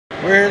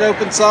We're at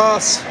Open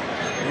Sauce,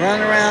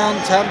 running around,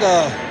 time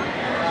to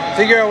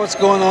figure out what's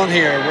going on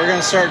here. We're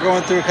going to start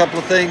going through a couple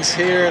of things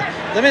here.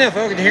 Let me know if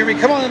you can hear me.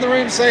 Come on in the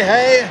room, say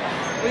hey.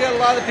 We got a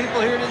lot of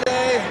people here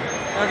today.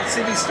 I can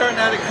see me starting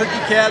out at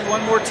Cookie Cat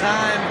one more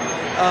time.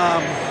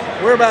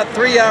 We're about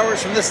 3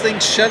 hours from this thing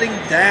shutting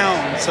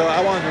down, so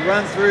I wanted to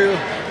run through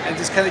and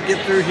just kind of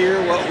get through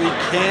here what we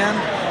can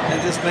and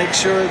just make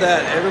sure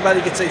that everybody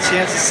gets a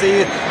chance to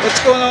see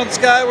what's going on.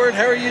 Skyward,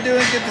 how are you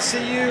doing? Good to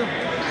see you.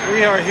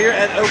 We are here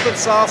at Open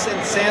Sauce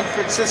in San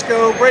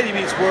Francisco. Brady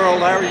Meets World,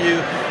 how are you?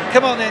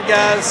 Come on in,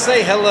 guys,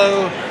 say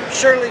hello.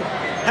 Shirley,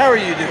 how are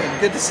you doing?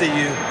 Good to see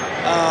you.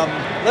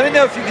 Let me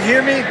know if you can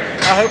hear me.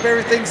 I hope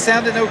everything's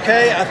sounding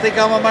okay. I think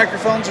all my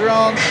microphones are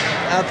on.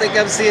 I think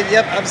I'm seeing,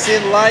 yep, I'm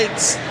seeing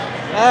lights.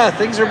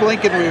 Things are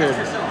blinking weird.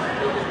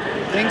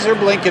 Things are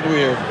blinking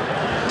weird.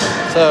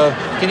 So,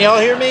 can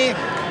y'all hear me?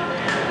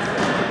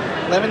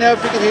 Let me know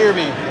if you can hear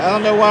me. I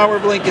don't know why we're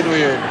blinking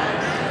weird.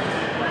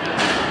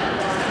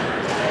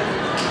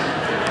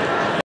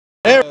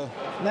 There we go.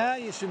 Now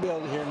you should be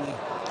able to hear me.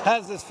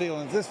 How's this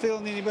feeling? Is this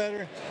feeling any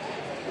better?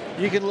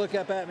 You can look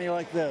up at me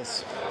like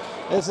this.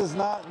 This is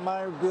not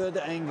my good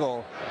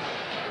angle.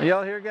 Are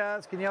y'all here,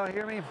 guys? Can y'all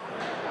hear me?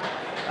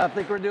 I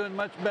think we're doing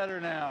much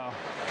better now.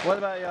 What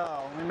about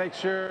y'all? Let me make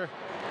sure.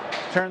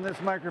 Turn this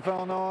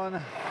microphone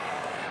on.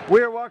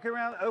 We are walking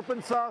around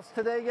Open Sauce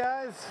today,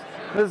 guys.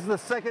 This is the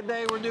second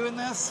day we're doing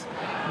this.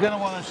 I'm gonna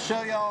want to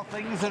show y'all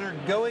things that are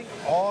going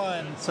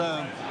on.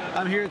 So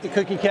I'm here at the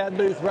Cookie Cat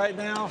booth right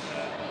now.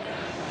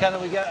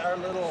 We got our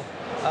little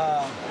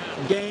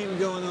game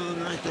going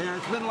on right there.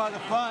 It's been a lot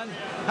of fun.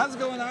 How's it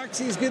going,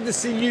 Oxy? It's good to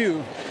see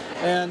you.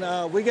 And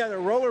we got a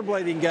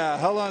rollerblading guy.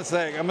 Hold on a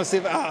sec. I'm gonna see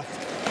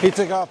if he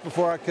took off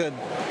before I could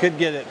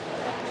get it.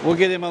 We'll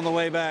get him on the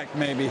way back,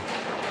 maybe.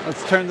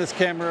 Let's turn this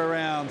camera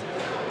around.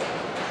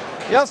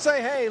 Y'all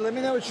say hey. Let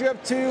me know what you're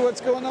up to.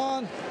 What's going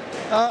on?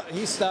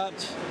 He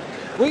stopped.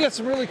 We got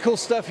some really cool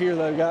stuff here,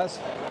 though, guys.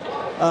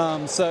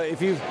 So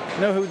if you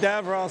know who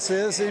Davros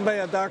is, anybody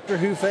a Doctor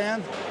Who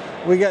fan?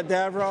 We got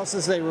Davros.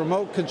 It's a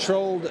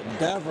remote-controlled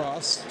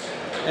Davros,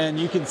 and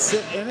you can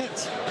sit in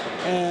it,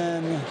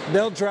 and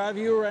they'll drive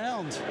you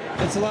around.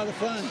 It's a lot of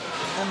fun.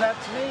 And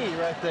that's me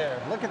right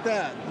there. Look at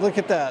that. Look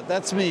at that.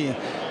 That's me.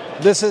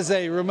 This is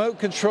a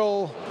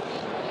remote-control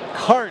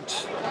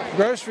cart,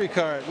 grocery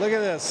cart. Look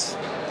at this.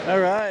 All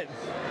right.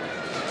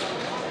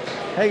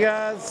 Hey,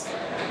 guys.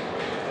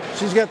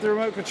 She's got the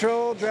remote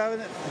control, driving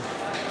it.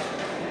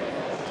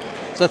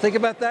 So think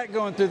about that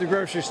going through the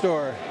grocery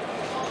store.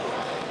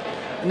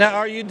 Now,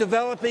 are you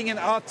developing an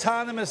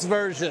autonomous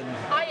version?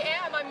 I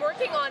am. I'm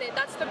working on it.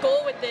 That's the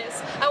goal with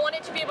this. I want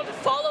it to be able to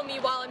follow me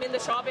while I'm in the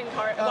shopping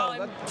cart,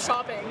 while I'm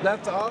shopping.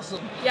 That's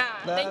awesome. Yeah,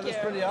 thank you.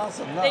 That's pretty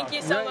awesome. No, thank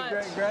you so much.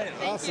 Great.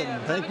 Thank awesome.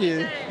 Thank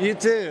you. You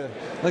too.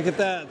 Look at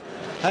that.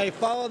 Hey,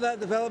 follow that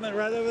development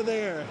right over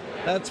there.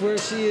 That's where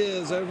she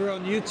is, over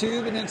on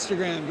YouTube and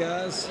Instagram,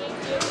 guys.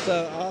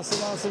 So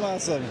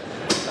awesome.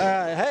 All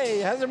right.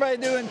 Hey, how's everybody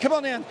doing? Come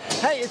on in.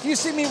 Hey, if you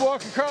see me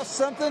walk across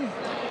something,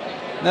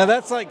 now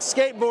that's like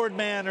Skateboard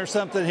Man or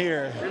something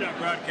here. You're not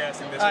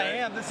broadcasting this, I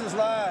am. This is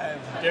live.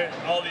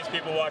 All these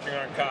people watching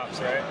aren't cops,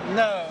 right?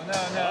 No.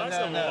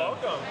 Awesome.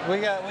 Welcome.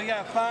 We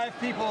got 5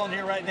 people on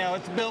here right now.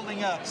 It's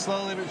building up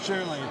slowly but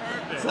surely.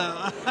 Perfect.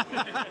 So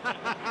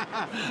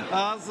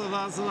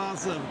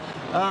awesome.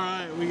 All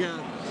right, we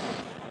got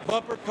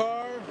bumper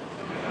car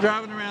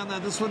driving around. Now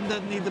this one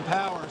doesn't need the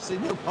power. See,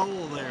 no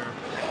pole there.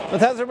 But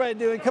how's everybody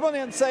doing? Come on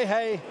in and say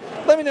hey.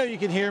 Let me know you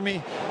can hear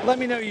me. Let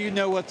me know you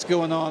know what's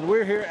going on.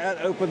 We're here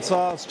at Open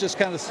Sauce, just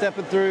kind of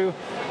stepping through.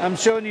 I'm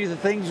showing you the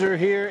things that are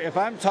here. If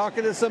I'm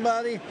talking to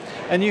somebody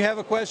and you have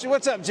a question,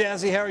 what's up,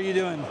 Jazzy? How are you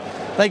doing?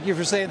 Thank you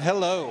for saying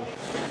hello.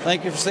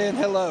 Thank you for saying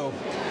hello.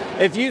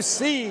 If you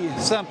see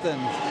something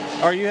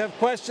or you have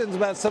questions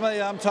about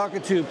somebody I'm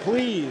talking to,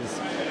 please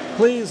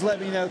let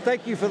me know.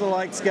 Thank you for the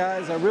likes,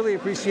 guys. I really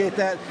appreciate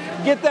that.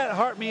 Get that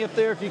heart me up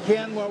there if you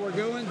can while we're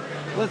going.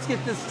 Let's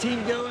get this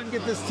team going,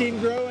 get this team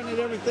growing and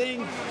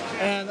everything.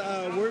 And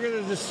we're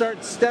going to just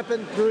start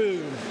stepping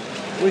through.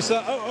 We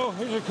saw, oh,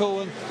 here's a cool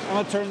one. I'm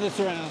going to turn this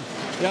around.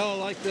 Y'all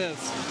like this.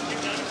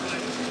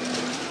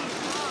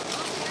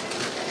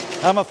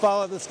 I'm going to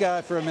follow this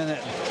guy for a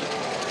minute.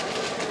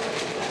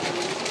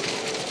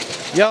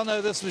 Y'all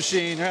know this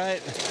machine,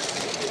 right?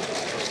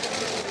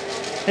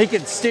 He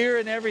can steer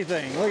and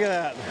everything. Look at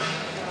that.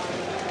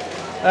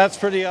 That's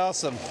pretty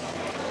awesome.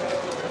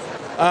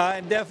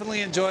 I'm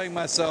definitely enjoying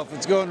myself.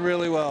 It's going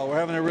really well. We're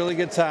having a really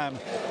good time.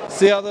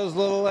 See all those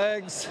little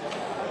legs?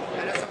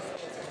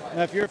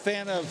 Now, if you're a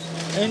fan of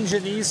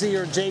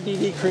Engineezy or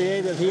JBD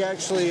Creative, he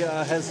actually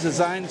has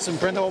designed some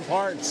printable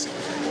parts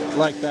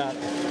like that.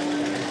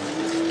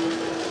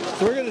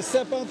 So we're going to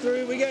step on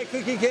through. We got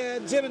Cookie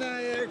Cat,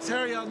 Gemini X. How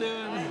are y'all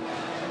doing?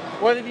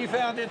 What have you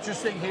found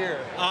interesting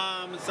here?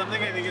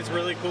 Something I think is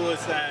really cool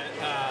is that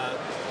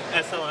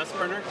SLS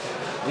printer.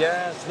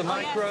 Yes, the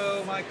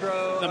micro.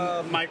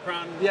 The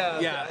Micron.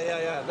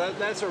 Yeah.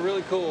 That's a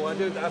really cool.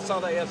 I saw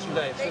that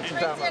yesterday. They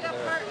printed a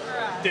part for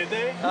Did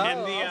they? Oh, and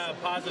the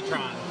awesome.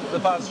 Positron. The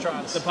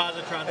Positrons. The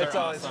Positrons It's are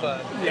always awesome.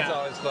 fun. Yeah. It's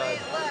always fun. Wait,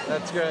 look.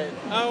 That's great.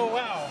 Oh,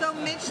 wow. So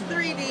Mitch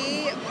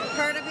 3D,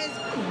 part of his,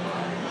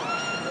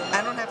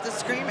 I don't have to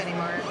scream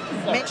anymore.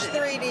 Mitch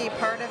 3D,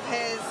 part of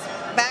his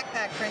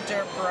backpack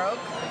printer broke,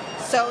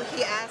 so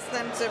he asked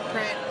them to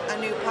print a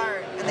new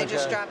part, and they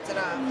just Okay. dropped it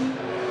off.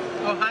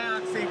 Oh, hi,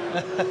 Oxy.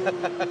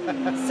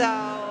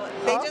 So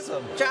they just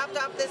Awesome. dropped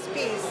off this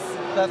piece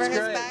That's for his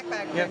great.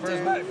 backpack printer. Yeah, for his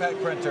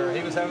backpack printer.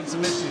 He was having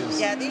some issues.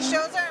 Yeah, these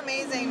shows are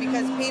amazing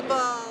because people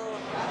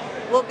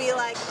will be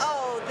like,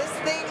 oh, this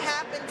thing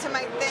happened to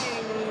my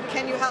thing.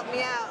 Can you help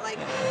me out? Like,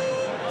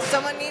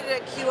 someone needed a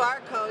QR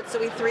code, so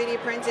we 3D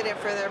printed it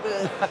for their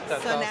booth.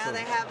 That's so now awesome.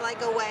 they have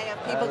like a way of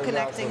people That is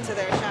connecting awesome.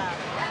 to their shop.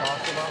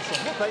 Awesome,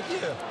 awesome. Well, thank you.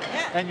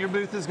 Yeah. And your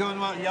booth is going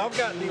well. Y'all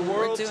got the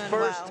world's doing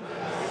first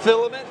well.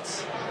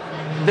 filament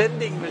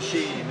vending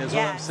machine is what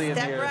Yeah, I'm seeing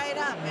step here. right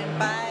up and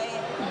buy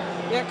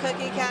your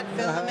Cookie Cat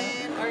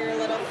filament or your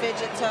little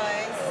fidget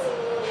toys.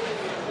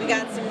 We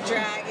got some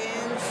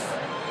dragons,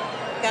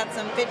 got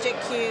some fidget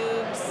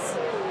cubes.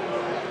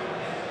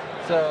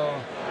 So,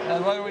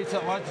 and what are we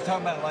talking? What are you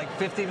talking about? Like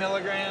 50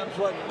 milligrams?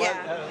 What?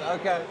 Yeah.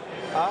 Okay.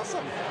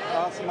 Awesome.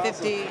 Awesome.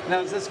 50. Awesome. Now,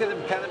 is this going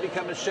to kind of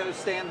become a show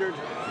standard?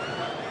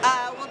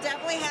 We'll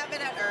definitely have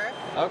it at Earth.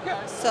 Okay.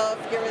 So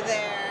if you're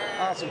there,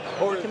 Awesome.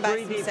 Or you can buy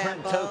 3D some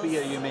samples.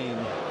 Printopia, you mean?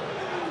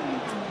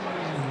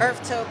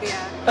 Earthtopia.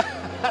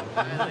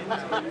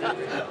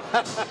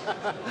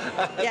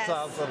 That's Yes.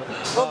 awesome.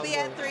 We'll be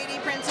Awesome. at 3D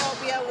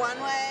Printopia one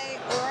way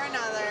or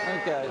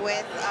another Okay.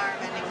 with our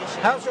vending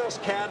machine. How's y'all's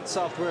CAD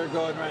software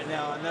going right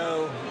now? I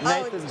know it's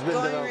Nathan's been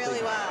going developing.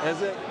 really well.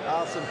 Is it?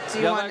 Awesome. Do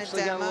you Y'all want a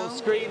actually got a little demo?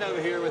 screen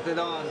over here with it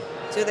on.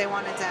 Do they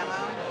want a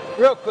demo?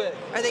 Real quick.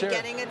 Are they Sure.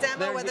 getting a demo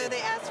They're whether get-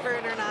 they ask for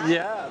it or not?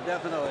 Yeah,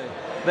 definitely.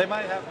 They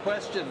might have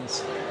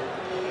questions.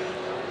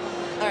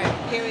 All right,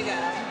 here we go.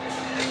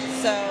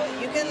 So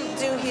you can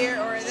do here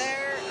or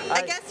there. I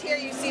I- guess here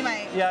you see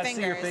my Yeah, I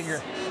fingers. see your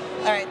finger.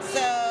 All right,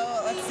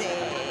 so let's see.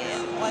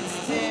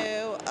 Let's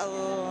do a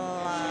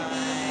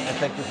line.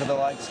 Thank you for the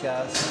likes,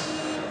 guys.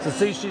 So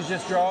see, she's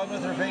just drawing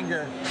with her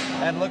finger.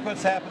 And look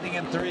what's happening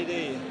in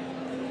 3D.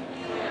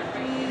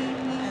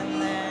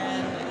 And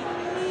then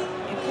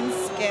you can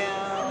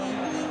scale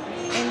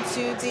in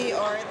 2D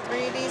or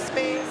 3D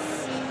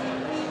space.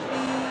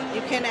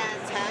 You can add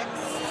text.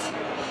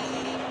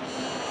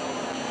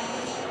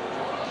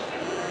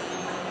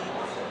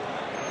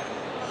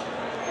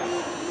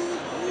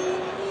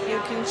 You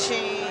can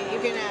change, you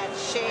can add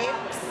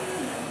shapes.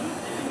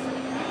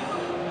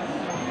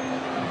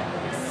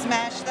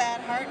 Smash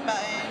that heart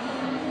button.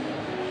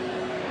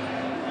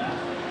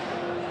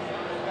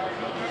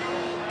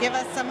 Give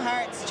us some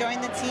hearts,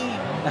 join the team.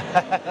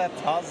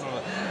 That's awesome.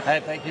 Hey,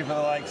 thank you for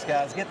the likes,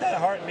 guys. Get that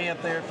heart me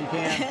up there if you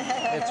can.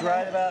 It's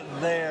right about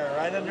there,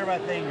 right under my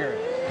finger.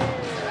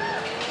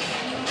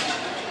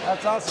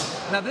 That's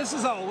awesome. Now this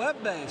is all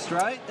web-based,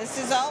 right? This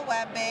is all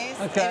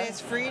web-based. Okay. It is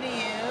free to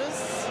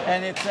use.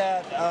 And it's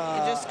at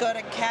You just go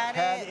to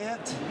Cadit,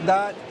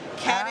 cadit.app.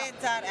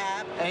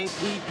 cadit.app.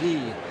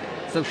 APP.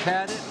 So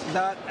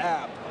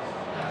cadit.app.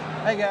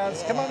 Hey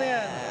guys, come on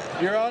in.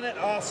 You're on it.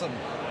 Awesome.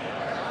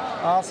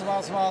 Awesome,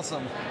 awesome,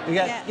 awesome. We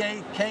got Yeah.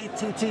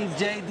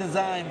 KTTJ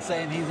Design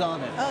saying he's on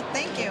it. Oh,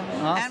 thank you.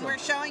 Awesome. And we're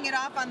showing it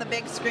off on the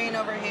big screen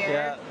over here.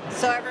 Yeah.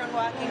 So everyone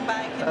walking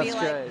by can be That's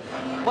like,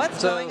 great.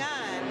 what's So- going on?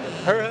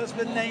 Her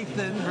husband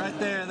Nathan, right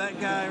there,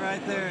 that guy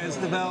right there is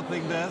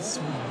developing this,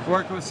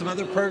 working with some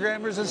other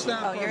programmers and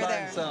stuff. Oh, or you're by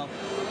there. himself?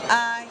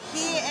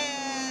 He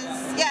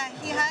is, yeah,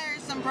 he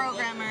hires some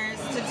programmers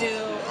to do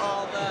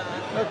all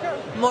the, Okay.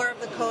 more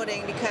of the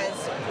coding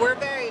because we're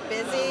very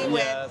busy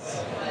with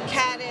Yes.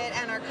 Cadit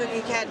and our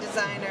Cookie Cat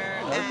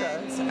designer Okay.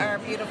 and our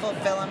beautiful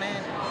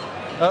filament.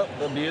 Oh,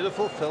 the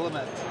beautiful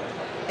filament.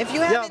 If you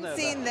Y'all haven't know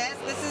seen this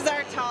is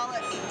our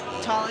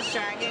tallest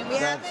dragon. We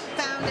That's- haven't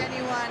found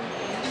anyone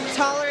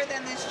taller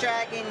than this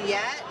dragon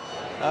yet,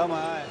 Oh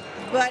my.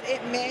 but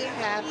it may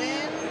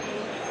happen.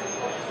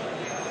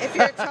 If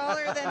you're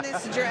taller than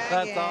this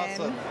dragon, That's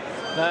awesome.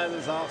 That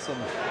is awesome.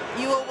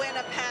 you will win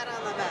a pat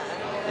on the back.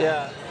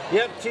 Yeah.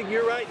 Yep,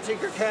 you're right.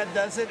 Tinkercad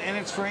does it, and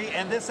it's free,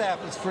 and this app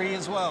is free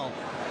as well.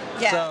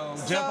 Yeah. So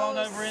jump on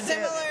over into it.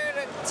 similar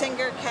to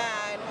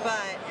Tinkercad,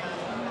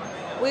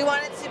 but we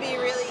want it to be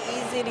really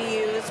easy to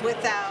use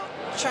without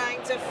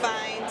trying to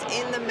find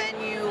in the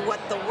menu what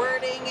the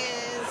wording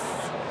is.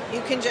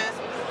 You can just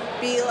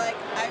be like,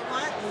 I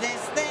want this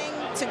thing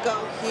to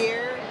go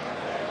here,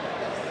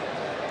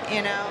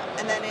 you know,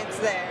 and then it's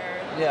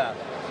there. Yeah.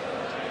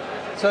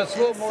 So it's a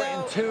little more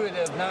So-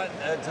 intuitive, not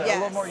it's a little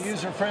Yes. more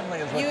user friendly,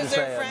 is what you're User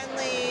saying.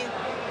 friendly,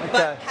 Okay.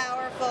 but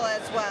powerful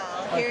as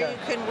well. Here Okay. you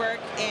can work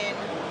in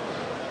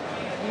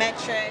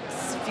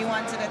metrics if you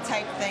wanted to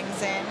type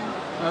things in.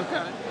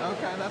 Okay.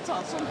 Okay, that's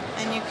awesome.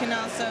 And you can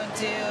also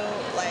do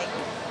like,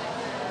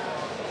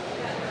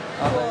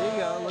 Oh, there you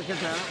go. Look at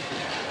that.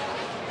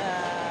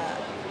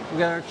 We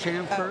got our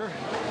chamfer.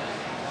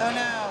 oh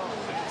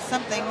no,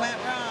 something went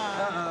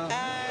wrong.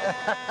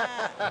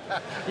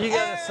 You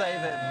gotta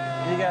save it.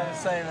 You gotta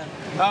save it.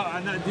 Oh, I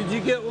know. Did you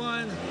get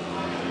one?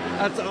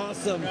 That's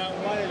awesome. Got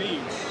one of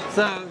each.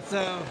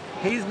 So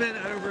he's been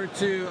over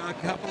to a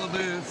couple of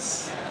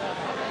booths.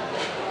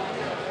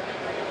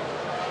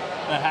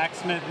 The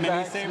Hacksmith Mini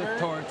Hacksmith Saber.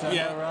 torch, I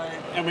know, right?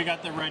 And we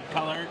got the red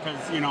color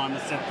because, you know, I'm a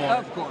Sith Lord.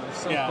 Of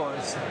course, of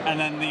course. And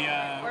then the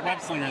web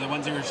slinger, the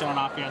ones you were showing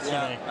off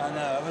yesterday. Yeah, I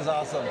know. It was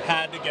awesome.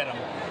 Had to get them.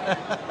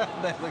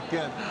 They look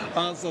good.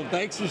 Awesome.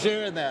 Thanks for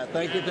sharing that.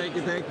 Thank you, thank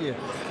you, thank you.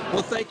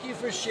 Well, thank you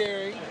for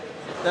sharing.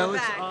 That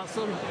looks back.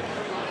 awesome.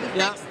 We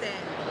Yeah. fixed it.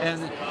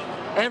 And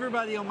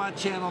everybody on my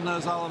channel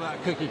knows all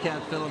about Cookie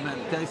Cat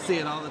filament. They see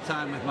it all the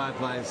time at my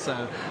place.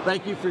 So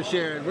thank you for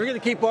sharing. We're going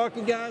to keep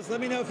walking, guys. Let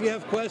me know if you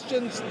have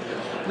questions.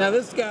 Now,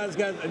 this guy's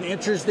got an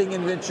interesting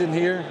invention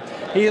here.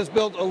 He has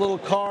built a little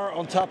car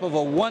on top of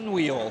a one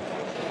wheel.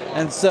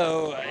 And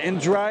so in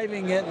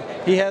driving it,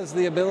 he has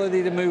the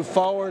ability to move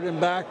forward and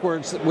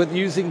backwards with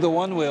using the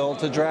one wheel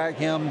to drag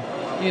him,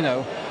 you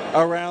know,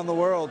 around the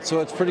world. So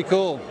it's pretty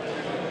cool.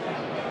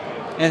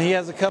 And he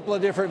has a couple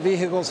of different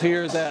vehicles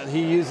here that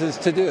he uses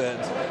to do it.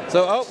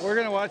 So, oh, we're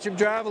going to watch him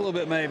drive a little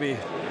bit maybe.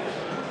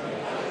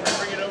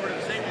 Bring it over to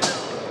the safety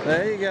zone.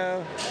 There you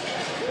go.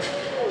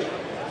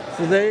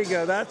 So there you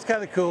go. That's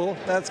kind of cool.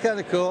 That's kind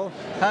of cool.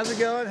 How's it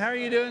going? How are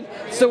you doing?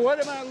 So what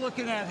am I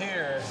looking at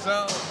here?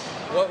 So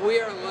what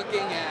we are looking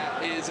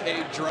at is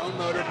a drone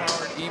motor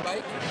powered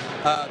e-bike.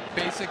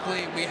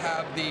 Basically we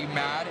have the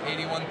MAD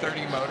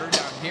 8130 motor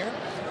down here,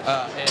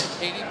 an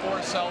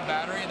 84 cell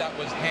battery that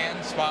was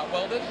hand spot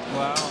welded.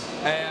 Wow.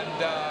 And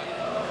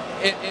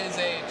it is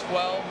a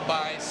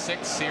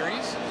 12x6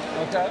 series.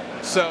 Okay.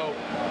 So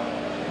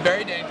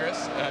very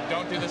dangerous.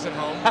 Don't do this at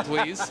home,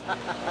 please.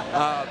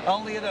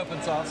 Only at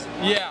Open Sauce.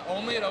 Yeah,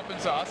 only at Open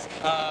Sauce.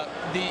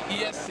 The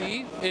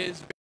ESC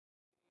is a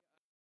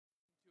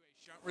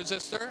shunt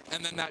resistor,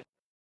 and then that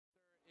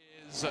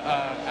is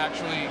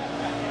actually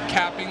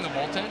capping the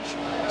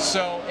voltage.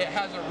 So it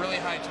has a really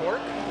high torque,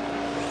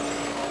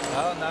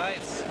 Oh,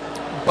 nice.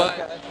 but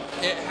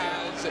Okay. it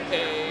has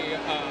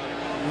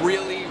a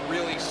really,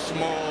 really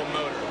small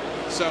motor.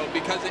 So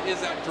because it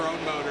is that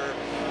drone motor,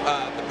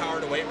 the power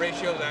to weight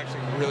ratio is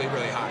actually really,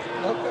 really high.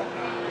 Okay.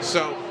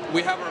 So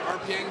we have our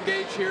RPM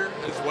gauge here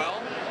as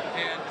well,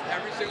 and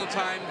every single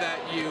time that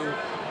you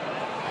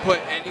put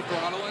any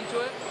throttle into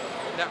it,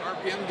 that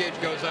RPM gauge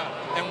goes up.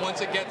 And once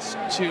it gets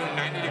to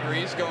 90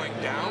 degrees going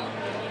down,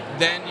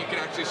 then you can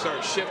actually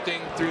start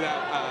shifting through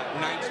that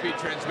 9-speed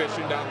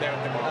transmission down there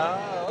at the bottom.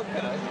 Oh,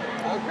 okay.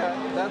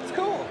 Okay. That's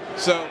cool.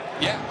 So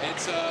yeah,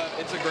 it's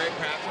a great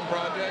passion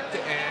project,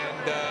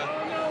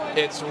 and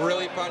it's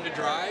really fun to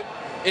drive.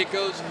 It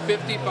goes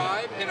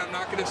 55, and I'm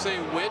not going to say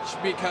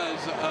which because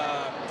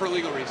for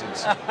legal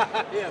reasons.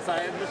 Yes,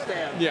 I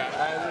understand. Yeah.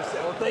 I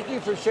understand. Well, thank you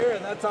for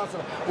sharing. That's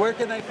awesome. Where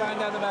can they find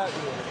out about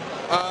you?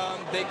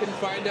 They can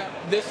find out.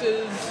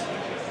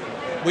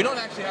 We don't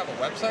actually have a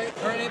website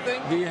or anything.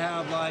 Do you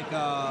have like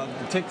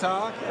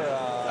TikTok?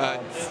 Or,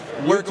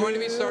 We're going to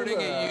be YouTube, starting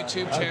a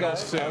YouTube channel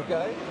soon.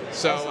 Okay.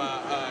 So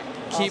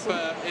keep.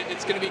 Awesome.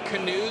 It's going to be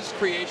Canoes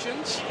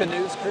Creations.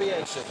 Canoes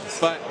Creations.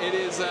 But it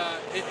is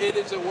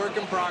a work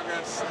in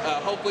progress.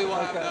 Hopefully we'll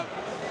have it up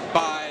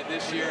by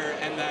this year,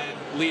 and then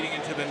leading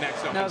into the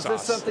next Open Now, is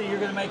this Sauce. something you're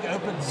going to make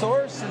open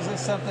source? Is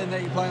this something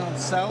that you plan on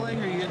selling?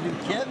 Are you going to do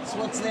kits?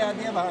 What's the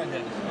idea behind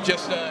it?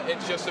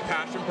 It's just a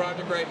passion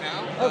project right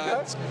now.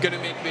 Okay. It's going to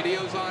make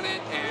videos on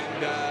it,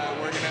 and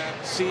we're going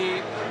to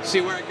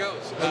see where it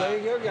goes. Well, there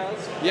you go,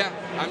 guys. Yeah,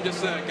 I'm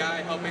just a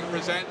guy helping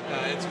present.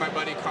 It's my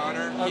buddy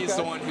Connor. He's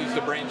Okay. the one who's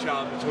the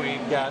brainchild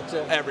between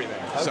Gotcha.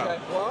 everything. Okay, So,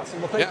 well,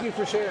 awesome. Well, thank yeah. you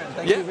for sharing.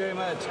 Thank Yeah. you very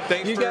much.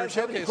 Thanks you for guys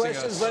have any showcasing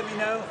questions, us. let me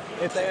know.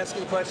 If they ask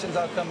you questions,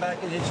 I'll come back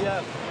and hit you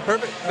up.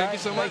 perfect. All Thank right, you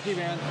so much. Thank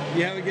you, man.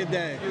 You have a good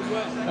day. You as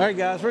well. All right,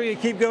 guys, we're going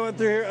to keep going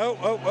through here.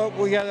 Oh,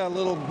 we got a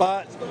little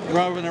bot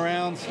roaming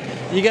around.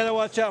 You got to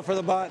watch out for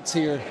the bots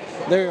here.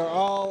 They are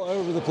all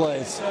over the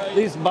place.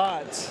 These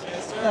bots.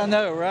 I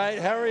know, right?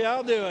 How are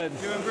y'all doing?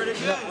 Doing pretty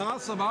good. Yeah,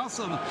 awesome,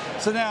 awesome.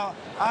 So now,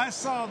 I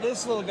saw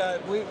this little guy.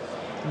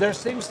 There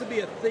seems to be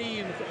a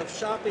theme of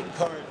shopping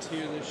carts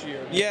here this year.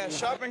 Yeah,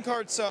 shopping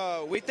carts,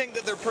 we think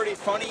that they're pretty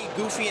funny,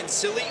 goofy, and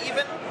silly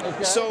even.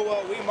 Okay.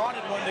 So we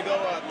modded one to go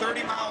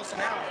 30 miles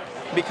an hour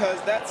because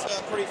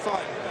that's pretty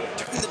fun.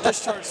 Turn the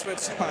discharge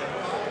switch on.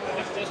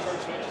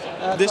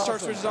 That's Discharge awesome.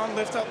 switch is on,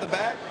 lift out the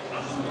back.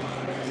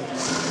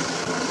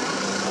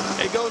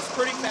 It goes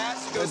pretty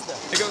fast.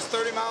 It goes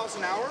 30 miles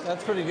an hour.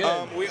 That's pretty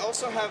good. We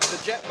also have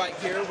the jet bike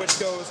here, which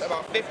goes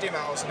about 50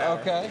 miles an hour.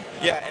 Okay.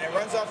 Yeah, and it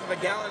runs off of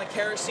a gallon of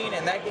kerosene,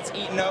 and that gets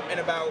eaten up in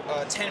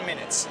about 10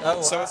 minutes.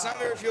 Oh, So wow. it's not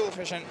very fuel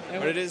efficient,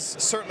 but it is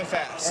certainly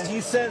fast. And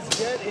he says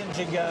jet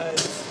engine,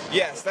 guys.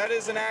 Yes, that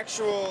is an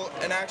actual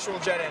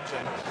jet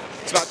engine.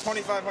 It's about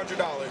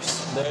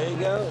 $2,500. There you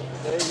go.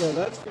 There you go.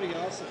 That's pretty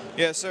awesome.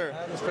 Yes, sir.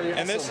 That is pretty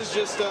And this awesome. is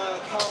just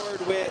powered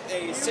with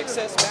a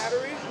 6S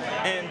battery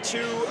and 2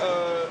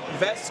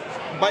 Vest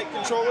bike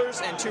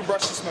controllers and 2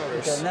 brushless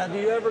motors. Okay, now, do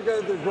you ever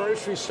go to the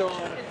grocery store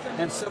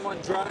and someone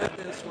drive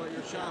this while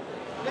you're shopping?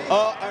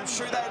 I'm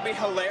sure that would be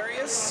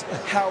hilarious.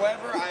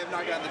 However, I have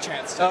not gotten the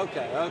chance to.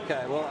 Okay,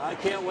 okay. Well, I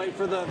can't wait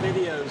for the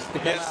videos to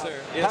come Yes, out. sir.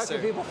 Yes, How sir.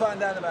 can people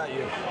find out about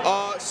you?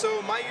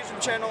 So my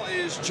YouTube channel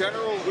is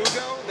General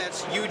Ugo.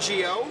 That's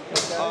UGO.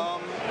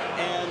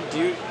 And do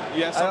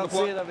you have I something don't to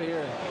plug? see it over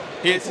here.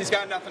 He's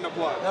got nothing to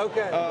plug.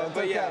 Okay, that's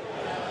but okay. yeah.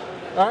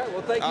 All right,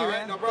 well, thank you, All right,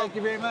 man. no problem. Thank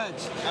you very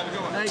much. Have a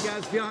good one. Hey,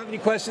 guys, if y'all have any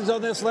questions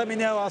on this, let me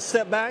know. I'll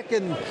step back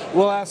and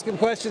we'll ask them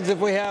questions if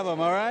we have them,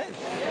 all right?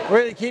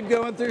 Ready to keep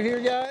going through here,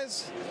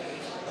 guys?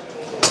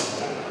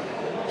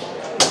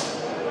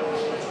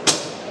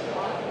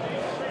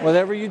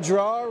 Whatever you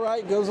draw,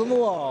 right, goes on the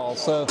wall.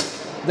 So,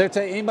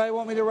 anybody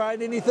want me to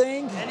write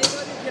anything?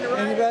 Anybody can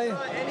write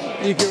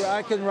Anybody?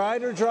 I can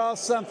write or draw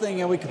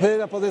something, and we can put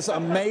it up on this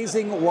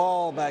amazing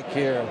wall back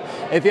here.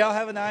 If y'all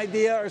have an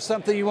idea or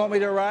something you want me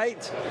to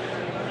write,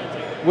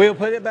 we'll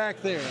put it back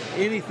there.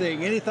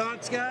 Anything. Any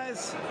thoughts,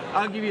 guys?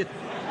 I'll give you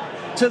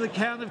to the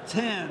count of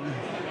 10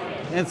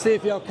 and see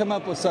if y'all come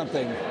up with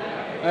something.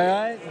 All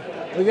right?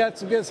 We got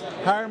some good.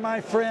 Hire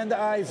my friend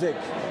Isaac.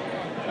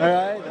 All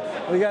right?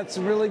 We got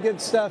some really good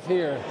stuff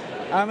here.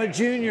 I'm a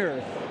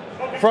junior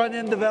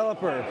front-end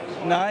developer.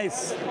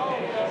 Nice.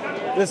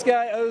 This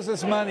guy owes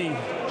us money.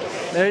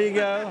 There you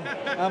go.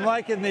 I'm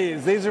liking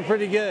these. These are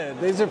pretty good.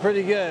 These are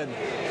pretty good.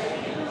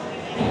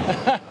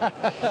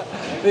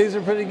 These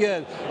are pretty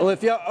good. Well,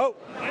 if y'all, oh,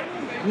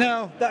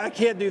 no, I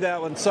can't do that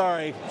one.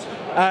 Sorry.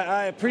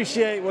 I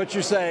appreciate what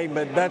you're saying,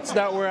 but that's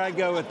not where I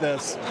go with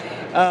this.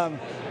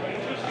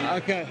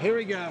 Okay, here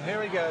we go.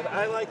 Here we go.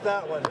 I like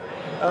that one.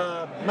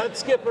 Mud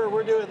Skipper,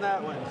 we're doing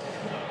that one.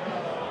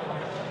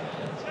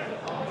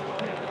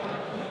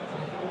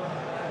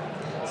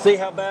 See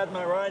how bad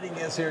my writing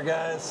is here,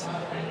 guys.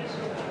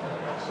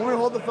 Want me to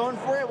hold the phone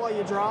for you while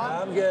you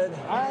draw? I'm good.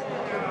 All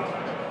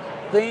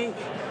right. Think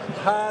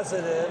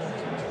positive.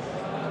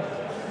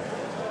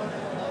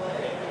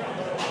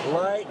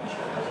 Like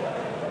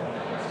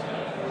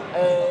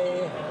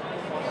a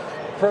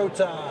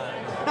proton.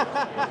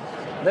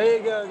 There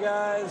you go,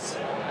 guys.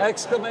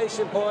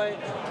 Exclamation point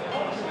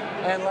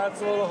and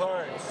lots of little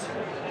hearts.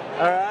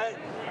 All right.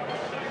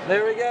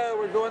 There we go.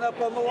 We're going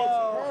up on the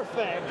wall.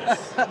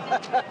 Perfect.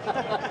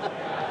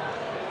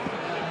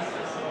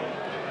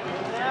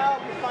 Now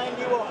we find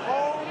you a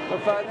home. We're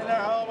finding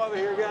our home over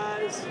here,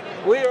 guys.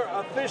 We are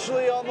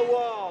officially on the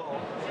wall.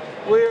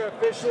 We are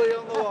officially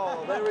on the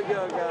wall. There we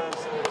go, guys.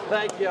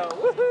 Thank y'all.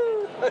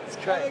 Woohoo! That's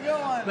great. Have a good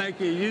one. Thank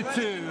you. You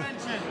too.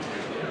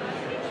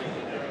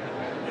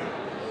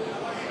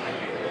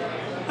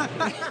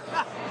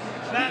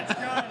 That's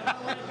good.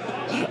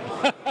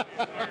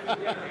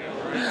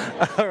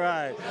 All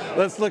right.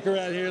 Let's look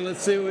around here.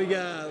 Let's see what we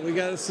got. We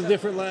got some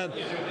different labs.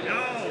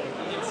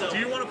 Oh, do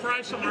you want to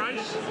fry some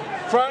rice?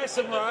 Fry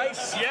some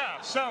rice.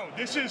 Yeah, so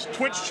this is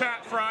Twitch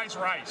Chat Fries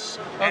Rice.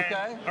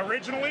 Okay. And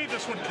originally,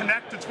 this would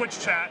connect to Twitch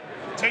Chat,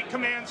 take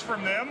commands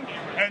from them,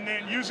 and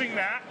then using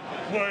that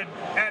would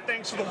add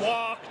things to the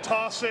wok,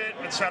 toss it,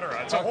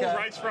 etc. It's a whole Okay.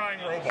 rice frying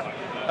robot.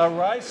 A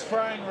rice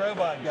frying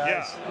robot, guys.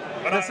 Yeah,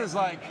 but This is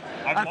like,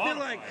 I've I feel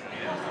modified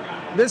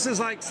like this is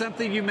like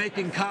something you make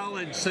in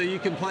college so you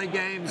can play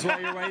games while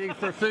you're waiting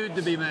for food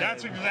to be made.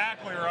 That's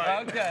exactly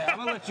right. Okay, I'm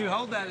gonna let you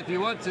hold that if you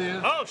want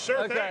to. Oh, sure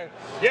Okay. thing.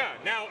 Yeah,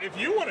 now if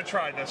you want to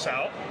try this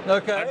out,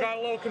 Okay. I've got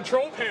a little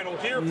control panel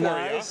here for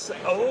Nice. you.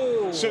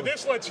 Oh. So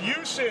this lets you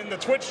send the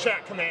Twitch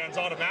chat commands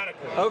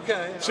automatically.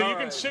 Okay. So you all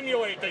can right.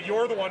 simulate that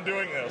you're the one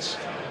doing this.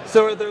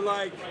 So are there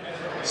like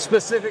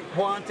specific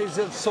quantities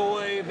of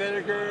soy,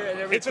 vinegar, and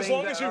everything? It's as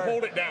long that as you are-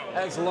 hold it down.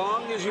 As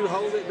long as you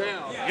hold it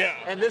down. Yeah.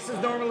 And this is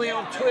normally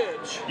on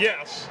Twitch.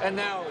 Yes. And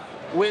now,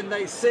 when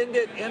they send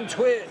it in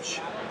Twitch,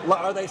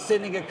 are they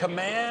sending a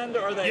command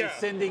or are they Yeah.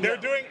 sending? They're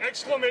doing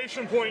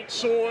exclamation point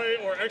soy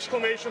or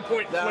exclamation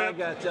point No, I flip.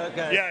 got you.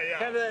 Okay. Yeah, yeah.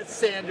 Kind of that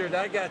standard.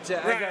 I got you.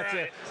 I Right, got you.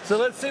 right. So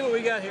let's see what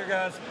we got here,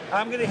 guys.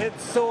 I'm gonna hit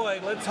soy.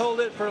 Let's hold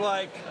it for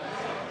like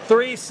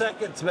 3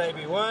 seconds,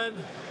 maybe. 1,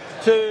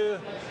 2,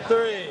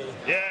 3.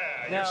 Yeah.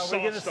 Now you're we're sauced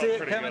gonna up see it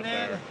pretty coming good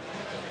in. there.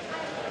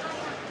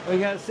 We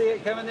gotta see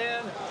it coming in.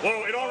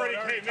 Well, it already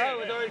came in.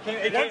 Oh, it already came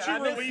in. Once I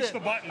you missed release it. the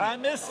button. I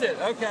missed it.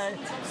 Okay.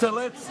 So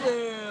let's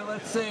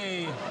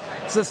see.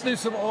 So let's do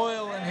some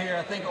oil in here.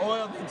 I think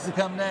oil needs to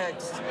come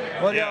next.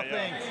 What do Yeah, y'all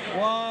yeah. think?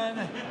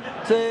 1,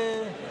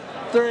 2,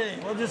 3.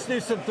 We'll just do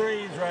some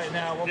threes right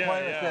now. We'll Yeah,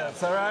 play with yeah.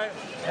 this, all right?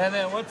 And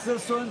then what's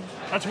this one?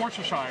 That's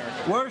Worcestershire.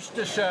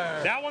 Worcestershire.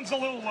 That one's a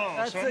little low,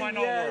 That's so it might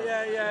not yeah, work.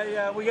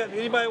 yeah. We got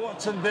anybody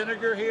want some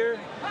vinegar here?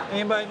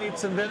 Anybody need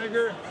some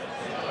vinegar?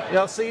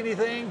 Y'all see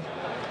anything?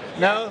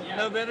 No?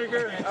 No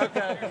vinegar?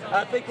 Okay.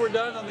 I think we're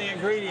done on the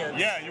ingredients.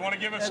 Yeah, you want to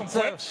give it some And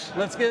so, flips?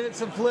 let's give it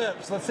some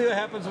flips. Let's see what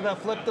happens when I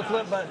flip the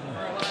flip button.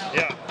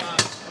 Yeah.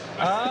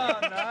 Ah,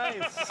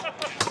 nice.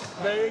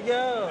 There you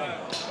go.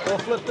 We'll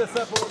flip this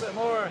up a little bit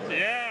more.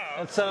 Yeah.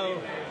 And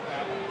so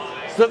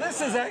So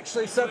this is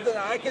actually something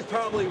I could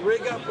probably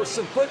rig up with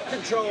some foot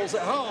controls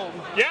at home.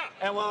 Yeah.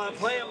 And while I'm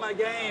playing my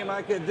game,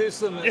 I could do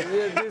some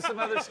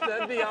other stuff.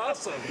 That'd be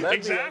awesome.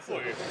 Exactly.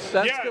 Be awesome.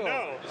 That's yeah, cool.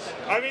 no.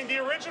 I mean, the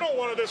original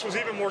one of this was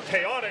even more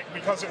chaotic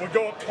because it would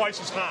go up twice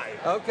as high.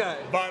 Okay.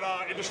 But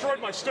it destroyed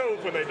my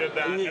stove when they did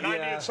that, and I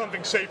needed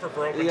something safer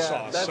for open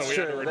sauce, so we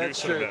had to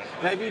reduce it a bit.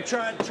 Now, have you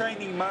tried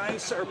training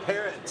mice or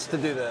parrots to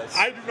do this?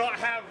 I do not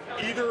have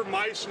either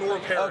mice nor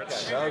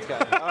parrots. Okay.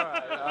 All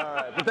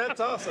right. But that's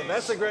awesome.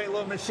 That's a great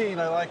little machine.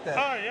 I like that.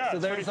 Oh, yeah. So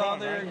it's there's pretty all fun,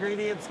 their right?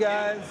 ingredients,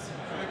 guys.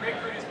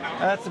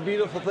 That's a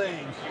beautiful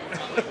thing.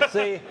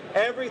 See,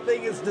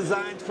 everything is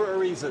designed for a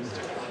reason.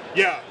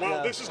 Yeah, well,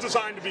 Yeah. this is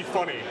designed to be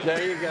funny.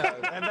 There you go.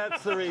 And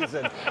that's the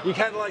reason. You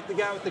kind of like the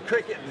guy with the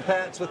cricket and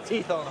pats with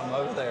teeth on them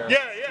over there.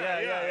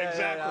 Yeah,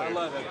 exactly. I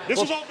love it. This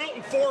Well, was all built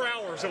in 4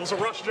 hours. It was a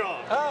rush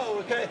job. Oh,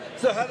 okay.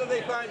 So how do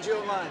they find you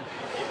online?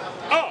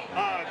 Oh,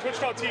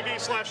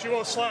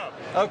 twitch.tv/UOSlab.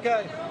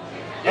 Okay.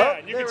 Yeah, Oh,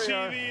 and you there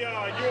can we see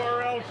are. the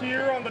URL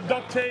here on the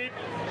duct tape.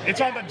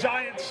 It's on the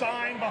giant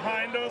sign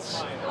behind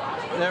us.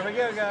 There we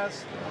go,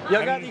 guys.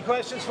 Y'all got any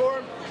questions for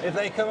him? If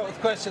they come up with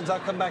questions,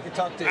 I'll come back and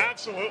talk to you.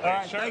 Absolutely. All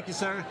right, sure. thank you,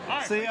 sir. All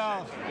right, See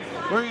y'all.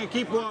 We're gonna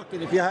keep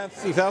walking. If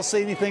y'all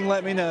see anything,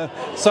 let me know.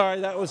 Sorry,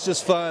 that was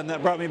just fun.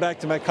 That brought me back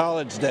to my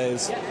college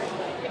days.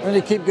 We're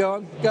gonna keep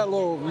going. Got a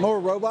little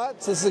more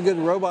robots. This is a good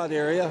robot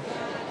area.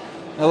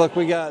 Now look,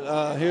 we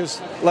got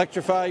here's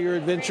Electrify Your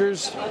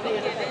Adventures.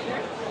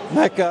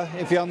 Mecca,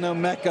 if y'all know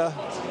Mecca,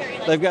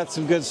 they've got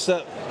some good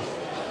stuff.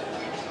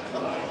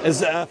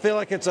 I feel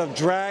like it's a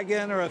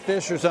dragon or a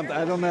fish or something.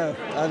 I don't know.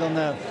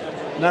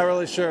 Not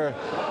really sure.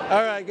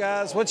 All right,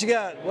 guys, what you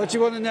got? What you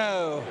want to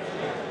know?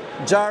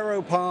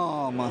 Gyro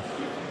Palm.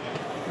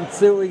 Let's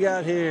see what we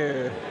got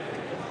here.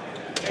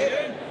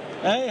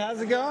 Hey,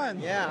 how's it going?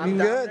 Yeah, I'm You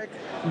Dominic.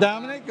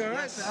 Dominic, all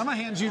right. Yes. I'm gonna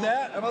hand you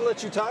that. I'm gonna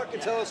let you talk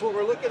and tell us what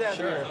we're looking at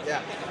here.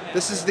 Yeah,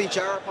 this is the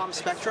Gyropalm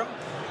Spectrum.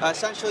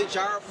 Essentially,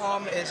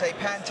 Gyropalm is a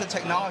patented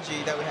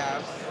technology that we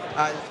have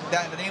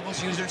that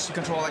enables users to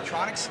control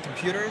electronics,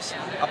 computers,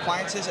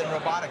 appliances, and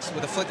robotics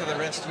with a flick of the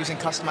wrist using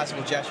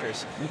customizable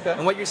gestures. Okay.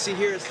 And what you see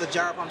here is the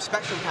Gyropalm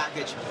Spectrum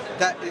package.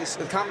 That is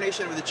a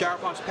combination of the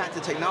Gyropalm's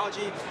patented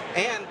technology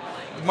and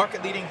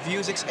market-leading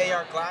Vuzix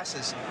AR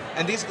glasses.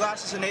 And these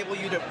glasses enable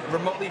you to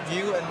remotely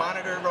view and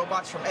monitor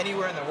robots from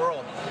anywhere in the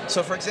world.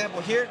 So for example,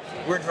 here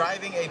we're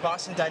driving a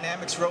Boston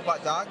Dynamics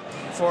robot dog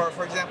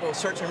for example,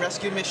 search and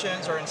rescue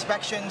missions or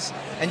inspections,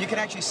 and you can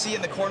actually see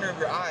in the corner of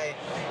your eye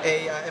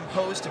a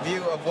imposed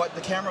view of what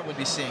the camera would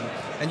be seeing.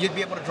 And you'd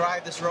be able to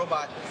drive this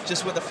robot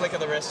just with a flick of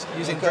the wrist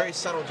using very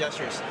subtle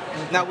gestures.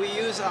 Now we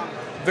use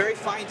very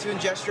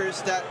fine-tuned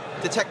gestures that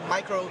detect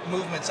micro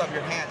movements of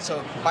your hand,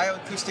 so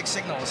bioacoustic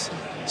signals,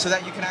 so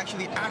that you can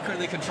actually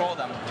accurately control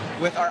them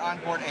with our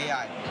onboard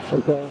AI.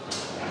 Okay.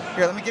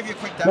 Here, let me give you a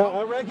quick demo.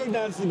 Well, I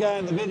recognize the guy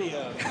in the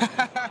video.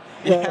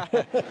 Yeah,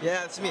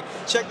 it's me.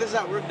 Check this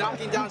out. We're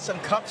knocking down some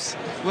cups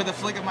with a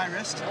flick of my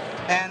wrist,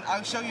 and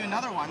I'll show you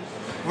another one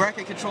where I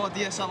can control a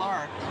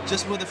DSLR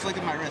just with a flick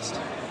of my wrist.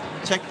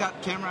 Check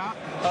that camera out.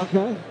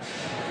 Okay.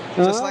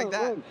 Just like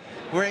that.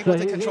 We're able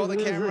to control the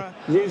camera.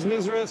 Using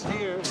his wrist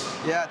here.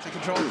 Yeah, to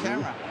control the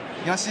camera.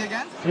 You want to see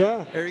again?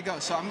 Yeah. There you go.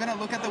 So I'm going to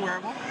look at the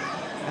wearable,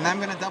 and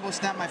I'm going to double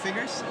snap my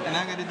fingers, and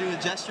I'm going to do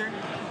a gesture,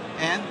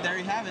 and there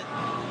you have it.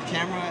 The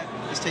camera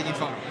is taking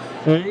photo.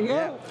 There you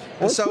go.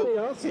 That's so, pretty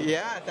awesome.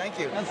 Yeah, thank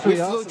you. That's We pretty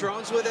flew awesome.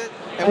 drones with it,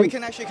 and we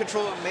can actually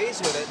control a maze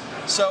with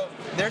it. So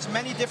there's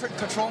many different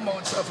control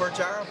modes of our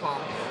Gyropalm,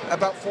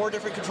 about 4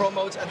 different control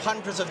modes and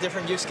hundreds of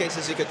different use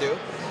cases you could do.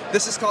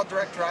 This is called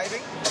direct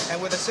driving,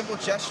 and with a simple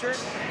gesture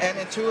and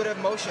intuitive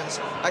motions,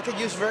 I could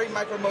use very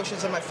micro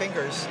motions of my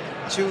fingers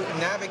to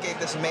navigate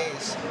this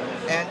maze.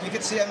 And you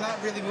can see I'm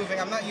not really moving,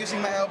 I'm not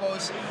using my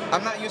elbows,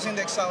 I'm not using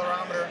the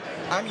accelerometer,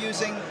 I'm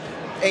using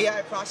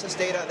AI process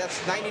data that's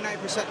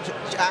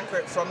 99%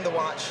 accurate from the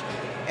watch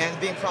and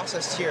being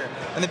processed here.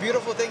 And the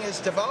beautiful thing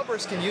is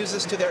developers can use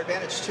this to their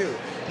advantage too.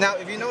 Now,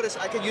 if you notice,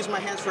 I could use my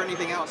hands for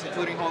anything else,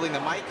 including holding the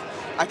mic.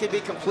 I could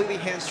be completely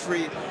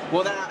hands-free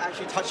without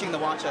actually touching the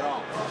watch at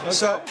all. Okay.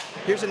 So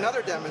here's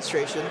another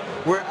demonstration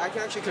where I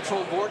can actually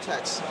control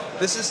Vortex.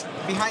 This is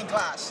behind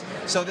glass.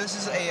 So this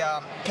is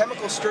a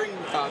chemical stirring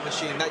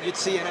machine that you'd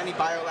see in any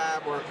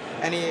biolab or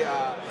any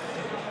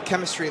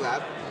chemistry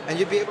lab. And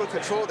you'd be able to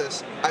control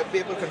this. I'd be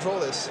able to control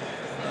this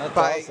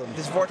by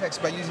this Vortex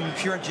by using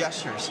pure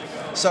gestures.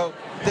 So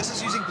this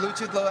is using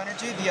Bluetooth Low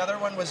Energy. The other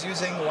one was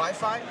using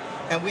Wi-Fi.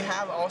 And we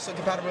have also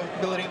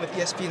compatibility with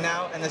ESP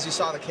Now, and as you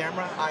saw the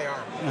camera,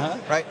 IR,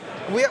 right?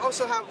 We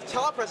also have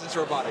telepresence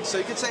robotics. So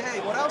you could say, hey,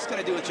 what else can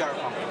I do with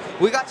Gyropalm?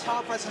 We got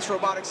telepresence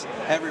robotics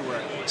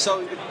everywhere.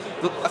 So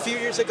a few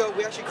years ago,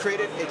 we actually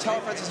created a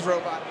telepresence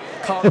robot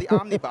called the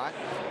Omnibot.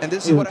 And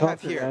this is what I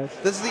have here.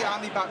 This is the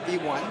Omnibot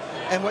V1.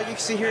 And what you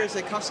see here is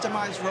a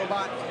customized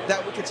robot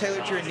that we can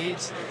tailor to your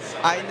needs.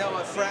 I know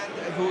a friend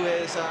who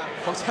is a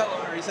hotel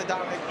owner. He said,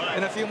 Dominic,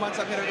 in a few months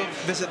I'm going to go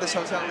visit this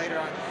hotel later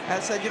on. And I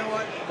said, you know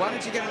what? Why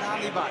don't you get an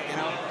Omnibot? You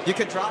know, you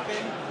could drop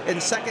in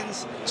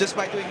seconds just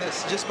by doing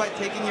this, just by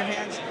taking your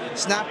hands,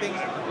 snapping,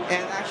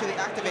 and actually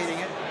activating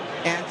it.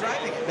 and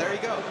driving it. There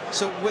you go.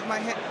 So with my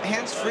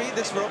hands free,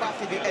 this robot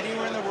can be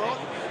anywhere in the world,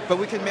 but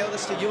we can mail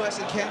this to US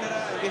and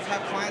Canada. We've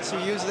had clients who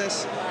use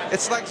this.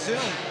 It's like Zoom,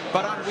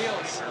 but on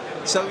wheels.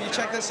 So you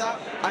check this out.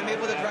 I'm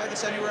able to drive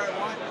this anywhere I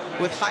want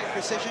with high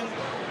precision.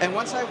 And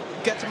once I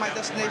get to my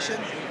destination,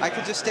 I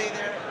can just stay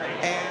there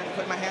and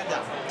put my hand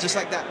down, just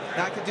like that.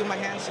 Now I can do my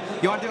hands.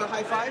 You want to do a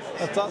high five?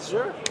 That's all,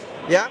 sure.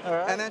 Yeah, All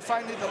right. and then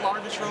finally the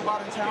largest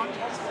robot in town.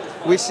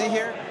 We see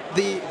here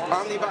the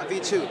Omnibot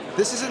V2.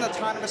 This is an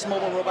autonomous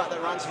mobile robot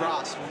that runs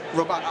ROS,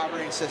 Robot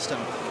Operating System.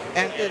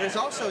 And it is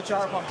also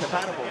Gyrapalm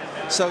compatible.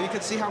 So you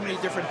can see how many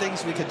different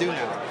things we could do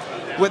now.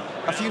 With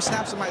a few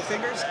snaps of my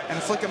fingers and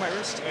a flick of my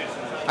wrist,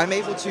 I'm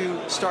able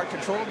to start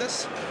control of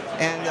this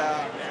and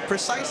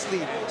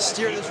precisely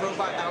steer this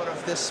robot out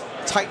of this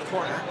tight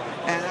corner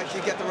and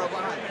actually get the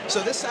robot on.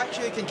 So this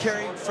actually can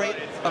carry freight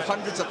of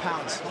hundreds of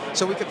pounds.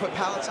 So we could put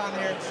pallets on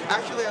here.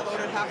 Actually, I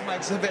loaded half my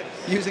exhibit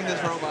using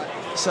this robot.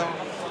 So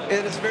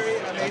it is very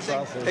amazing.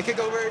 Awesome. It can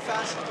go very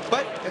fast,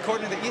 but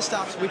according to the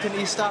e-stops, we can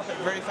e-stop it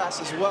very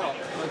fast as well.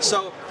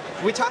 So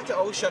we talked to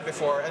OSHA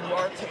before, and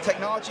our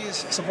technology is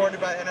supported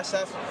by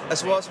NSF,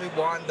 as well as we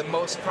won the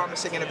most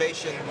promising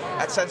innovation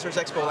at Sensors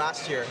Expo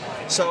last year.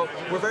 So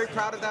we're very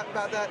proud of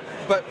about that.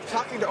 But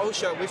talking to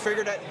OSHA, we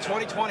figured that in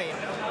 2020,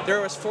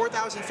 there was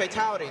 4,000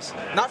 fatalities,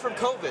 not from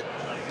COVID,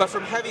 but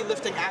from heavy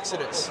lifting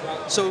accidents.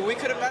 So we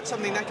could invent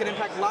something that could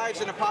impact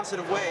lives in a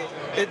positive way.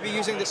 It'd be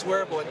using this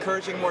wearable,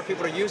 encouraging more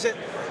people to use it,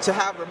 to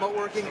have remote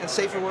working and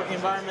safer working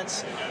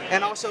environments,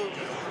 and also,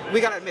 we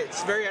gotta admit,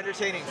 it's very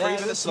entertaining for Yeah,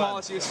 even the it's fun.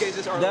 smallest use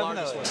cases or the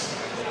largest ones.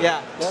 Definitely.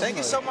 Yeah, thank Definitely.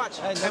 you so much.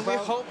 Hey, no And we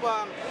problem.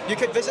 hope you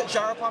could visit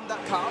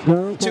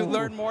gyrapalm.com to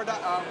learn more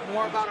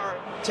about our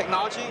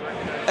technology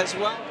as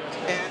well,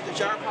 and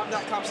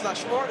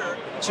gyrapalm.com/order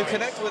to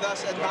connect with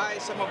us and buy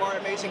some of our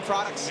amazing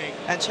products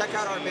and check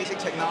out our amazing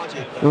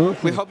technology.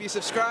 We hope you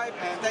subscribe,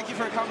 and thank you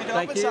for coming to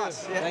Thank Open you.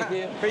 Sauce. Yeah, Thank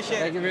you. Appreciate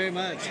it. Thank you very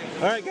much.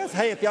 All right, guys.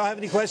 Hey, if y'all have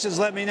any questions,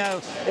 let me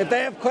know. If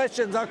they have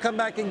questions, I'll come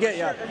back and get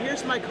you. And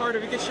here's my card.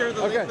 If you could share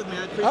the link with me,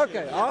 I'd appreciate Okay.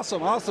 it.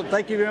 Awesome. Awesome.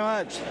 Thank you very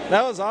much.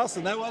 That was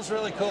awesome. That was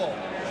really cool.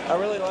 I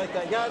really like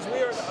that. Guys,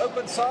 we are at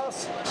Open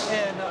Sauce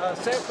in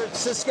San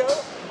Francisco.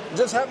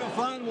 Just having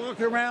fun,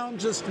 walking around,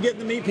 just getting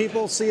to meet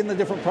people, seeing the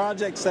different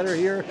projects that are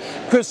here.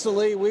 Crystal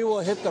Lee, we will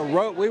hit the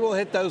road. We will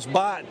hit those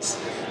bots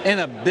in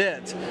a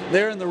bit.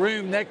 They're in the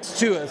room next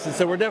to us, and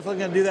so we're definitely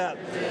going to do that.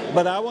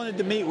 But I wanted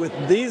to meet with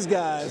these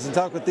guys and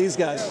talk with these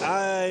guys.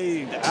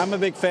 I'm a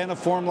big fan of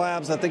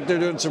Formlabs. I think they're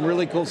doing some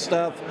really cool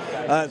stuff.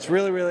 It's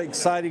really, really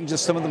exciting,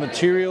 just some of the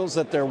materials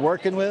that they're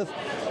working with.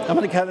 I'm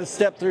going to kind of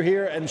step through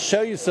here and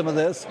show you some of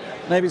this.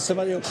 Maybe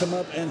somebody will come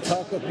up and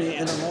talk with me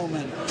in a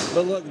moment.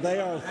 But look, they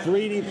are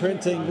 3D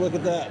printing. Look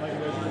at that.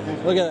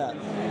 Look at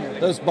that.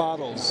 Those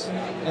bottles.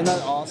 Isn't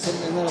that awesome?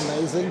 Isn't that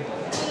amazing?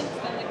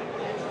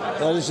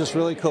 That is just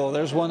really cool.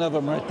 There's one of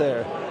them right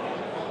there.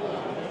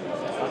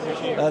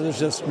 That is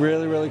just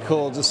really, really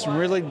cool. Just some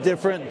really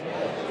different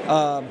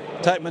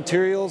type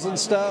materials and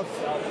stuff.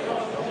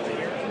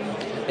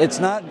 It's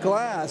not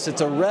glass,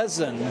 it's a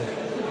resin,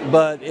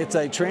 but it's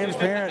a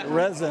transparent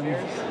resin.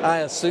 I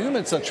assume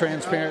it's a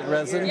transparent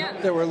resin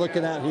that we're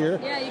looking at here.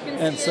 Yeah, you can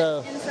and see so,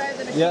 it inside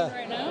the machine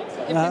right now.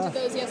 I printed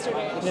those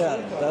yesterday. Yeah,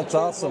 that's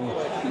awesome.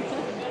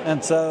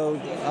 And so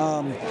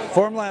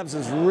Formlabs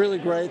is really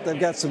great. They've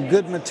got some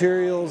good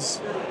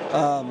materials.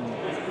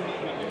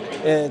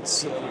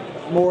 It's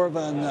more of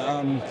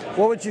an,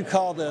 what would you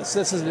call this?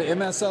 This is an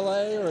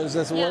MSLA, or is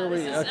this, what are we?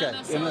 This is Okay,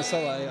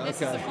 MSLA, okay.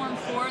 This is the Form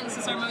 4. This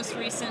is our most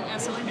recent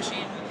SLA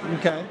machine.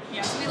 Okay.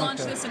 Yeah, so we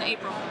launched this in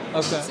April.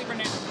 Okay. Super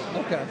new.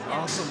 Okay,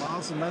 awesome,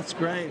 awesome. That's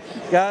great.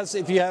 Guys,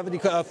 if you have any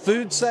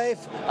food safe,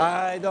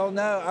 I don't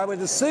know. I would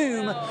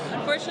assume. No,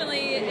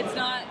 unfortunately, it's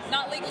not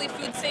legally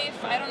food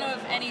safe. I don't know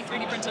of any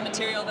 3D printed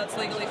material that's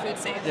legally food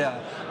safe.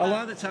 Yeah, a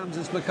lot of the times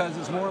it's because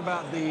it's more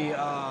about the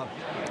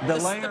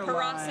layer the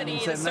porosity,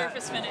 lines the and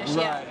surface finish. Right,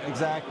 Yeah.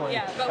 exactly.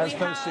 Yeah, but as we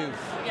opposed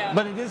have, to. yeah.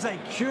 But it is a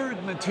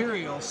cured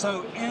material,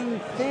 so in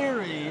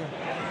theory.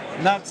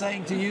 Not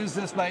saying to use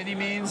this by any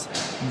means.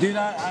 I'm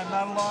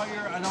not a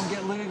lawyer. I don't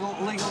get legal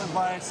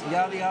advice.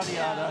 Yada yada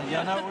yada.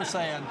 You know what we're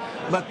saying.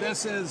 But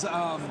this is,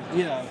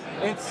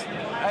 it's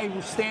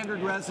a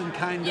standard resin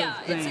kind of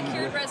thing. Yeah, it's a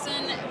cured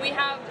resin. We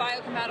have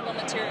biocompatible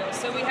materials.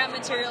 So we have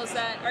materials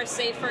that are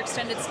safe for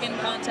extended skin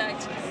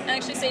contact and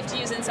actually safe to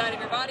use inside of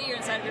your body or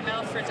inside of your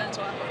mouth for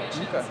dental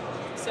applications. Okay.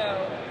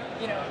 So,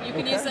 you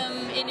can use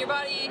them in your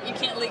body. You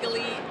can't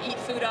legally eat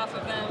food off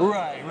of them.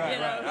 Right.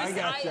 I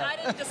gotcha. I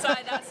didn't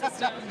decide that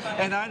system. But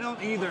and I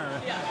don't either.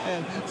 Yeah.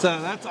 And so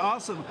that's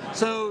awesome.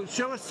 So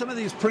show us some of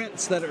these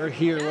prints that are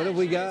here. Yeah, what have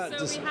we got?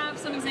 So we have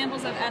some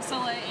examples of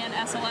SLA and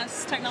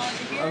SLS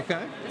technology here.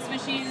 Okay. This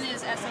machine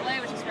is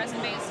SLA, which is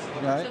resin-based.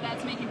 Right. So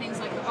that's making things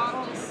like the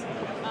bottles.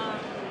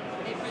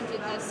 They printed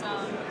this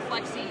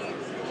Flexi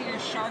Clear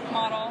Shark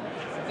model,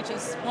 which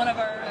is one of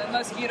our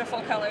most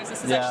beautiful colors.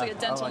 This is actually a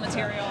dental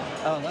material.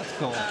 Oh, that's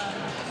cool.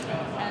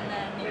 And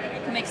then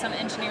you can make some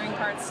engineering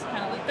parts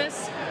kind of like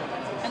this.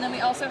 And then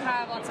we also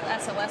have lots of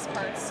SLS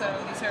parts. So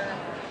these are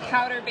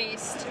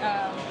powder-based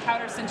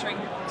powder sintering.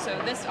 So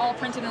this all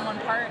printed in one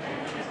part.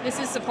 This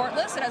is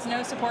supportless. It has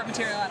no support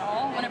material at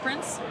all when it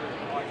prints.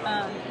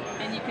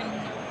 And you can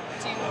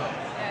do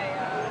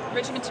a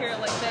rigid material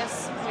like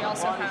this. We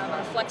also have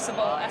a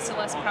flexible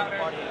SLS powder.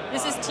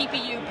 This is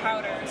TPU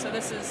powder. So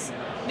this is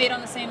made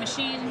on the same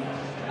machine,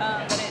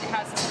 but it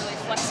has this really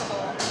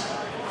flexible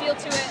feel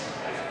to it.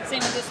 Same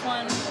with this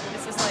one.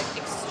 This is like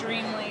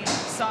extremely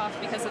soft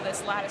because of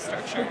this lattice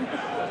structure.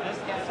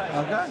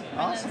 Okay, awesome.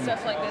 And then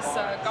stuff like this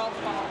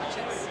golf ball, which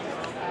is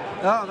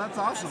oh, that's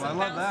awesome. I love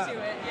bounce that. to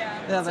it.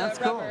 Yeah, Yeah, it's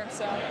that's rubber, cool.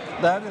 So.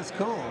 That is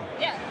cool.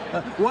 Yeah.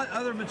 What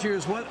other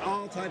materials, what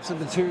all types of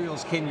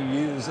materials can you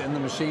use in the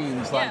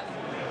machines? Like,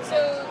 Yeah.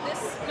 So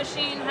this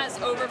machine has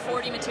over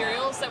 40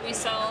 materials that we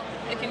sell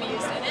that can be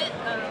used in it.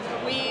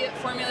 We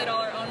formulate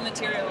all our own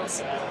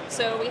materials.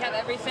 So we have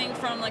everything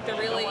from like the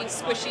really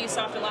squishy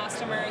soft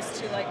elastomers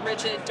to like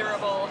rigid,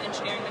 durable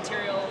engineering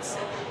materials.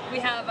 We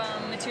have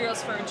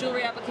materials for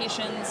jewelry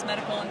applications,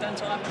 medical and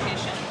dental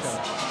applications.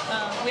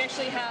 We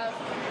actually have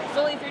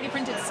fully 3D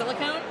printed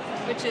silicone,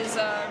 which is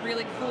a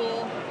really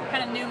cool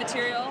kind of new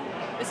material.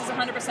 This is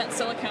 100%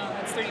 silicone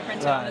that's 3D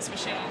printed on this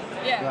machine.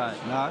 Yeah.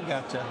 Right. No, I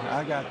gotcha.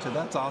 I gotcha.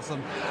 That's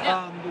awesome.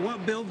 Yeah.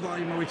 What build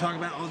volume are we talking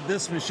about on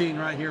this machine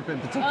right here in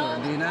particular?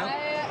 Do you know?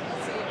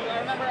 Let's see. Do I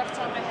remember off the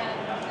top of my head?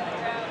 I'm gonna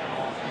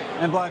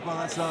grab And Blackwell,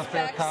 that's not a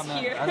fair specs comment.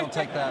 here. I don't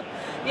take that.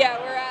 Yeah,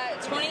 we're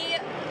at 20.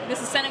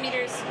 This is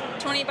centimeters.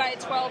 20 by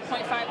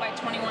 12.5 by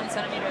 21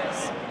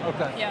 centimeters.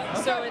 Okay. Yeah.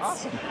 Okay, So it's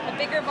awesome. a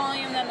bigger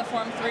volume than the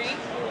Form 3,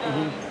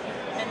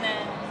 and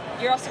then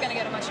you're also going to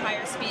get a much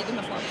higher speed than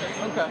the Form 3.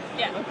 Okay.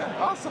 Yeah. Okay.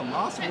 Awesome.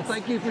 Awesome. Well,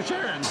 thank you for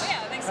sharing.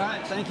 Yeah, thanks so All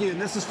right. much. Thank you.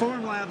 And this is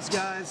Formlabs,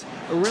 guys.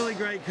 A really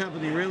great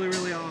company. Really,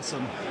 really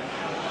awesome.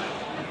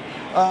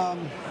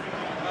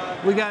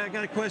 I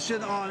got a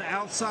question on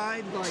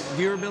outside, like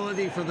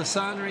durability for the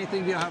sun or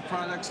anything. Do you have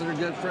products that are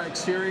good for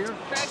exterior?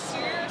 For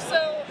exterior,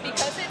 so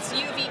because it's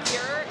UV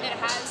pure, it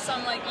has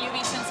some like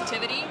UV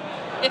sensitivity.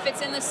 If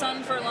it's in the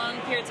sun for long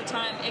periods of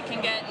time, it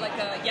can get like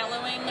a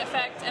yellowing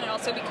effect, and it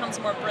also becomes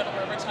more brittle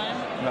over time.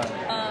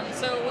 Right.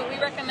 So what we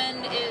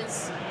recommend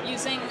is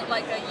using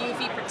like a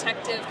UV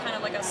protective, kind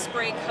of like a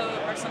spray coat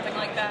or something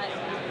like that,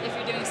 if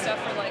you're doing stuff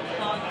for like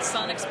long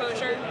sun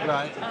exposure.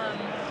 Right.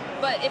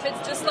 But if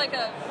it's just like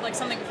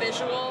something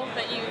visual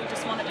that you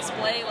just want to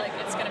display, like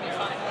it's going to be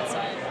fine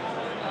outside.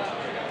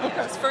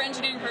 Okay. Just for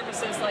engineering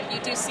purposes, like you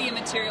do see a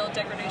material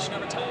degradation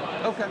over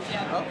time. Okay.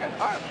 Yeah. Okay.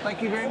 All right.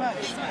 Thank you very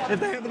much. If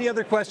they have any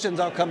other questions,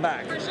 I'll come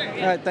back. For sure,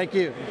 yeah. All right. Thank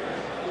you.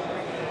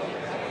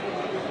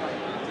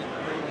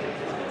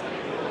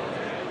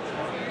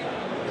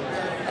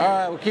 All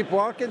right. We'll keep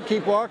walking.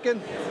 Keep walking.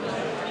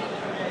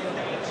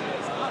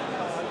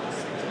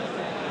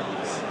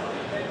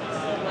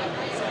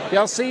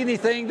 Y'all see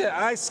anything that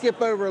I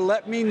skip over,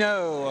 let me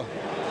know.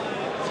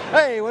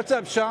 Hey, what's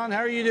up, Sean? How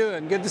are you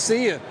doing? Good to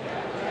see you.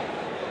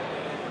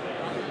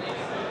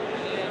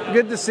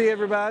 Good to see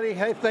everybody.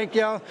 Hey, thank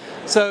y'all.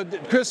 So,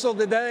 Crystal,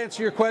 did that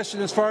answer your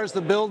question as far as the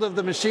build of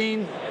the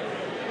machine?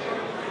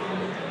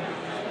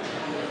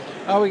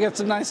 Oh, we got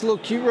some nice little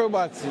cute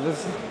robots.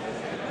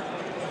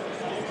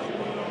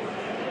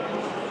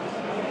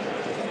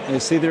 You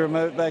see the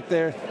remote back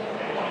there?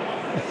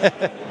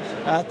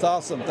 That's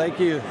awesome. Thank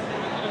you.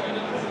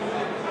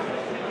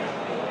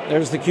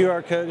 There's the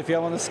QR code if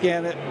y'all want to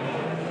scan it.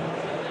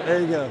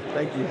 There you go.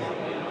 Thank you.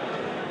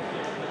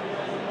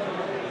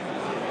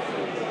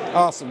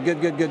 Awesome. Good,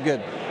 good, good,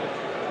 good.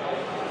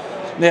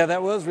 Yeah,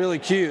 that was really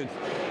cute.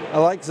 I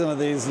like some of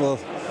these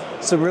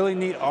some really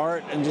neat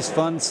art and just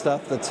fun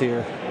stuff that's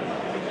here.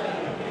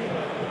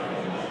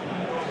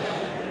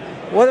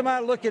 What am I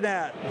looking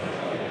at?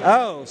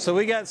 Oh, so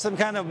we got some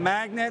kind of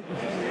magnet.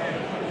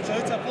 So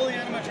it's a fully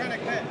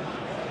animatronic pet.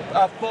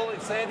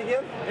 Say it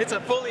again? It's a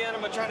fully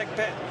animatronic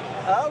pet.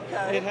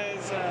 Okay. It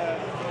has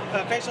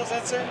a facial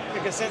sensor.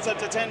 It can sense up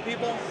to 10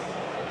 people.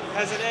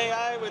 Has an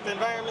AI with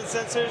environment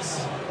sensors,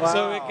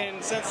 so it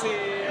can sense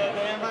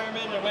the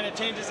environment and when it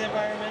changes the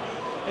environment.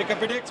 It can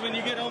predict when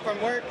you get home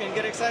from work and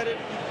get excited.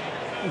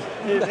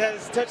 It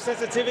has touch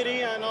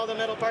sensitivity on all the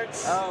metal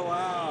parts. Oh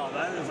wow,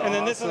 that is awesome. And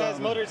then this one has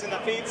motors in the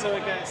feet, so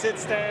it can sit,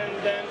 stand,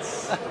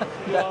 dance,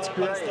 do all That's that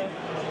fun great. stuff.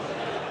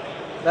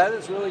 That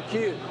is really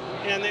cute.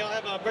 And they all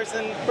have a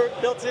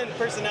built-in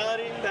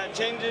personality that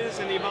changes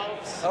and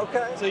evolves.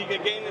 Okay. So you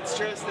can gain its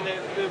trust and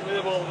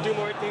it will do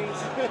more things.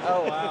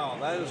 Oh wow,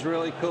 that is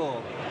really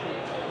cool.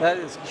 That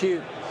is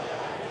cute.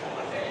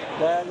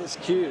 That is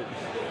cute.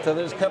 So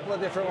there's a couple of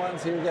different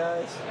ones here,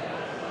 guys.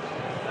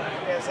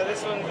 Yeah, so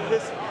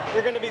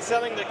we're going to be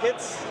selling the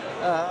kits.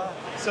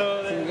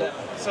 So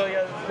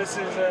this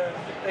is a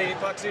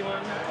epoxy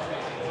one.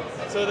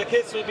 So the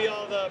kits will be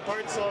all the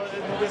parts. So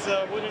this is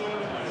a wooden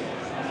one.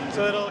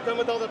 So it'll come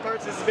with all the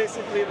parts. This is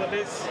basically the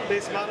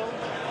base model.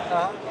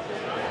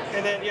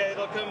 And then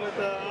it'll come with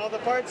all the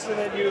parts, and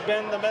then you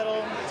bend the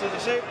metal to the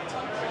shape.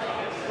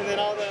 And then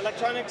all the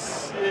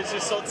electronics is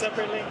just sold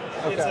separately.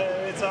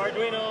 Okay. It's an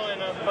Arduino and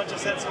and a bunch of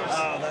sensors.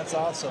 Oh, that's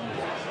awesome.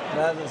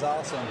 That is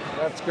awesome.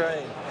 That's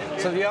great.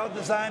 So y'all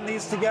designed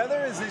these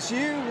together? Is this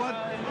you? What?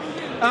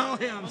 All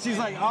him. She's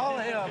like, all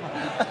him.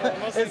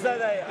 Is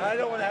that a, I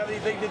don't want to have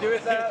anything to do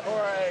with that, or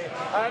a,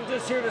 I'm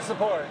just here to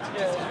support?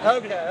 Yeah.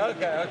 Okay. All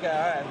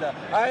right.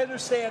 I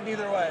understand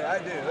either way. I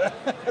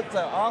do. That's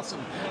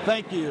awesome.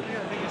 Thank you.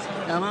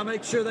 I'm going to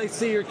make sure they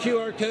see your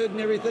QR code and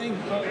everything.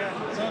 Oh,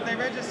 yeah. So if they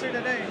register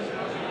today,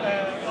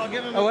 I'll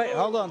give them Oh, wait.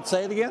 Hold on.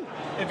 Say it again.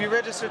 If you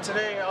register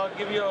today, I'll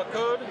give you a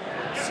code.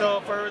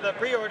 So for the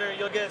pre-order,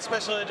 you'll get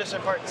special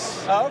edition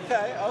parts.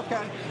 Okay.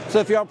 So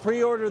if y'all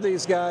pre-order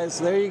these guys,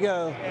 there you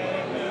go.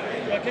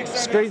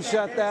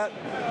 Screenshot that.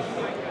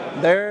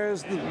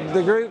 There's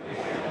the group.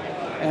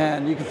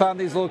 And you can find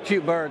these little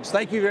cute birds.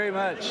 Thank you very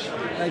much.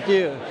 Thank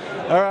you.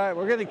 All right,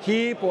 we're going to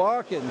keep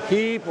walking.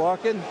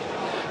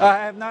 I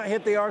have not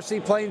hit the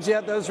RC planes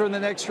yet. Those are in the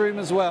next room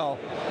as well.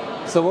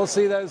 So we'll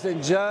see those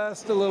in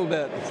just a little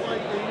bit.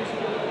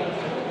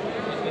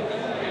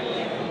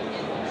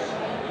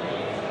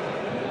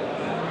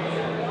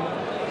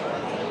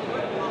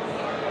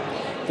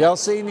 If y'all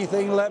see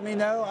anything, let me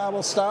know. I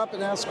will stop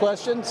and ask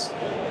questions.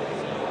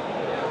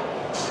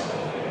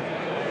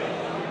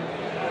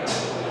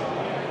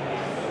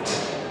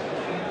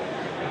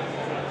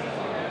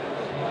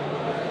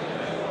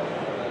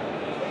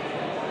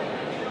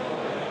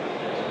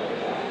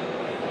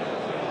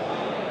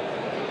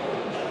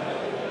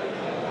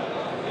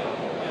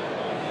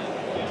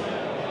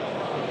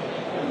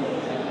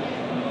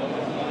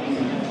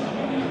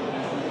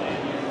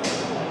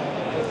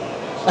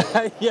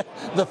 Yeah,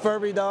 the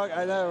Furby dog,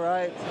 I know,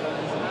 right?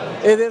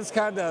 It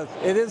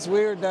is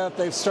weird now that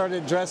they've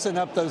started dressing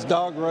up those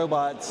dog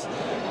robots.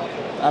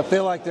 I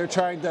feel like they're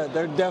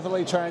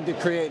definitely trying to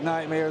create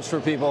nightmares for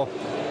people.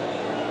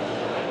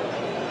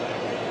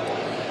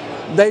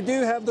 They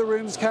do have the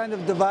rooms kind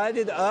of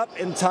divided up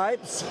in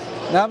types.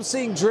 Now I'm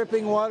seeing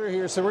dripping water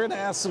here, so we're going to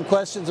ask some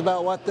questions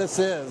about what this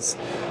is.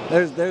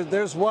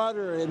 There's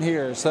water in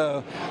here,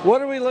 so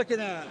what are we looking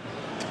at?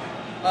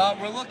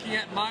 We're looking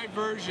at my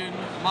vision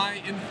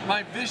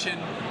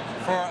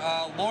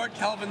for Lord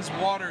Kelvin's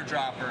water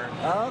dropper.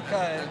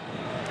 Okay.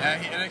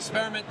 An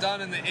experiment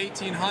done in the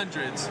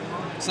 1800s.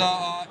 So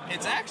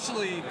it's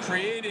actually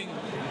creating.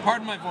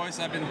 Pardon my voice.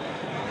 I've been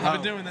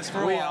doing this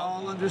for a while. We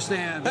all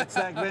understand. It's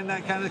been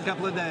that kind of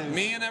couple of days.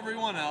 Me and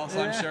everyone else,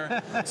 I'm sure.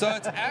 So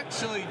it's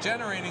actually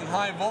generating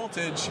high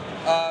voltage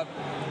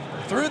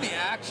through the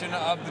action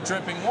of the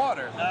dripping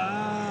water.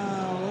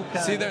 Oh,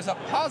 okay. See, there's a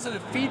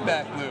positive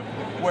feedback loop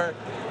where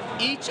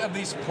each of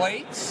these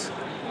plates,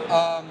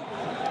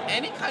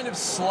 any kind of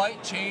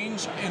slight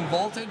change in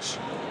voltage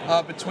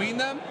between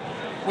them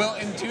will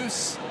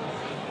induce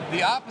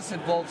the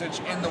opposite voltage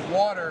in the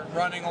water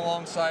running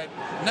alongside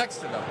next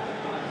to them.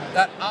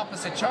 That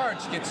opposite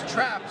charge gets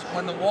trapped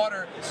when the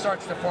water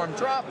starts to form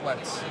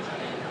droplets.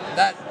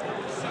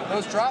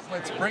 Those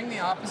droplets bring the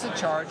opposite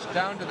charge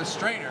down to the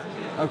strainer.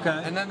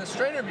 Okay. And then the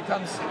strainer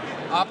becomes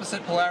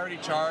opposite polarity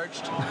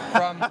charged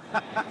from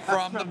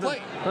the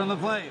plate. From the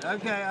plate.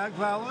 Okay, I'm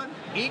following.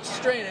 Each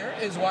strainer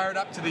is wired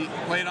up to the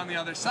plate on the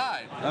other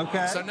side.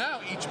 Okay. So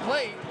now each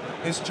plate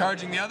is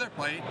charging the other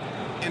plate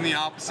in the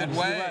opposite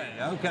way.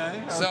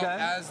 Okay. So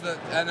as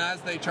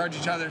they charge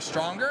each other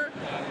stronger,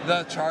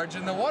 the charge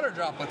in the water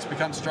droplets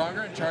becomes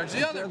stronger and charge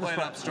the other plate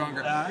up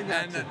stronger.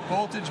 And the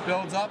voltage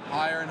builds up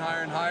higher and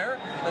higher and higher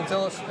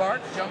until a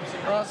spark jumps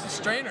across the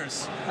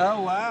strainers.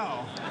 Oh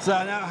wow. So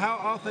now how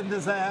often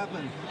does that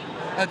happen?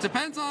 It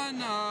depends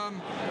on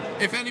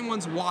if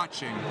anyone's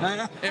watching.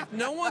 If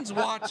no one's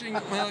watching,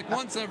 like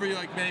once every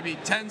maybe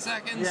 10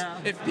 seconds. Yeah.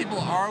 If people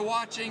are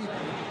watching,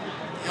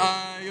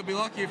 you'll be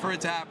lucky for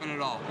it to happen at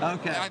all.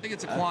 Okay. I think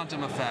it's a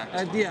quantum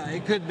effect. Yeah,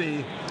 it could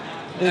be.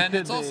 And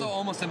it's also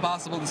almost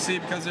impossible to see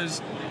because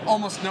there's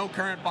almost no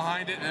current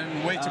behind it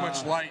and way too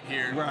much light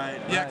here.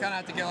 Right. Yeah, kind of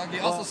have to get lucky.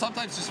 Also,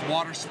 sometimes just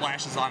water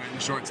splashes on it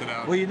and shorts it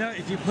out. Well, you know,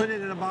 if you put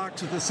it in a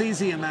box with a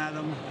cesium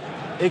atom,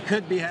 it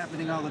could be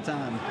happening all the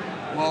time.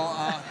 Well,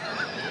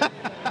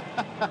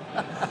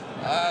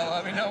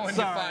 let me know when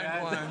you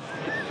find one.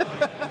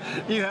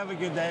 You have a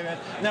good day, man.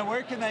 Now,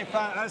 where can they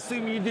find? I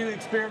assume you do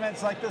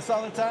experiments like this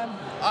all the time?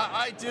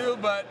 I do,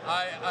 but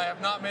I have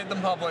not made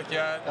them public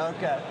yet.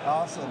 Okay,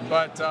 awesome.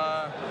 But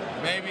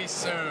maybe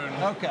soon.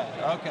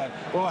 Okay.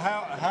 Well,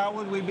 how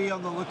would we be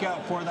on the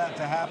lookout for that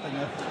to happen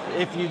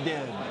if you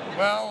did?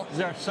 Well, is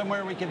there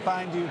somewhere we can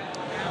find you?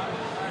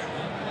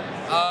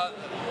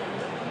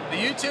 The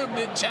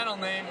YouTube channel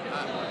name,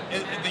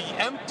 the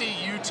empty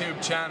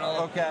YouTube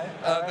channel. Okay.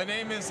 The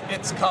name is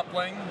It's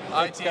Coupling,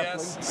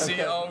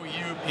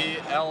 ITSCOUPLING.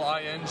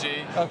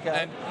 Okay.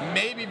 And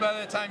maybe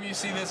by the time you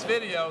see this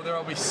video, there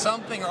will be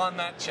something on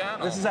that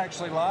channel. This is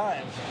actually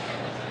live.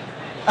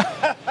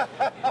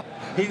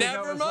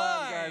 Never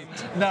mind.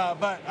 No,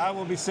 but I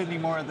will be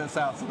sending more of this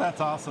out, so that's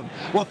awesome.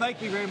 Well,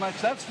 thank you very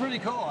much. That's pretty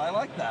cool. I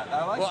like that.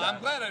 Well, I'm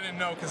glad I didn't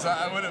know because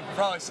I would have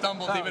probably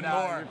stumbled even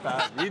more. You're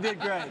fine. You did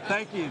great.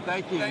 Thank you.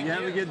 You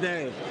have a good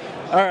day.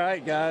 All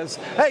right, guys.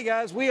 Hey,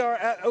 guys, we are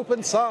at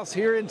Open Sauce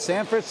here in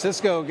San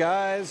Francisco,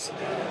 guys.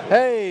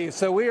 Hey,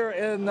 so we are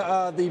in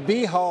the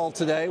B Hall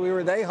today. We were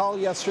at A Hall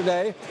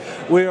yesterday.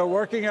 We are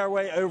working our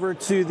way over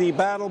to the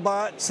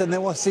BattleBots, and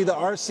then we'll see the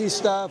RC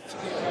stuff.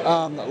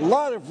 A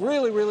lot of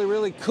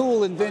really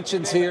cool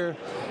inventions here.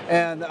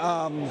 And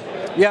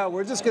yeah,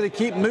 we're just going to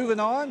keep moving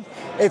on.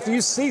 If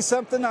you see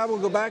something, I will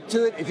go back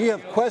to it. If you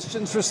have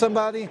questions for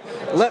somebody,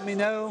 let me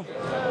know.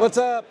 What's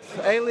up,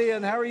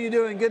 Alien? How are you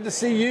doing? Good to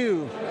see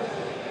you.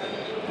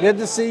 Good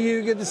to see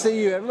you. Good to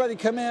see you. Everybody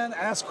come in,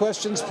 ask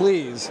questions,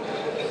 please.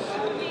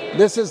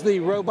 This is the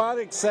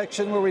robotics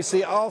section where we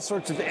see all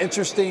sorts of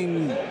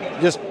interesting,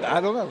 just,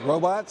 I don't know,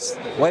 robots,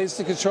 ways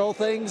to control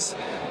things.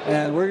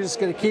 And we're just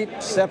going to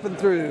keep stepping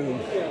through.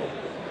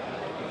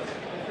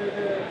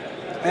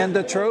 And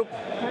the trope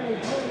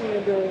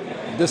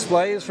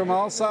displays from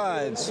all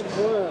sides.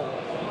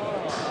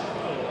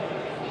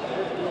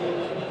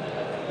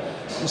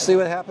 Let's see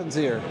what happens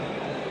here.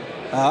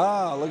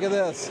 Ah, look at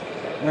this.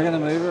 We're going to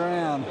move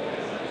around.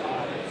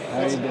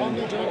 How you doing?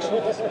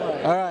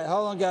 All right,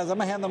 hold on, guys. I'm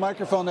going to hand the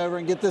microphone over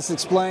and get this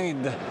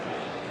explained.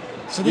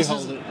 So this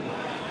is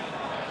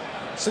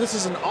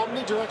an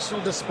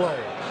omnidirectional display.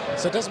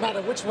 So it doesn't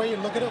matter which way you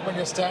look at it when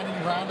you're standing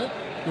around it,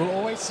 you'll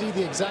always see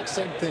the exact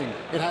same thing.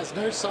 It has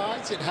no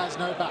sides, it has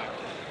no back.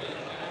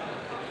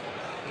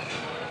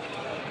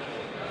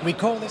 We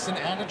call this an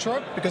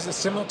anitrope because it's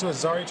similar to a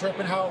zoetrope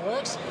in how it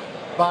works,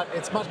 but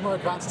it's much more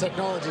advanced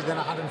technology than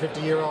a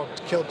 150-year-old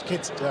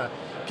kid's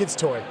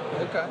toy.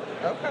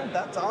 Okay,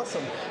 that's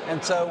awesome.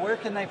 And so where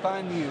can they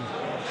find you?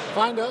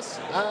 Find us.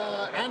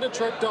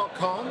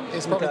 Anitrope.com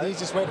is probably the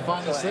easiest way to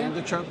find this thing.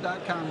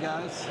 Anitrope.com,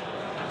 guys.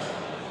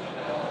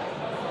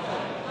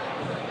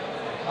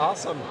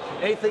 Awesome.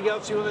 Anything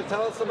else you want to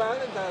tell us about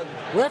it?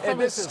 We're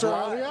from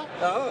Australia,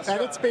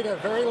 and it's been a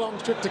very long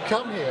trip to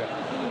come here.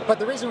 But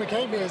the reason we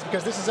came here is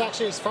because this is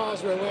actually, as far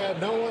as we're aware,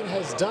 no one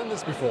has done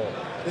this before.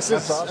 This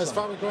is, as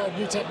far as we're aware,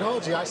 new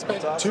technology. I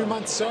spent 2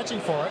 months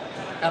searching for it,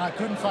 and I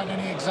couldn't find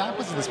any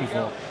examples of this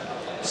before.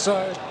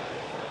 So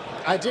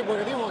I did what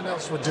anyone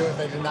else would do if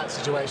they're in that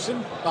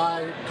situation.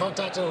 I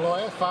contacted a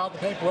lawyer, filed the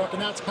paperwork,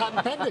 and now it's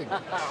patent pending.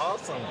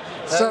 Awesome.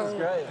 That is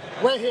great.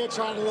 We're here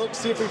trying to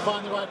see if we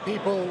find the right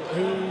people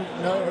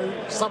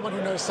someone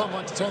who knows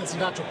someone to turn this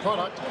into an actual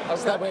product. Okay.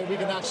 So that way we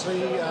can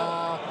actually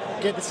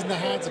get this in the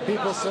hands of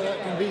people so that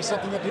it can be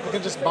something that people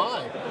can just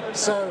buy.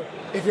 So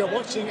if you're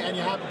watching and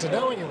you happen to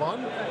know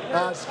anyone,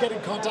 just get in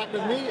contact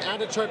with me.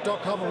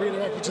 Anitrope.com will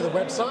redirect you to the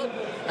website.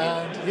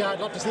 And yeah, I'd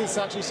love to see this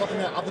actually something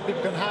that other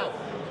people can have.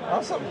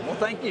 Awesome. Well,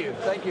 thank you.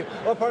 Thank you.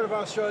 What part of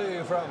Australia are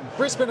you from?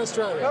 Brisbane,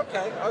 Australia.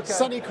 Okay.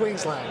 Sunny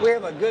Queensland. We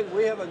have a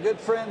good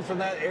friend from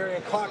that area,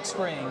 Clock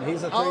Spring.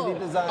 He's a 3D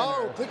designer.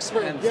 Oh, Click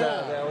Spring. And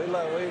yeah, we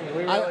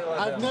really love him.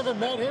 I've never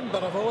met him,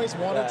 but I've always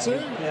wanted to.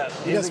 Yeah,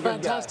 he does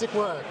fantastic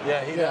work.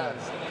 Yeah, he does.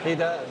 He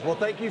does. Well,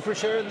 thank you for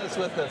sharing this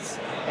with us.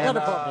 And, not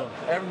a problem.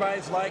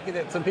 Everybody's liking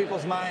it. Some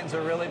people's minds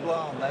are really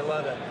blown. They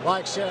love it.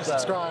 Like, share,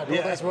 subscribe.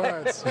 All those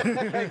words.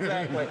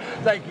 Exactly.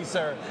 Thank you,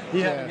 sir.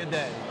 You have a good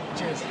day.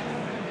 Cheers.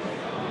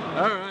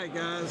 All right,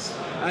 guys.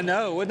 I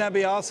know. Wouldn't that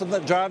be awesome,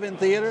 that drive-in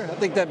theater? I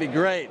think that'd be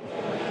great.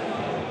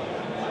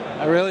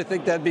 I really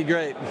think that'd be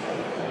great.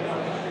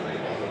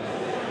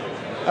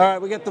 All right,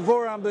 we got the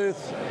Voron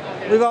booth.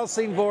 We've all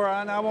seen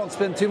Voron. I won't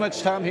spend too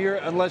much time here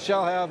unless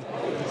y'all have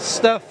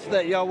stuff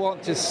that y'all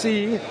want to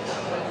see. If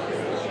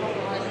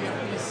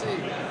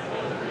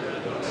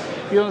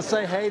you want to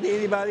say hey to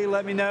anybody,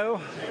 let me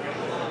know.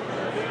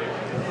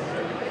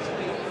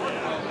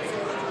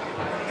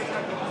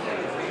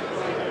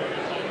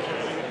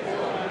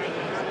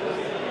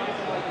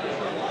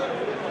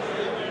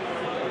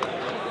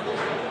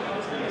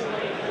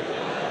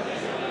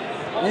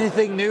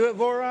 Anything new at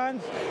Voron?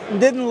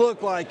 Didn't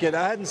look like it.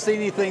 I hadn't seen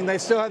anything. They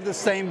still have the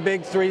same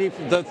big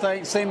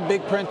 3D, same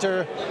big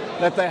printer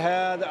that they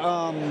had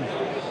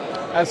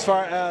as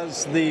far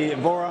as the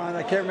Voron.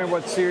 I can't remember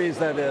what series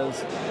that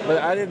is,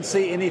 but I didn't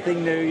see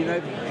anything new. You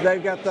know,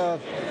 they've got the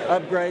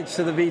upgrades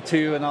to the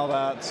V2 and all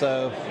that.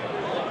 So,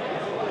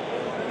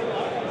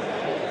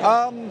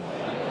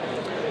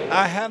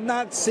 I have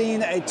not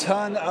seen a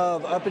ton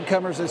of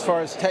up-and-comers as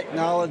far as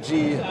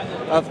technology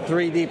of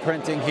 3D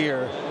printing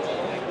here.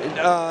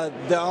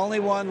 The only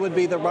one would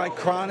be the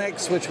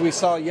Micronics, which we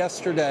saw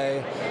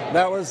yesterday.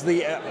 That was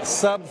the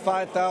sub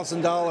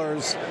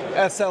 $5,000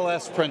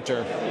 SLS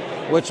printer,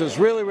 which was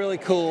really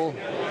cool.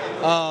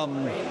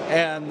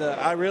 And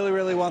I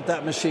really want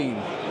that machine.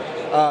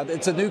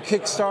 It's a new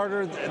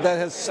Kickstarter that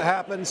has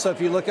happened, so if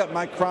you look up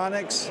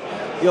Micronics,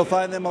 you'll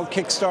find them on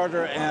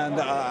Kickstarter,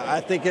 and I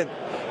think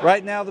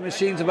right now the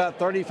machine's about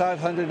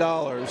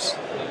 $3,500.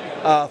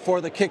 For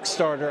the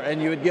Kickstarter,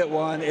 and you would get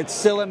one. It's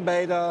still in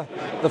beta.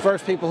 The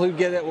first people who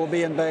get it will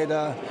be in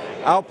beta.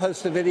 I'll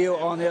post a video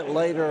on it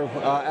later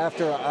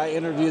after I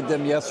interviewed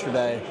them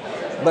yesterday.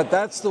 But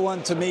that's the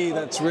one to me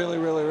that's really,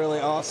 really, really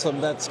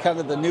awesome. That's kind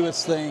of the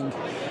newest thing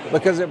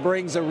because it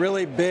brings a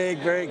really big,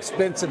 very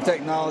expensive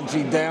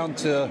technology down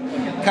to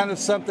kind of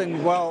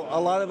something, while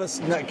a lot of us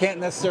can't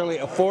necessarily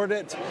afford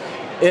it,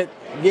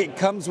 it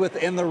comes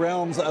within the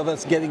realms of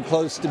us getting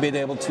close to being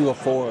able to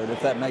afford, if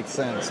that makes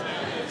sense.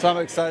 So I'm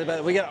excited about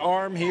it. We got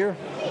ARM here,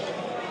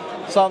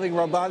 solving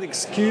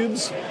robotics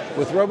cubes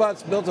with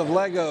robots built of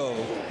Lego.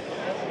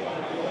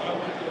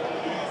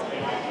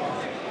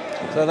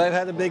 So they've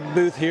had a big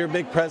booth here,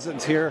 big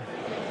presence here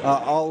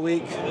all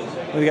week.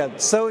 We've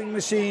got sewing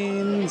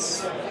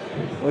machines.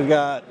 We've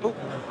got... Oh.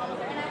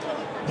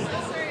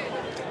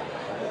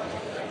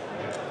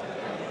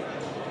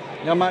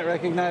 Y'all might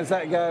recognize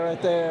that guy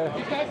right there.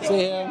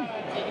 See him?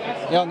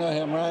 Y'all know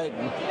him, right?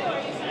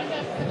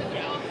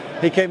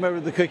 He came over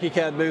to the Cookie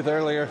Cat booth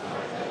earlier,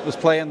 was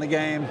playing the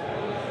game.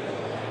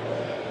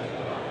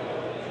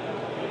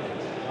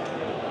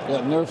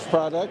 Got Nerf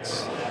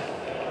products.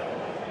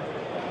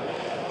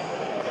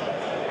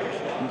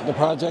 The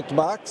project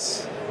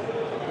box.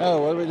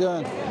 Oh, what are we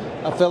doing?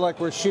 I feel like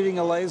we're shooting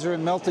a laser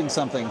and melting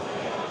something.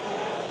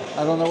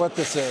 I don't know what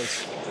this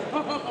is.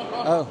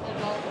 Oh,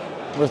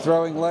 we're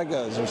throwing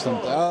Legos or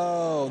something.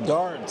 Oh,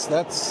 darts.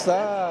 That's,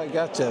 I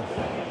gotcha.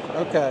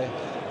 Okay,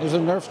 those are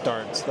Nerf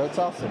darts. That's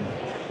awesome.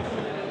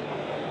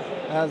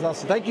 That's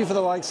awesome. Thank you for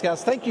the likes,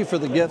 guys. Thank you for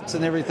the gifts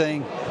and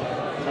everything. It's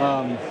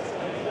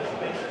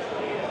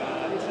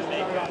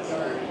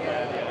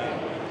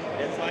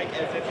like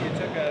as if you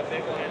took a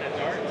big one and a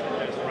dart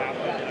and just wrapped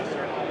it in a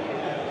circle.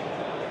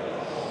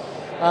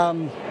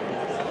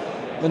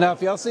 But now,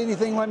 if y'all see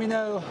anything, let me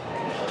know.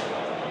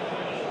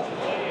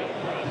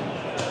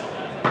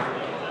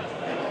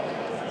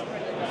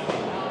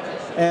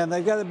 And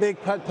they've got a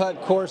big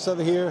putt-putt course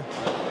over here.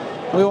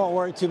 We won't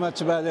worry too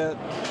much about it.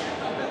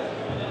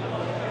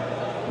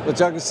 But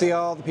y'all can see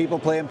all the people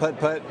playing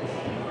putt-putt.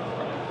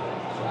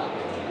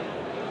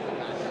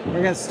 We're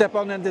going to step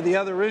on into the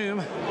other room.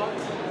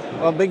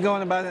 Well, I've been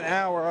going about an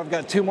hour. I've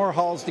got 2 more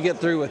halls to get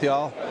through with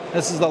y'all.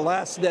 This is the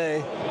last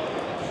day.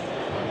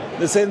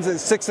 This ends at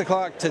 6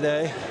 o'clock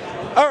today.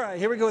 All right,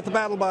 here we go with the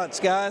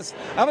BattleBots, guys.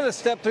 I'm going to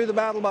step through the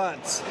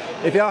BattleBots.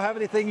 If y'all have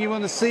anything you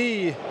want to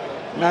see,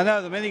 I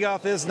know the mini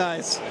golf is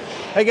nice.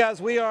 Hey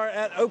guys, we are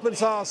at Open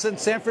Sauce in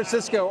San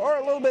Francisco, or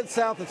a little bit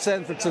south of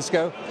San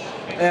Francisco.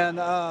 And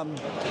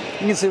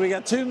you can see we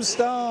got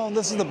Tombstone.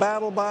 This is the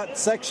BattleBot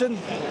section.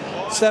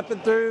 Stepping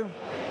through.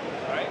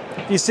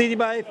 If you see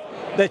anybody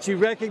that you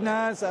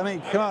recognize, I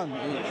mean, come on,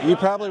 you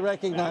probably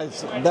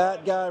recognize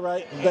that guy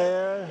right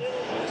there.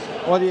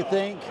 What do you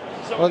think?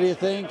 What do you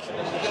think?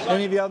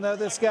 Any of y'all know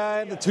this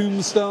guy, the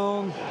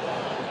Tombstone?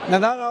 Now,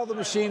 not all the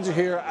machines are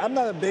here. I'm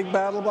not a big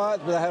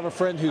BattleBot, but I have a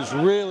friend who's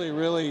really,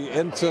 really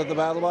into the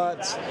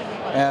BattleBots,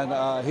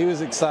 and he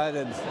was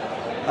excited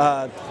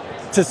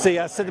to see.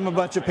 I sent him a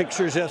bunch of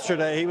pictures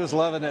yesterday. He was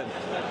loving it.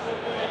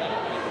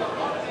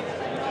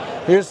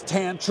 Here's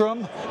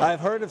Tantrum. I've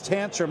heard of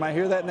Tantrum. I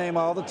hear that name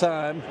all the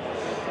time.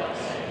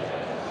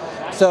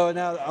 So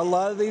now a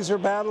lot of these are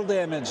battle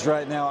damaged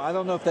right now. I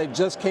don't know if they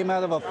just came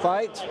out of a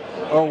fight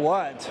or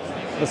what.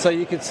 But so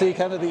you can see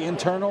kind of the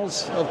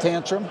internals of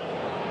Tantrum.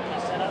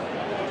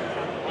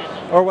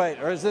 Or wait,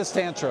 or is this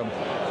Tantrum?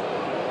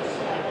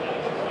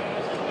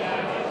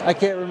 I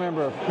can't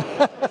remember.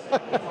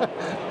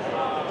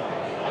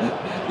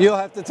 You'll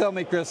have to tell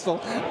me,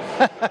 Crystal.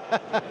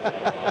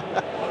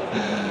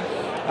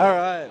 All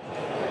right.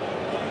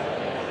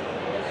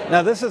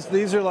 Now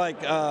these are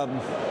like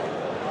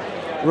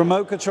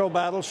remote control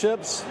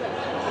battleships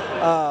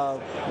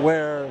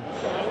where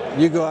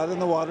you go out in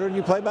the water and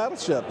you play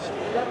Battleship.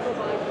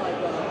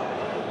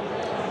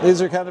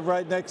 These are kind of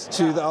right next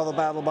to all the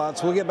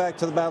BattleBots. We'll get back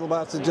to the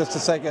BattleBots in just a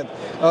second.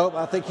 Oh,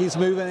 I think he's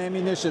moving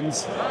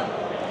ammunitions.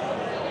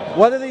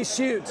 What do these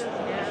shoot?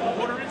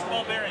 1/4-inch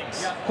ball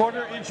bearings.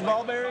 1/4-inch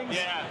ball bearings?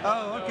 Yeah.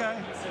 Oh, okay.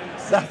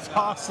 That's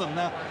awesome.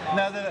 Now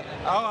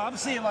I'm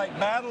seeing like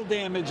battle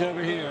damage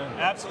over here.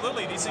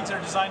 Absolutely. These things are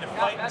designed to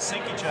fight and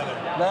sink each other.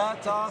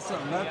 That's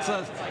awesome.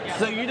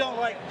 So you don't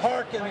like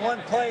park in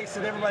one place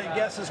and everybody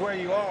guesses where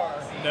you are.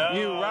 No.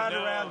 You ride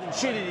around and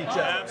shoot at each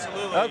other.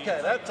 Absolutely. Okay,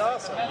 that's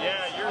awesome.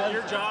 Yeah,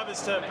 your job is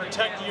to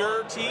protect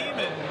your team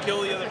and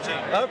kill the other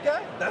team.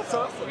 Okay, that's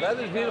awesome. That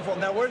is beautiful.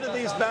 Now, where do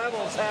these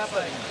battles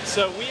happen?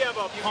 So we have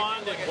a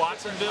pond in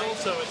Watsonville,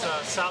 so it's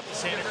south of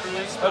Santa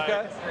Cruz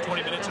by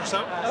 20 minutes or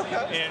so.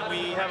 Okay. And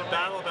we have a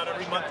battle about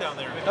every month down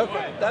there.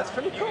 Okay, that's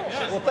pretty cool.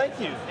 Well, thank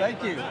you.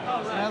 Thank you.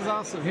 That's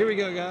awesome. Here we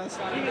go, guys.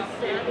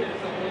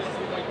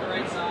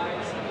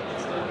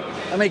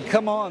 I mean,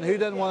 come on. Who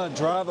doesn't want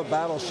to drive a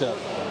battleship?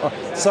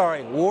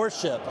 Sorry,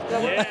 warship.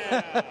 Yeah.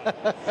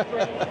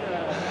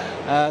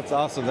 That's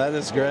awesome. That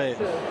is great.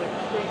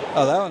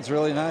 Oh, that one's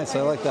really nice.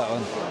 I like that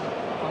one.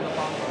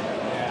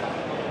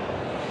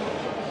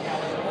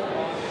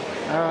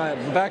 All right,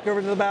 back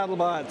over to the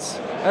BattleBots.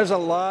 There's a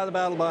lot of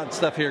BattleBot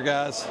stuff here,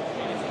 guys.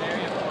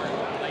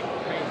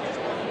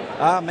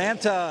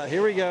 Manta.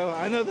 Here we go.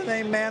 I know the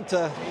name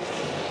Manta.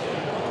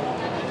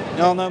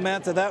 Y'all know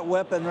Manta? That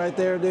weapon right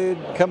there, dude.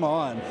 Come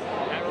on.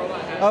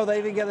 Oh, they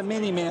even got a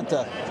mini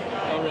Manta.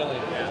 Not really.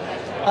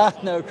 I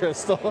know,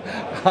 Crystal.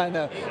 I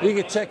know. You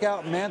can check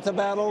out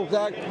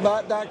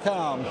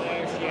mantabattle.com.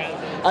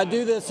 I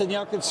do this, and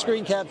y'all can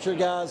screen capture,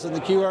 guys, and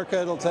the QR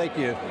code will take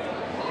you.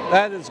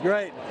 That is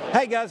great.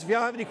 Hey, guys, if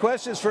y'all have any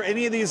questions for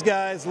any of these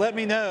guys, let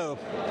me know.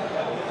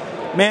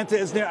 Manta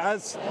is near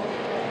us.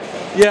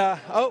 Yeah.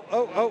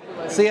 Oh.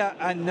 See,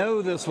 I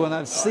know this one.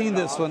 I've seen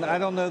this one. I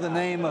don't know the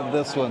name of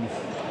this one.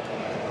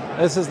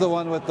 This is the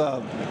one with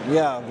the,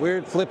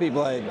 weird flippy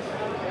blade.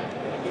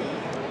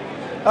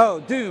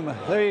 Oh, Doom.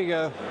 There you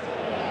go.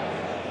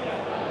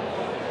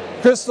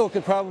 Crystal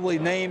could probably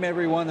name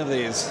every one of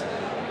these.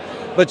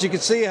 But you can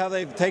see how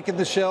they've taken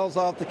the shells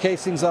off, the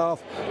casings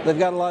off. They've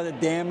got a lot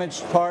of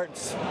damaged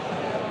parts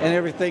and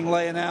everything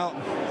laying out.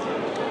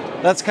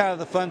 That's kind of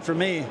the fun for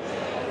me.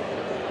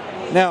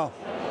 Now,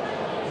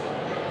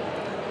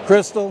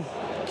 Crystal,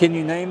 can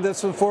you name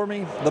this one for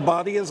me? The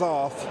body is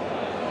off,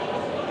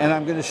 and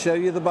I'm going to show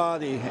you the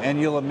body, and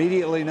you'll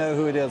immediately know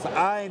who it is.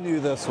 I knew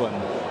this one.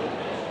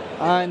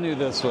 I knew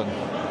this one.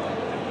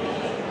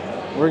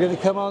 We're going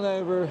to come on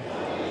over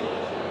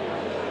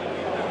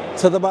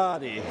to the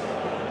body.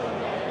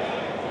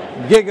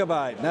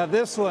 Gigabyte. Now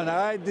this one,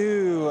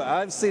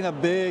 I've seen a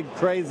big,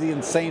 crazy,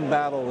 insane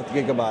battle with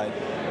Gigabyte.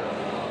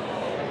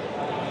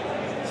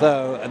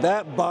 So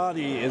that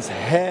body is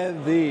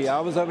heavy. I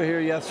was over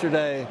here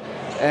yesterday,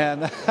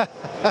 and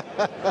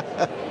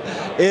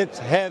it's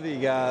heavy,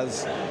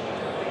 guys.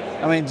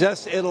 I mean,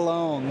 just it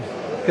alone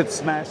could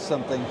smash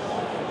something.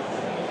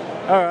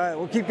 All right,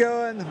 we'll keep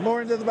going.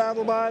 More into the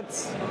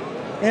BattleBots.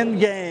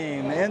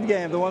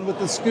 Endgame, the one with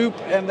the scoop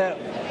and that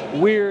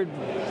weird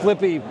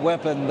flippy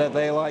weapon that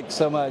they like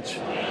so much.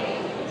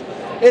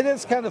 It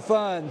is kind of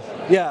fun.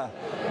 Yeah,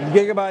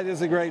 Gigabyte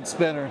is a great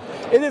spinner.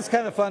 It is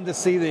kind of fun to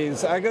see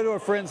these. I go to a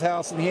friend's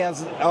house and he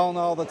has it on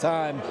all the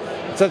time.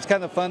 So it's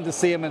kind of fun to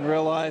see them in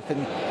real life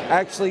and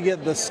actually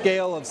get the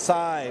scale of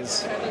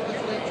size.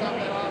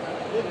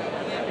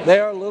 They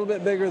are a little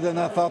bit bigger than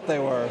I thought they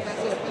were.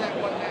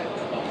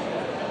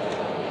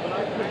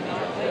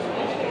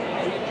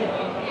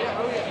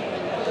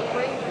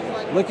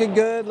 Looking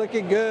good,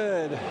 looking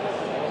good.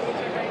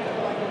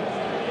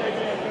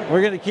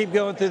 We're going to keep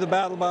going through the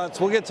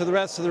BattleBots. We'll get to the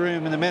rest of the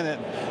room in a minute.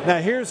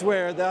 Now here's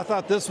where I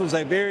thought this was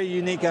a very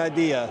unique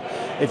idea.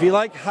 If you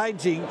like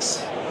hijinks,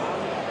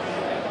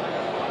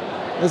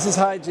 this is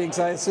hijinks.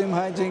 I assume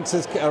hijinks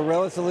is a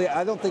relatively,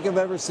 I don't think I've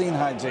ever seen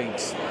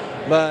hijinks,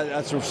 but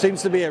it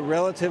seems to be a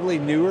relatively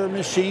newer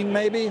machine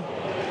maybe.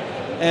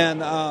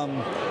 And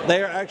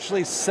they are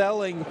actually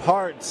selling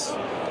parts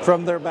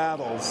from their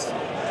battles.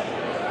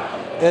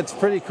 It's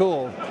pretty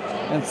cool.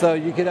 And so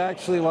you could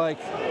actually like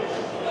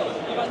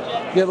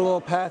get a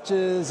little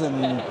patches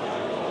and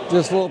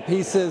just little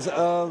pieces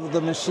of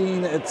the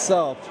machine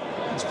itself.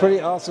 It's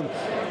pretty awesome.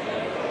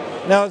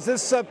 Now, is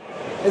this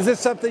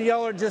something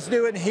y'all are just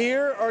doing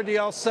here, or do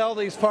y'all sell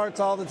these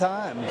parts all the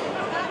time? We do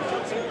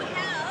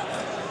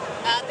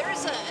have,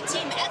 there's a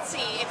team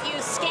Etsy. If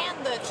you scan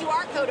the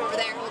QR code over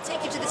there, it will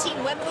take you to the team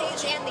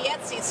webpage and the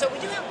Etsy. So we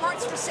do have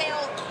parts for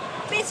sale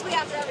basically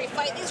after every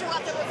fight. These are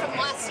leftover from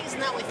last season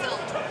that we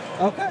filmed.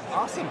 Okay,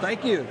 awesome.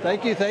 Thank you.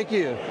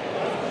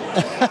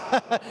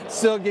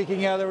 Still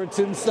geeking out over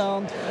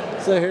Tombstone.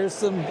 So here's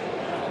some.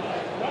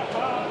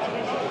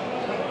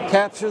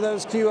 Capture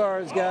those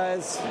QRs,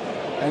 guys,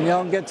 and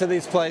y'all can get to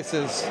these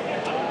places.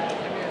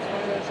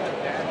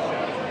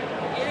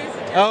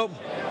 Oh,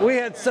 we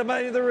had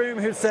somebody in the room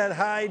who said,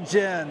 "Hi,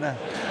 Jen."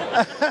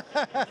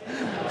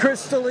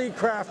 Crystal Lee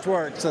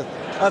Craftworks,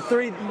 a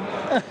 3.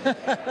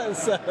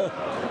 So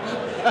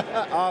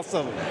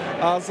awesome.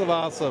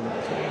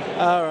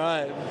 All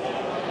right.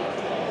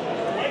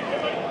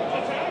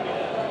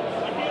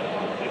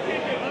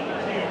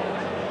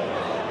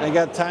 They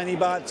got tiny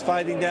bots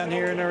fighting down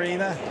here in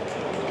Arena.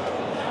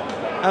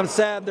 I'm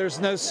sad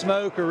there's no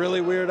smoke or really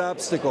weird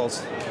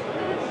obstacles.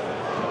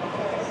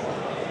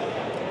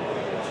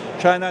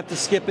 Try not to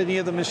skip any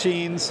of the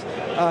machines.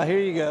 Here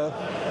you go.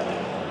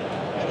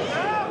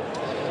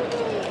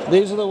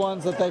 These are the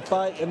ones that they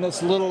fight in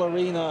this little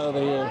arena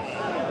over here.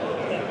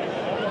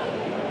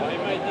 You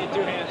might need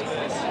 2 hands for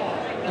this.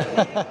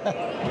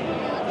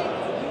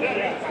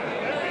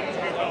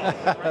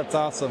 That's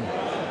awesome.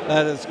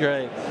 That is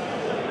great.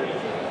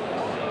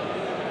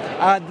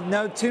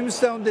 No,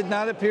 Tombstone did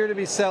not appear to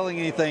be selling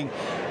anything.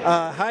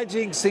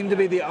 Hijinks seemed to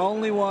be the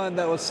only one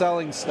that was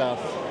selling stuff.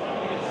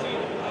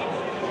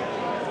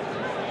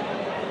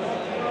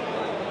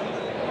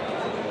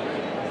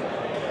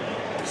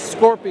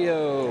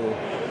 Scorpio.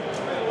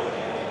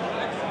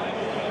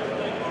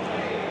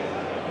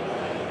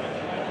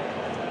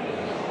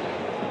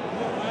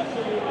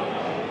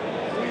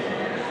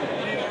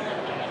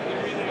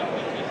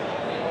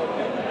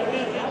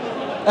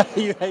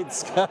 You hate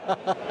Scott.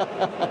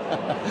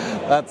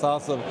 That's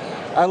awesome.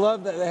 I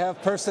love that they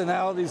have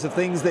personalities of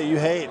things that you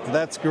hate.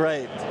 That's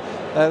great.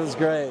 That is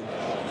great.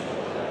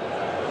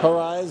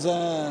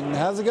 Horizon.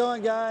 How's it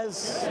going,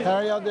 guys? How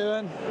are y'all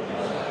doing?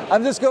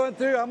 I'm just going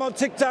through. I'm on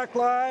TikTok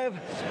Live.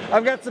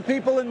 I've got some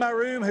people in my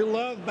room who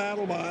love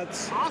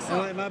BattleBots. Awesome.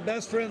 And, like, my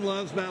best friend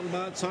loves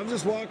BattleBots, so I'm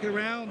just walking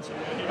around.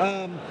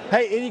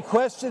 Hey, any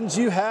questions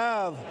you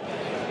have?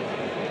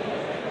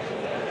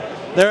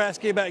 They're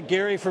asking about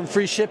Gary from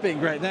Free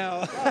Shipping right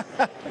now.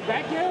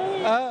 That Gary?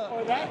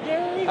 Or that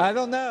Gary? I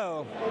don't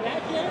know. Or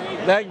that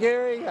Gary? That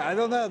Gary? I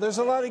don't know. There's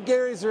a lot of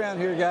Garys around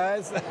here,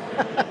 guys.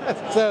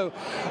 So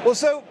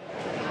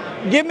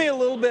give me a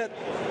little bit.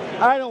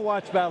 I don't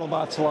watch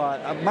BattleBots a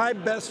lot. My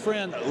best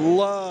friend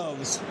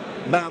loves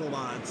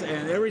BattleBots,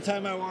 and every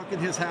time I walk in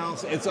his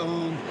house, it's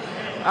on.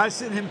 I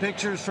sent him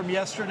pictures from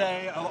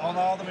yesterday on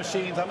all the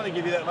machines. I'm going to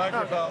give you that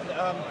microphone.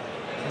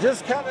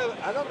 Just kind of,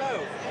 I don't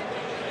know.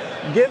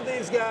 Give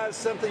these guys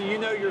something you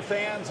know your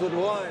fans would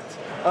want.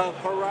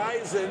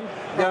 Horizon.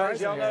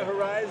 Guys, y'all know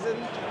Horizon?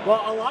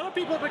 Well, a lot of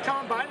people have been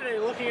coming by today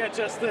looking at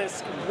just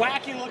this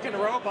wacky looking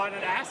robot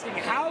and asking,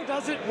 how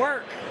does it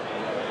work?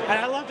 And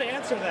I love to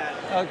answer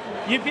that.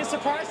 You'd be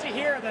surprised to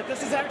hear that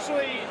this is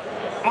actually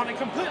on a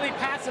completely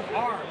passive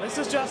arm. This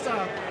is just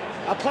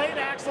a plate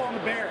axle on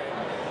the bearing.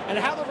 And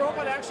how the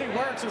robot actually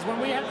works is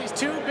when we have these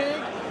two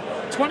big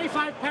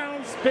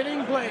 25-pound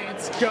spinning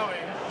blades going,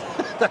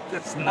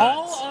 That's nuts.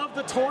 all of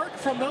the torque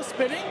from those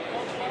spinning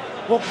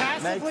will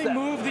passively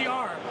move the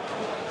arm.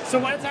 So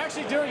what it's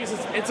actually doing is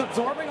it's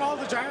absorbing all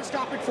the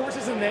gyroscopic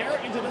forces in there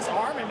into this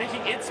arm and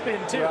making it spin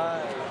too,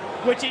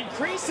 which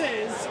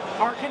increases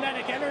our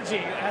kinetic energy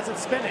as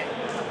it's spinning.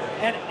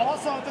 And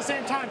also at the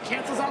same time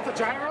cancels out the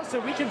gyro, so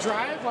we can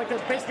drive like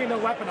there's basically no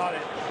weapon on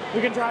it.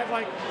 We can drive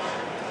like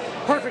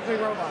perfectly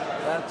robot.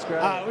 That's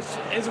great. Which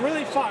is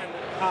really fun.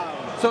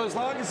 So as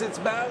long as it's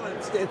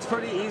balanced, it's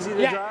pretty easy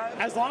to drive?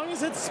 As long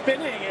as it's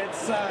spinning,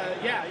 it's,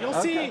 you'll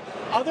see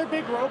other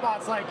big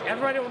robots, like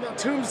everybody on the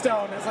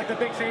Tombstone is like the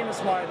big famous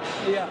one.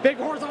 Yeah. Big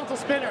horizontal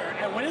spinner,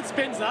 and when it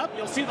spins up,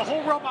 you'll see the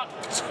whole robot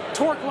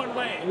torque one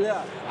way.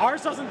 Yeah.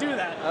 Ours doesn't do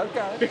that.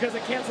 Okay. Because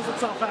it cancels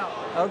itself out.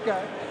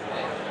 Okay.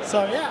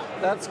 So yeah.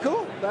 That's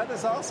cool. That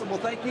is awesome. Well,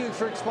 thank you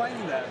for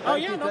explaining that.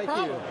 Thank you, no thank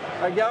problem. you.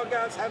 All right, y'all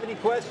guys have any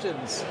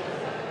questions?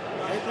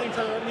 Anything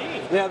for me?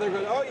 Yeah, they're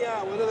going, oh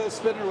yeah, what are those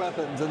spinner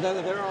weapons? And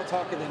then they're all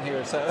talking in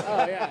here, so.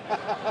 Oh yeah.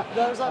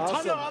 There's a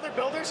ton of other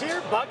builders here.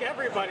 Bug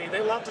everybody.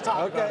 They love to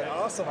talk about it.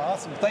 Awesome,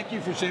 awesome. Thank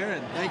you for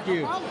sharing. Thank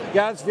you.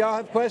 Guys, if y'all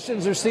have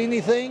questions or see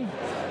anything,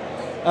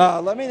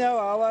 let me know.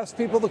 I'll ask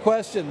people the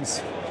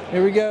questions.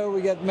 Here we go.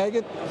 We got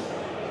Megan.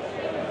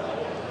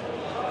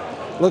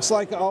 Looks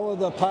like all of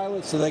the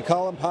pilots, so they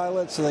call them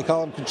pilots, so they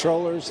call them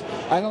controllers.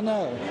 I don't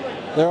know.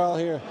 They're all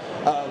here.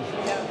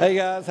 Hey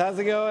guys, how's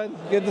it going?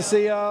 Good to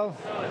see y'all.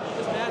 This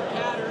is Mad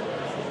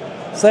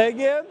Catter. Say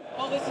again?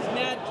 Oh, this is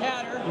Mad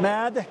Catter.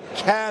 Mad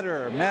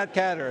Catter. Mad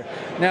Catter.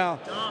 Now.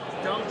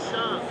 Don't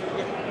stop.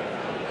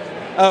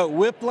 Oh,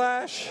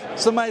 Whiplash.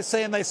 Somebody's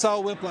saying they saw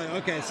Whiplash.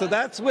 Okay, so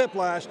that's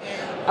Whiplash.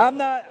 I'm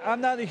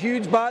not a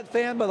huge bot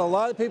fan, but a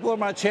lot of people on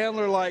my channel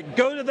are like,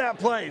 go to that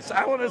place.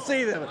 I want to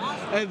see them.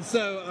 And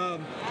so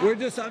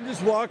I'm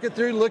just walking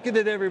through, looking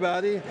at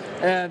everybody,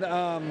 and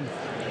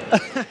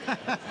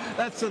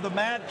that's the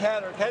Mad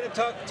Catter. Kind of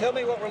tell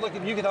me what we're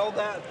looking. You can hold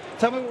that.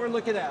 Tell me what we're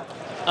looking at.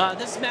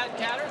 This is Mad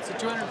Catter. It's a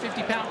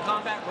 250-pound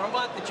combat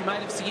robot that you might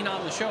have seen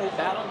on the show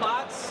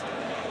BattleBots.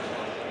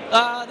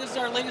 This is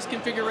our latest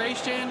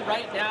configuration.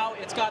 Right now,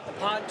 it's got the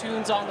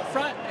pontoons on the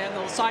front and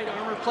the side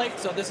armor plate,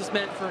 so this is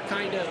meant for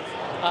kind of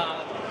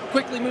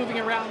quickly moving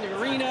around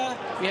the arena.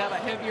 We have a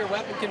heavier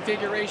weapon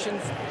configuration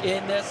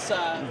in this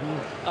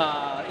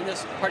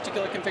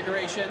particular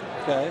configuration.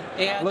 Okay.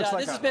 And this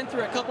has been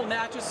through a couple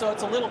matches, so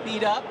it's a little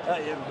beat up.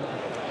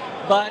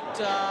 But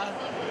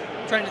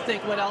trying to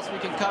think what else we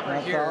can cover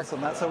here. That's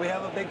awesome. So we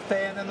have a big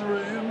fan in the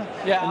room.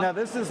 Yeah. And now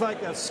this is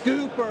like a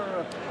scoop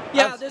or.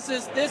 Yeah, this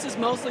is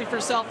mostly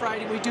for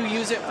self-riding. We do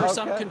use it for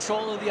some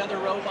control of the other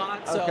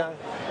robots. So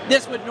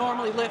this would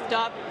normally lift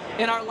up.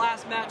 In our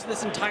last match,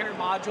 this entire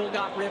module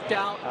got ripped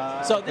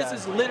out. So this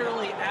is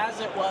literally as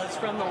it was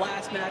from the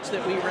last match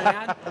that we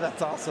ran.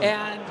 That's awesome.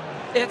 And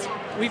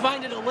we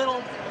find it a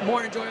little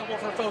more enjoyable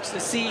for folks to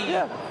see,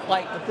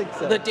 like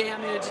the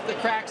damage, the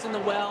cracks in the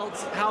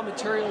welds, how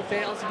material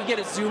fails. If you get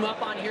a zoom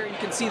up on here, you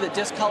can see the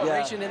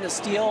discoloration in the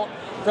steel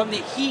from the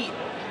heat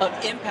of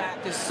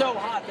impact is so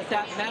hot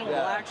that metal will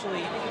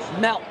actually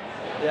melt.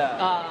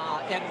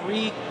 And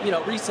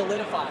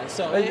re-solidify.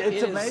 So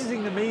it's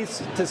amazing to me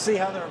to see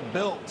how they're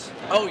built.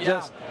 Oh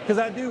yeah. Because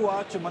I do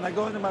watch them. When I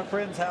go into my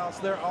friend's house,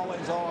 they're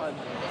always on.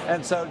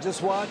 And so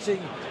just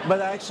watching,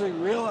 but actually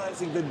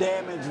realizing the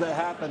damage that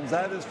happens,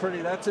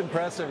 that's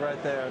impressive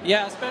right there.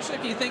 Yeah, especially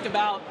if you think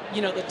about,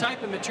 the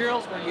type of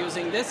materials we're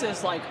using. This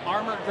is like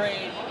armor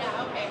grade,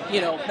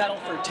 metal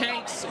for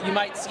tanks. You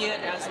might see it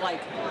as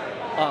like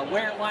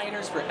wear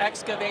liners for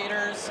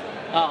excavators,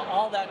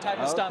 all that type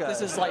of stuff.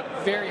 This is like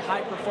very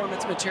high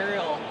performance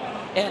material,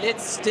 and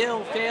it's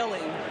still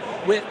failing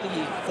with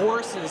the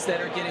forces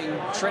that are getting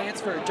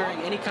transferred during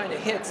any kind of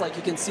hits, like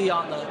you can see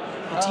on the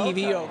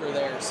TV over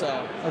there.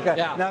 So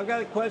yeah. Now I've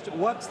got a question.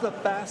 What's the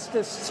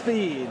fastest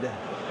speed?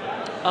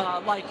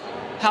 Like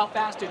how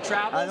fast it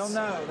travels? I don't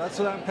know. That's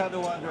what I'm kind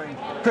of wondering.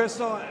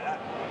 Crystal,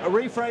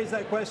 rephrase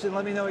that question.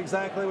 Let me know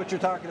exactly what you're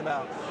talking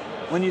about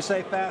when you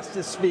say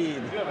fastest speed.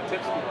 You have a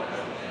tip speed.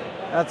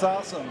 That's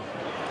awesome.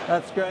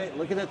 That's great.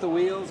 Looking at the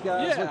wheels,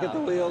 guys. Yeah. Look at the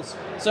wheels.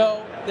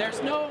 So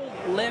there's no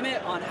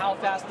limit on how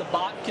fast the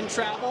bot can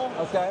travel.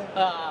 Okay.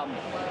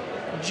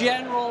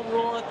 General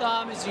rule of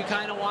thumb is you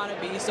kind of want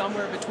to be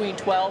somewhere between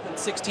 12 and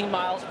 16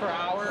 miles per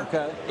hour.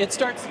 Okay. It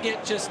starts to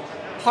get just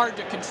hard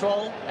to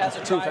control as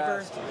a driver.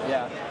 Too fast.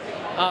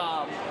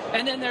 Yeah.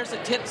 And then there's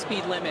a tip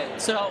speed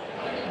limit. So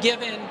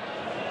given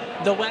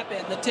the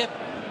weapon, the tip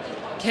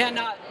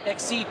cannot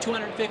exceed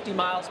 250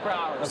 miles per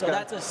hour. So Okay.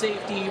 that's a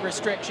safety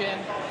restriction.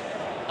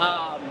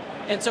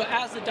 And so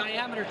as the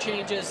diameter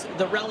changes,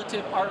 the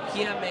relative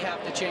RPM may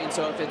have to change.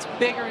 So if it's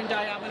bigger in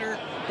diameter,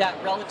 that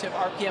relative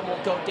RPM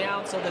will go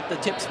down so that the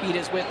tip speed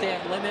is within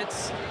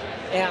limits.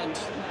 And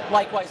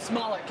likewise,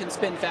 smaller can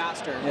spin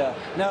faster. Yeah.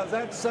 Now, is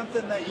that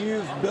something that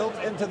you've built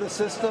into the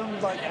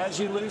system? Like, as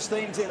you lose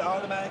things, it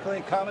automatically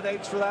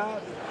accommodates for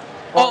that?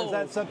 Or is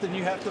that something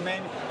you have to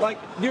like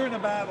during a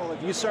battle,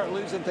 if you start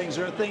losing things,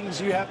 there are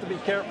things you have to be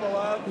careful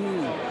of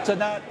to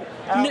not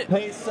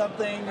outpace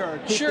something or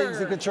keep things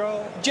in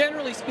control?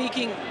 Generally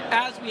speaking,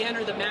 as we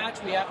enter the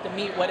match, we have to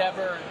meet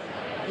whatever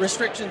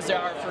restrictions there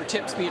are for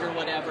tip speed or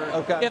whatever.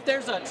 Okay. If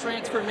there's a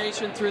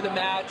transformation through the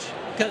match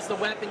because the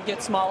weapon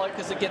gets smaller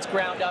because it gets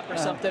ground up or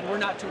something, we're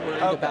not too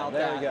worried about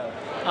there that. We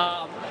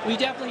go. We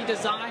definitely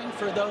design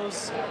for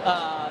those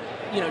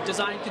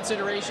design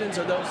considerations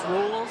or those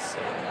rules.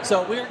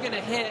 So we're going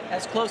to hit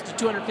as close to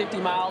 250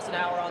 miles an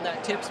hour on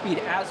that tip speed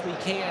as we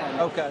can.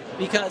 Okay.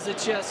 Because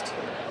it's just,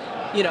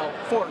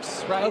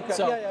 force, right? Okay.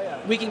 So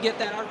yeah. we can get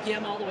that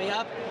RPM all the way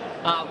up.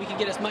 We can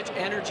get as much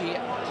energy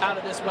out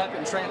of this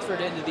weapon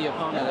transferred into the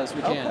opponent as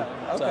we can.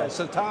 Okay.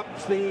 So top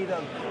speed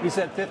of, you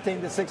said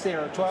 15 to 16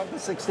 or 12 to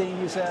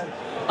 16, you said?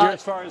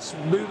 As far as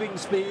moving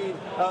speed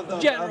of the,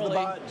 generally,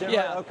 bot? Generally?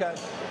 yeah. Okay.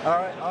 All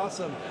right,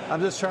 awesome.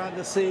 I'm just trying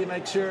to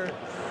make sure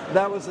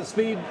that was the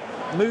speed,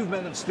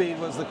 movement of speed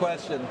was the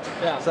question.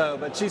 Yeah. So,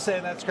 but she's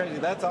saying that's crazy.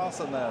 That's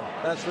awesome, though.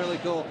 That's really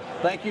cool.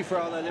 Thank you for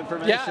all that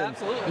information. Yeah,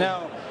 absolutely.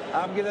 Now,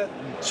 I'm going to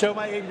show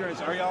my ignorance.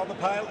 Are y'all the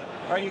pilot?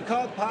 Are you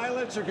called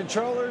pilots or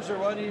controllers or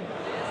what do you?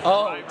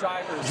 Oh,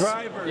 drivers.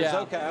 Drivers. Yeah.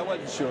 Okay, I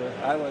wasn't sure.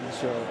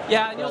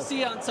 Yeah, and you'll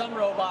see on some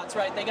robots,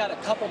 right, they got a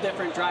couple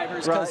different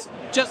drivers because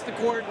just the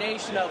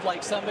coordination of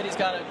like somebody's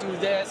got to do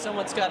this,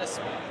 someone's got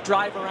to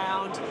drive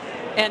around,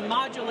 and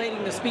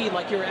modulating the speed,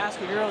 like you were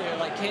asking earlier,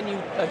 like can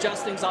you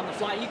adjust things on the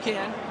fly? You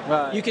can.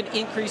 Right. You can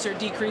increase or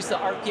decrease the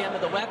RPM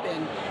of the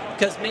weapon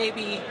because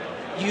maybe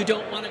you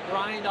don't want to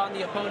grind on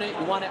the opponent.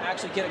 You want to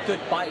actually get a good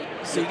bite.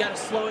 So you got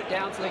to slow it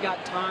down so they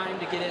got time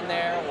to get in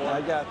there. Or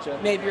I gotcha.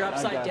 Maybe you're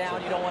upside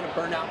down. You don't want to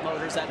burn out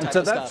motors, that type of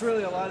stuff. stuff. So that's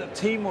really a lot of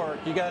teamwork.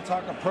 You got to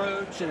talk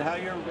approach and how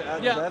you're.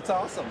 That's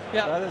awesome.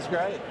 Yeah. That is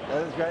great.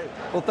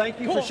 Well, thank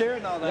you for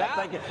sharing all that. Yeah.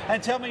 Thank you.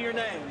 And tell me your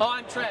name. Oh,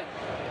 I'm Trent.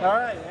 All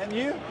right. And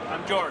you?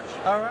 I'm George.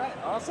 All right.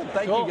 Awesome.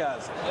 Thank you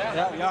guys.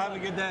 Yeah. Y'all have a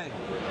good day.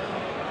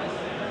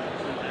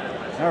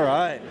 All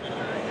right.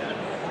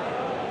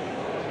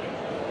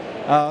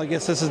 I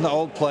guess this is the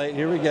old plate.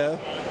 Here we go.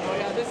 Oh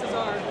yeah, this is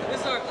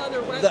our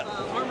other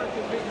armor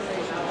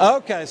configuration.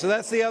 Okay, so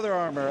that's the other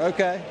armor.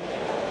 Okay,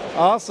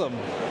 awesome.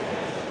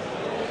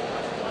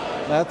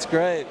 That's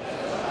great.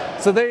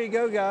 So there you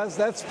go, guys.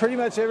 That's pretty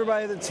much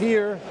everybody that's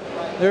here.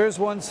 There's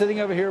one sitting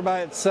over here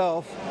by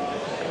itself.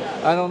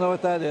 I don't know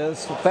what that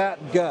is. Fat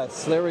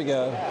Gus. There we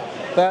go.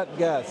 Fat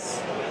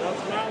Gus.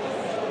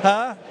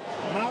 Huh?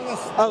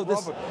 Malice. Oh,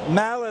 this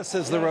Malice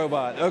is the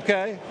robot.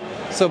 Okay.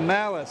 So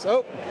Malice.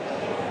 Oh,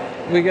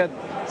 we got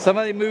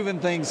somebody moving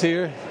things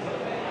here.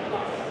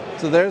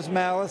 So there's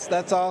Malice.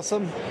 That's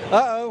awesome.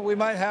 Uh-oh, we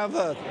might have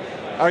a...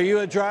 Are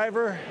you a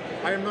driver?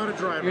 I am not a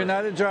driver. You're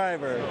not a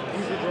driver.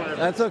 He's a driver.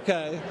 That's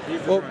okay.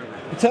 He's a driver.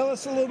 Tell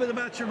us a little bit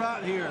about your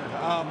bot here.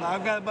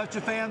 I've got a bunch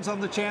of fans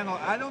on the channel.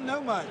 I don't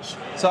know much,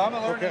 so I'm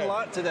learning a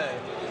lot today.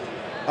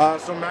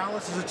 So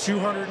Malice is a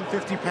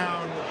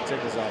 250-pound.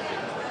 Take this off.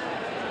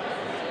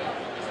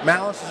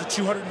 Malice is a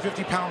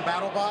 250-pound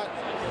battle bot.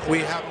 We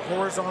have a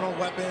horizontal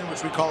weapon,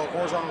 which we call a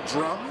horizontal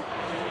drum.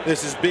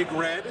 This is Big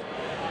Red.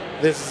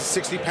 This is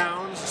 60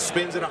 pounds,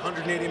 spins at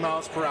 180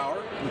 miles per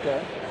hour.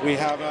 Okay. We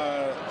have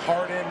a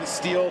hard-end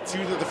steel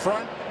tube at the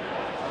front,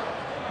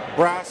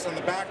 brass on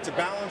the back to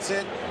balance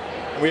it.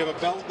 We have a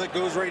belt that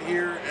goes right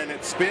here and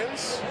it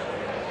spins.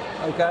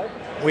 Okay.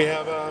 We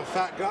have a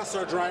Fat Gus,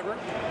 our driver.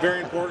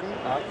 Very important.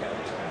 Okay.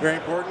 Very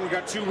important. We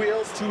got two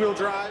wheels, two-wheel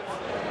drive.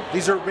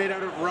 These are made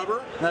out of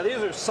rubber. Now these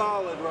are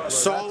solid rubber.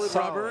 Solid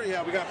rubber.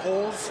 Yeah, we got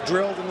holes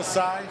drilled in the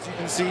sides. You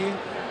can see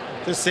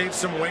to save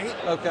some weight.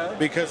 Okay.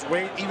 Because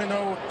weight, even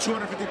though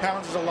 250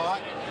 pounds is a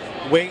lot,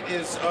 weight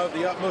is of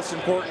the utmost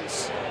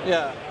importance.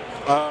 Yeah.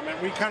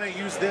 And we kind of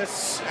use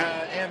this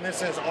and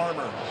this as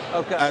armor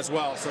as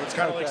well. So it's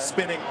kind of like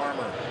spinning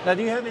armor. Now,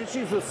 do you have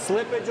issues with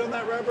slippage on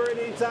that rubber at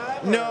any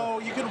time? No,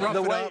 you can rough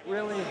it up.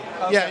 Really?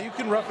 Okay. Yeah, you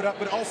can rough it up,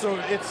 but also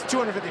it's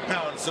 250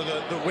 pounds, so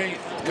the weight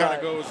kind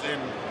of goes in.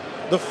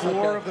 The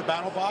floor of the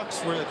battle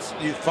box where it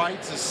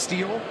fights is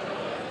steel.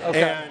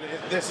 Okay. And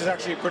this is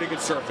actually a pretty good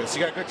surface.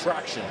 You got good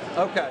traction.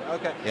 Okay,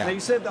 okay. Yeah. Now you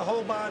said the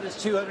whole bot is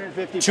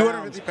 250 pounds.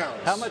 250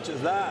 pounds. How much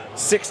is that?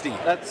 60.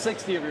 That's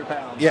 60 of your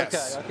pounds.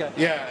 Yes. Okay,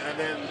 okay. Yeah, and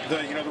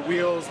then the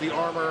wheels, the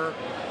armor,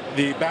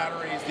 the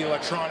batteries, the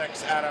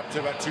electronics add up to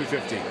about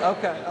 250.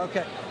 Okay,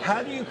 okay.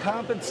 How do you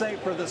compensate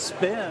for the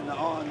spin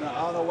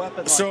on a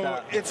weapon So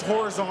like that? it's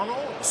horizontal,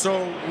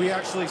 so we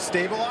actually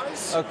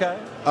stabilize. Okay.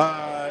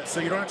 So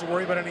you don't have to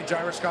worry about any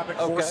gyroscopic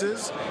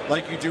forces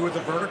like you do with the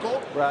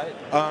vertical. Right.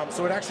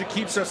 So it actually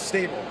keeps us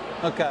stable.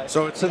 Okay.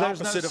 So it's so the there's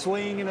no opposite of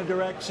swing in a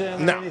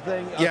direction no. or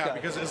anything? Yeah, Okay.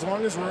 because as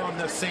long as we're on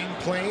the same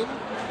plane,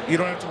 you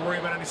don't have to worry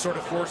about any sort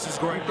of forces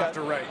going left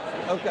or right.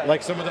 Okay.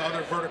 Like some of the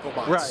other vertical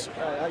bots. Right,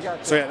 I got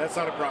you. So yeah, that's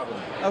not a problem.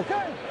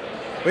 Okay.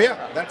 But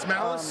yeah, that's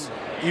Malice.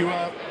 You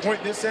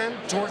point this end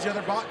towards the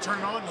other bot, turn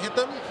it on, hit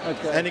them,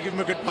 and you give them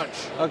a good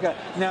punch. Okay.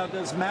 Now,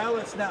 does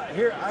Malice? Now,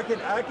 here I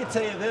could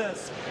tell you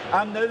this.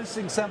 I'm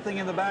noticing something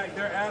in the back.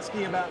 They're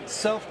asking about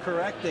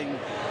self-correcting.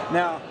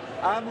 Now,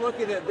 I'm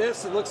looking at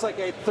this. It looks like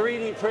a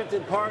 3D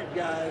printed part,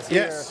 guys.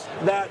 Yes.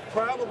 Here, that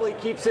probably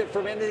keeps it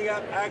from ending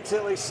up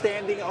accidentally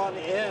standing on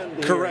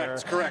end.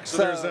 Correct. Here. Correct.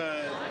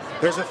 So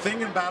there's a thing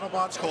in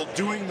BattleBots called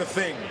doing the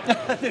thing.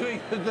 Doing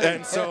the thing.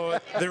 And so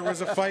there was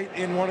a fight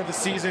in one of the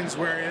seasons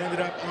where it ended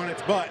up on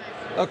its butt.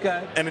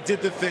 Okay. And it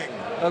did the thing.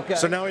 Okay.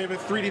 So now we have a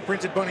 3D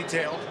printed bunny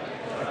tail,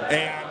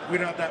 and we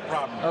don't have that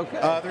problem.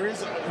 Okay. There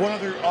is one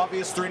other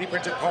obvious 3D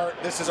printed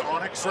part. This is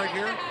Onyx right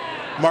here.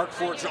 Mark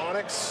Forged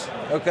Onyx.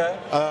 Okay.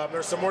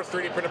 There's some more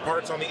 3D printed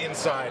parts on the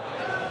inside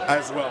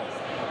as well.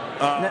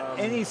 Now,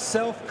 any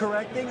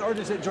self-correcting, or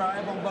does it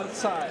drive on both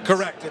sides?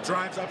 Correct. It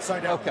drives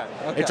upside down. Okay.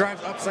 It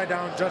drives upside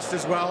down just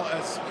as well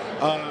as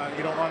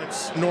on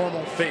its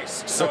normal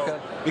face.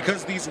 So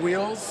because these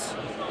wheels,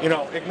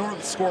 ignore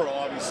the squirrel,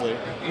 obviously.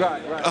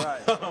 Right.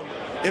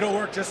 It'll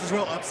work just as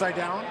well upside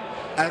down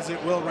as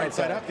it will right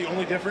side up. The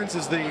only difference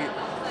is the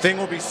thing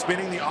will be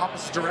spinning the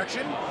opposite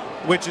direction,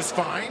 which is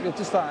fine.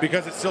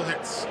 Because it still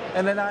hits.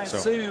 And then I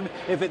assume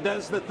if it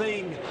does the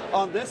thing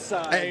on this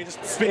side, hey,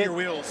 just spin your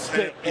wheels,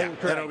 and then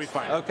it'll be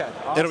fine. Okay,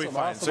 awesome, it'll be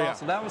fine. Awesome, So,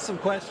 awesome. That was some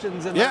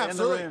questions in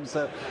the room.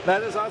 So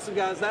that is awesome,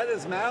 guys. That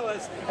is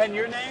Malice. And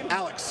your name?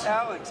 Alex.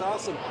 Alex,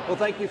 awesome. Well,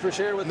 thank you for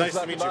sharing with us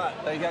about the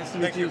bot. Nice to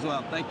meet you as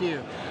well. Thank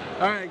you.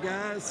 All right,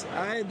 guys.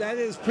 That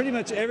is pretty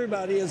much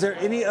everybody. Is there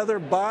any other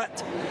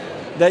bot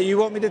that you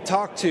want me to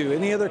talk to?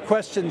 Any other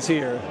questions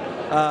here?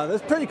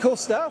 That's pretty cool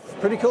stuff.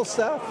 Pretty cool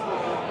stuff.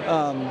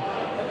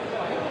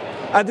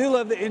 I do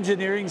love the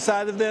engineering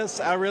side of this.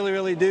 I really,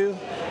 really do.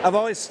 I've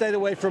always stayed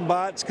away from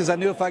bots because I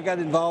knew if I got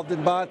involved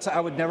in bots, I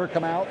would never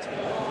come out.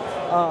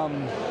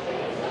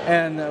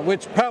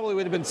 Which probably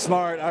would have been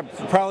smart. I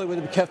probably would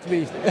have kept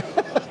me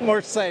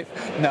more safe.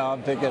 No,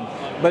 I'm thinking.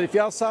 But if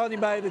y'all saw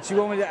anybody that you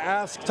want me to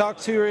ask, talk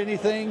to, or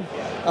anything,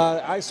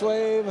 Ice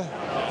Wave,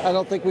 I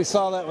don't think we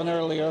saw that one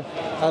earlier.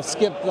 I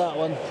skipped that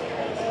one.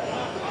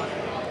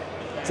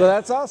 So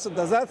that's awesome.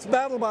 That's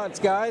BattleBots,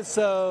 guys.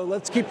 So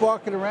let's keep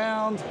walking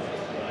around.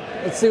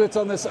 Let's see what's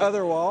on this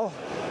other wall.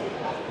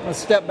 Let's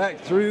step back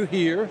through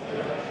here.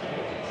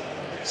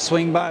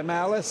 Swing by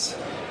Malice.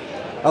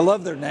 I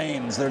love their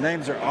names. Their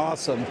names are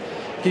awesome.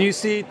 Can you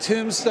see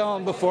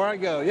Tombstone before I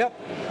go? Yep.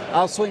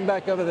 I'll swing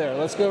back over there.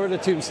 Let's go over to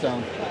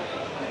Tombstone.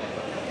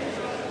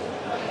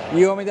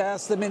 You want me to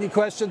ask them any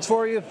questions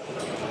for you?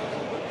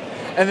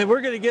 And then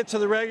we're going to get to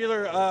the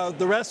regular,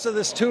 the rest of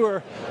this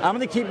tour. I'm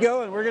going to keep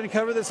going. We're going to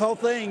cover this whole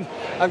thing.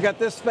 I've got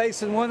this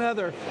space and one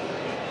other.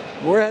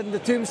 We're heading to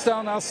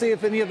Tombstone. I'll see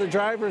if any of the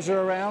drivers are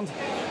around.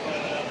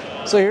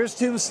 So here's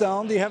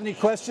Tombstone. Do you have any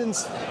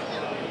questions?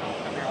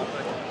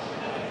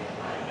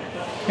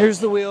 Here's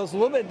the wheels. A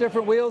little bit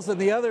different wheels than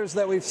the others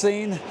that we've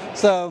seen.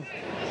 So,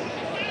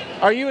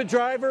 are you a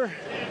driver?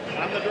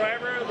 I'm the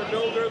driver, the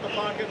builder, the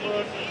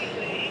pocketbook.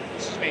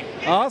 This is me.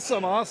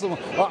 Awesome, awesome.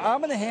 Well, I'm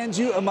going to hand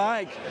you a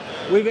mic.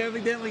 We've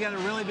evidently got a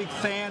really big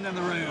fan in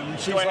the room.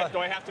 Do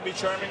I have to be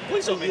charming?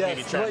 Please don't make me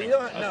be charming.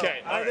 Well, no,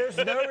 okay. There's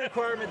no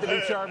requirement to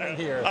be charming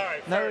here. All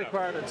right. No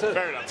requirement. So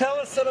fair enough. Tell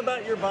us some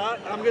about your bot.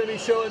 I'm going to be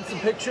showing some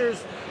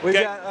pictures. We've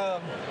got.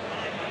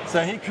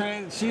 So he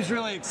created. She's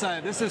really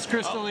excited. This is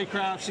Crystal Lee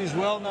Craft. She's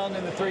well known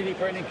in the 3D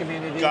printing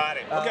community. Got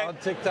it. Okay. On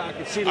TikTok,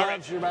 and she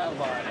loves your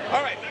BattleBot.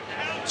 All right.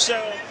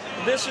 So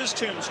this is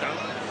Tombstone.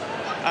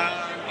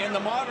 In the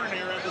modern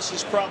era, this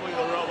is probably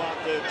the robot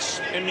that's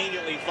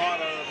immediately thought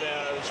of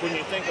as when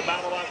you think of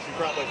BattleBots, you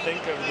probably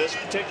think of this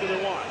particular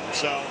one.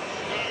 So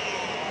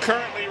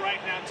currently, right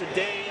now,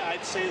 today,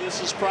 I'd say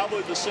this is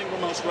probably the single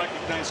most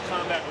recognized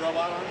combat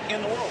robot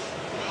in the world.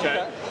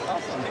 Okay.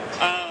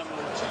 Awesome.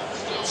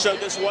 So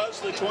this was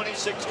the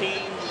 2016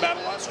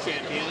 BattleBots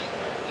champion.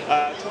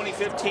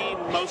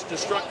 2015 most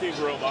destructive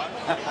robot.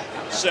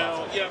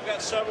 So yeah, I've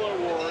got several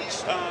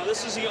awards.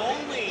 This is the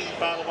only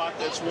BattleBot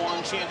that's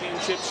won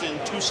championships in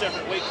 2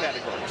 separate weight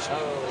categories.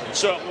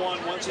 So it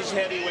won once as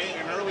heavyweight,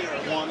 and earlier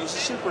it won as a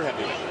super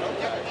heavyweight.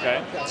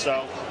 Okay,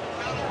 so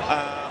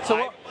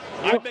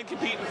I've been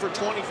competing for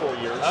 24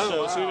 years,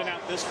 so we've been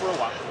at this for a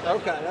while.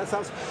 Okay, that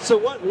sounds. So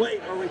what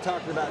weight are we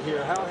talking about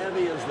here? How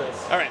heavy is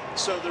this? All right,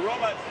 so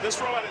this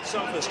robot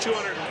itself is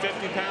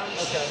 250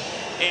 pounds. Okay.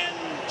 And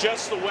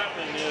just the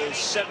weapon is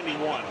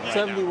 71. Right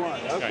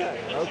 71. now.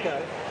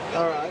 Okay.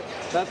 All right.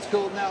 That's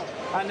cool. Now,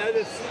 I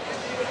noticed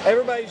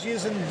everybody's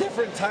using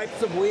different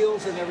types of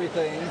wheels and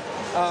everything.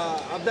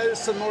 I've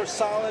noticed some more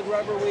solid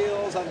rubber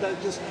wheels. I've done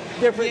just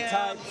different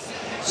types.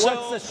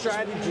 What's the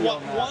strategy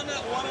on that?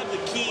 One of the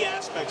key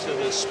aspects of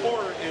this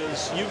sport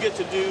is you get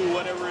to do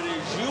whatever it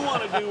is you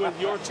want to do with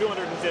your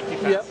 250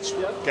 pounds.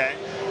 Yep. Okay.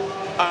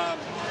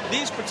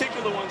 These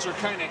particular ones are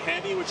kind of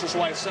heavy, which is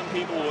why some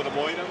people would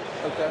avoid them.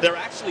 Okay. They're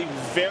actually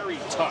very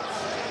tough.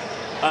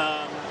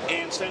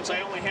 And since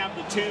I only have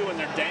the two and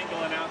they're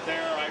dangling out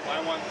there,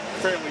 I want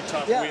fairly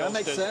tough wheels. Yeah, that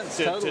makes sense.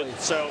 Totally.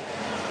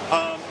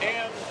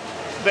 And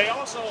they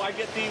also, I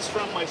get these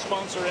from my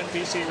sponsor,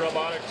 NPC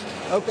Robotics.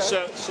 Okay.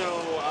 So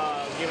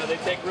they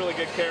take really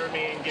good care of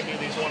me and give me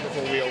these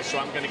wonderful wheels, so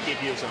I'm going to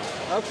keep using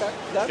them. Okay,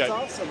 that's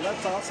awesome.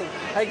 That's awesome.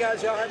 Hey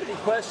guys, y'all have any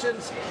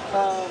questions?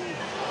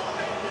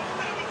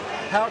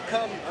 How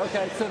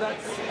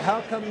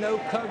come no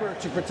cover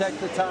to protect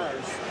the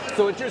tires?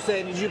 So what you're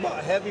saying is you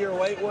bought heavier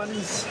weight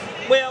ones?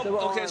 Well,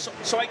 okay,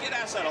 so I get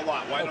asked that a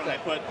lot. Why don't I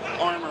put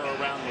armor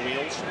around the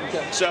wheels?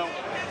 Okay. So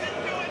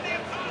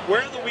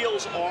where the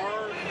wheels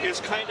are is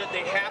kind of,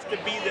 they have to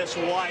be this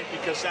wide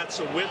because that's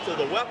the width of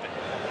the weapon.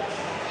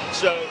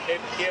 So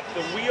if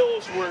the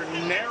wheels were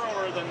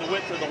narrower than the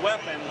width of the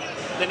weapon,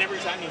 then every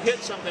time you hit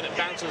something, it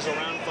bounces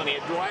around funny.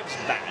 It drives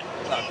bad.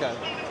 Okay.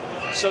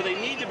 So they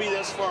need to be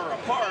this far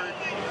apart.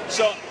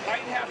 So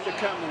I'd have to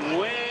come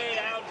way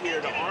out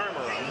here to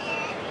armor them.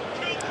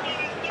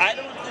 I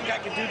don't think I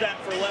could do that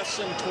for less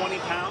than 20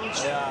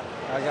 pounds. Yeah,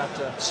 I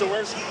gotcha. So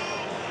where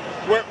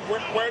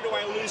do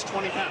I lose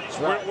 20 pounds?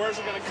 Right. Where's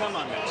it going to come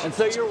on this? And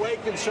so your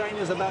weight constraint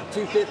is about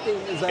 250?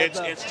 Is that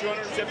it's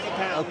 250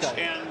 pounds.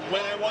 Okay. And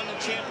when I won the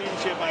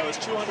championship, I was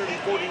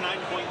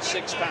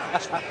 249.6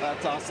 pounds.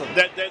 That's awesome.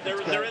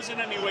 There isn't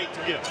any weight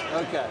to give.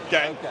 Okay.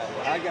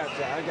 I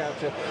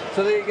gotcha.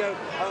 So there you go.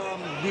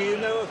 Do you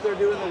know if they're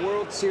doing the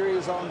World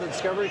Series on the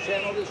Discovery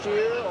Channel this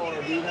year,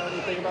 or do you know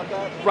anything about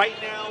that? Right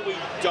now, we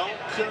don't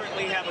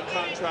currently have a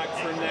contract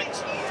for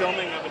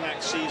filming of the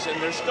next season.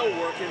 They're still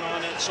working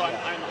on it, so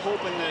I'm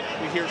hoping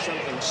that we hear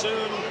something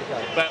soon.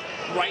 Okay. But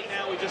right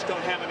now, we just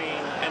don't have any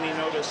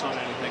notice on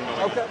anything going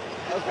on. Okay.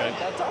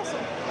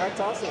 That's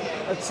awesome.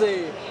 Let's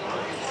see.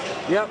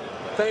 Yep.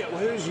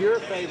 Who's your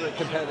favorite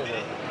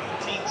competitor?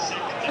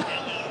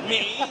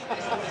 Me.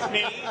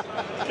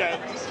 Okay.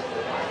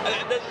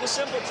 The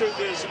simple truth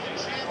is,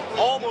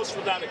 almost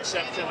without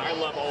exception, I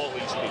love all of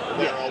these people.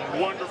 They're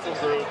a wonderful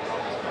group.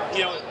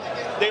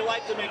 They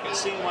like to make it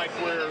seem like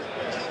we're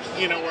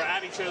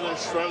at each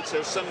other's throats.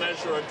 There's some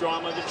measure of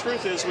drama. The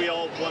truth is, we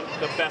all want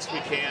the best we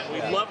can.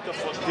 We love to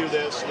do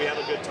this. We have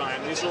a good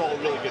time. These are all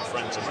really good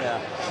friends of mine.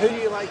 Yeah. Who do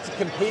you like to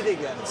compete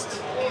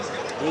against?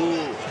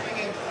 Ooh.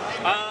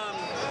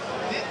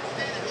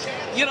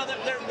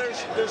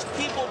 There's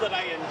people that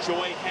I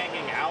enjoy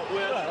hanging out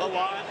with a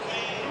lot.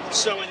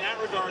 So in that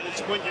regard,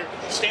 it's when you're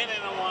standing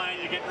in a line,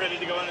 you're getting ready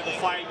to go into the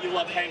fight, you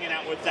love hanging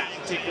out with that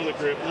particular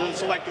group.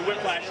 So like the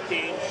Whiplash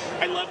team,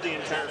 I love the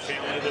entire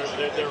family.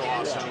 They're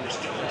awesome.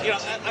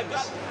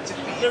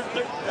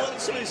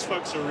 Some of these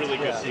folks are really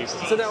good people.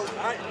 So now,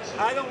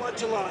 I don't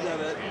watch a lot of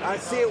it. I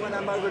see it when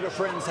I'm over at a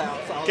friend's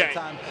house all the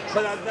time.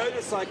 But I've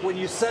noticed, like, when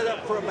you set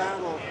up for a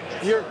battle,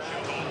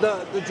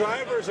 the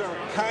drivers are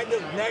kind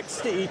of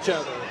next to each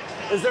other.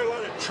 Is there a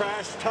lot of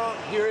trash talk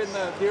during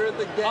the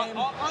game?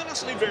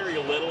 Honestly, very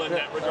little in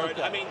that regard.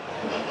 Okay. I mean,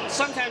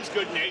 sometimes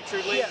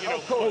good-naturedly,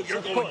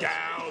 you're going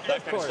down,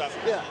 that kind of stuff.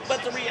 Yeah.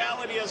 But the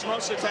reality is,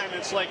 most of the time,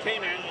 it's like, hey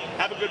man,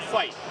 have a good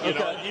fight.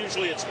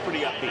 Usually it's pretty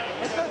upbeat.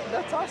 Okay,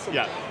 that's awesome.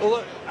 Yeah. Well,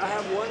 look, I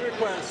have one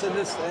request,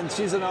 and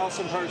she's an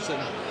awesome person.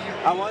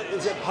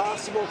 Is it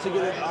possible to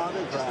get an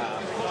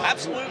autograph?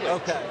 Absolutely.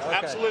 Okay.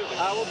 Absolutely.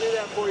 I will do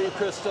that for you,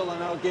 Crystal,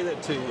 and I'll get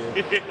it to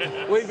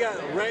you. We've got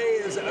Ray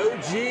as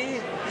OG.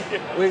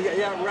 We've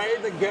got Ray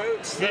the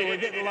GOAT. So we're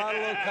getting a lot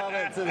of little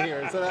comments in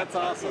here, so that's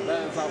awesome.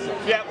 That is awesome.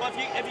 Yeah, well,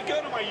 if you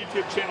go to my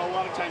YouTube channel, a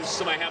lot of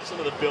times I have some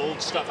of the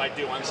build stuff I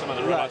do on some of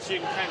the robots. So you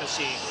can kind of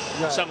see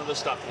some of the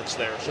stuff that's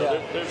there.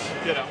 So there's.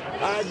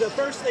 The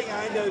first thing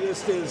I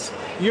noticed is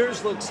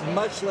yours looks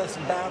much less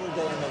battle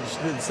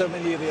damaged than so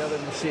many of the other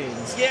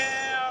machines. Yeah.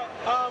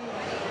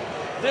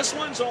 This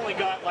one's only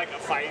got like a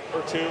fight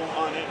or two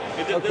on it.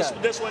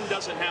 This one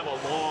doesn't have a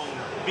long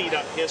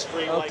beat-up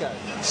history. Like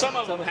some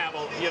of them have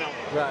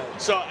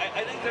Right. So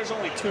I think there's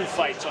only 2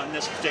 fights on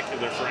this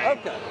particular frame.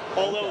 Okay.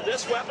 Although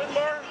this weapon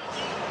bar,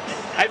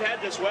 I've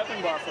had this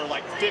weapon bar for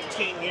like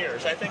 15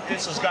 years. I think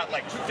this has got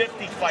like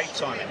 50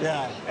 fights on it.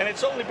 Yeah. And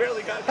it's only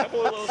barely got a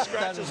couple of little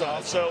scratches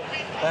on it. So,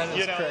 that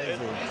is crazy.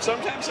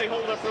 Sometimes they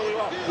hold up really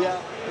well.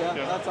 Yeah,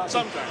 that's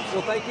awesome. Sometimes.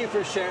 Well, thank you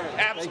for sharing.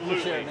 Absolutely. Thank you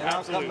for sharing. And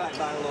I'll come back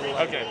by a little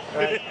later. Okay. All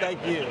right,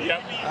 thank you.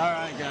 Yep. All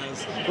right,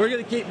 guys. We're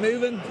going to keep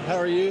moving. How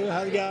are you? How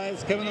are you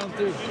guys? Coming on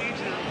through.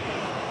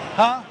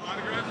 Huh?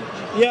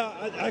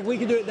 Yeah, we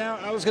can do it now.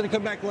 I was going to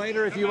come back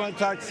later if you want to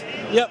talk.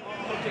 Yep.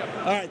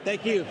 All right,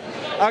 thank you.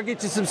 I'll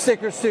get you some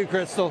stickers too,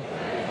 Crystal.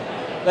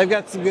 They've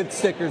got some good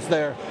stickers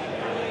there.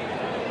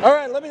 All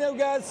right, let me know,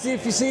 guys, see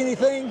if you see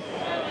anything.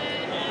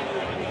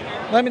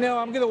 Let me know.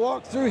 I'm going to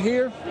walk through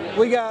here.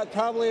 We got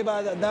probably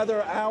about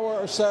another hour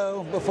or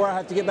so before I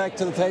have to get back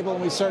to the table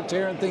and we start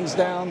tearing things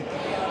down.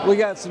 We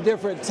got some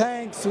different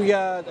tanks. We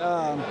got,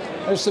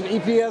 there's some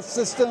EPS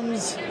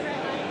systems.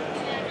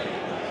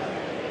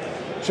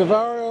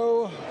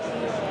 Chavaro.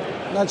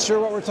 Not sure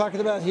what we're talking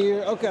about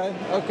here. Okay.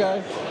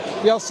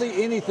 If y'all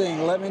see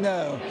anything, let me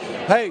know.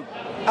 Hey,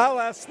 I'll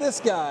ask this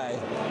guy.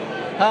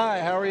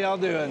 Hi, how are y'all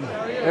doing?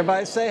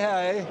 Everybody say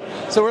hi.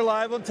 So we're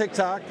live on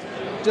TikTok.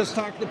 Just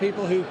talking to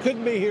people who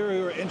couldn't be here,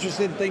 who are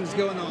interested in things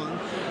going on.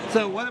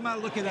 So what am I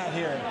looking at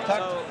here?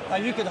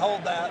 You can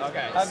hold that.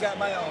 Okay. I've got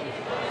my own.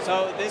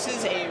 So this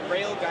is a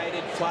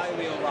rail-guided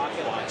flywheel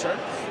rocket launcher.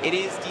 It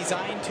is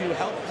designed to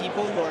help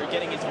people who are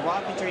getting into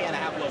rocketry and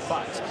have low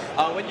funds.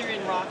 When you're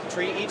in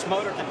rocketry, each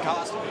motor can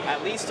cost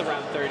at least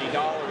around $30,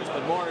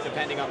 but more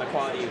depending on the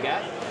quality you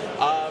get.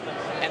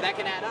 And that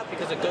can add up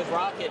because a good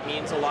rocket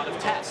means a lot of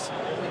tests.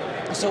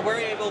 So we're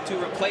able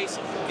to replace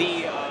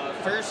the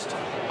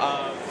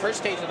first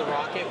stage of the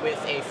rocket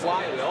with a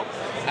flywheel.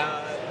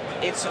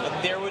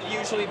 There would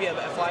usually be a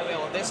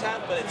flywheel on this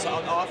half, but it's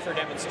off for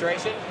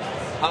demonstration.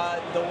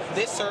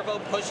 This servo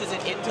pushes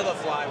it into the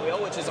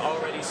flywheel, which is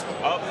already...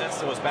 Oh,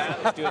 that was bad.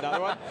 Let's do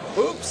another one.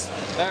 Oops.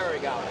 There we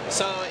go.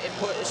 So it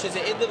pushes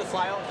it into the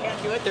flywheel.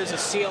 Can't do it. There's a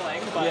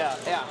ceiling, but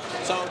yeah.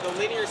 So the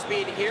linear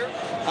speed here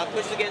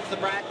pushes against the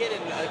bracket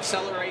and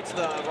accelerates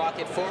the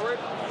rocket forward.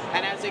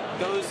 And as it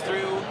goes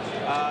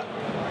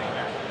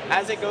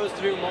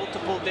through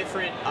multiple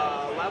different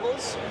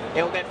levels,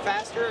 it will get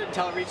faster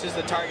until it reaches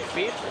the target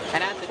speed.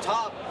 And at the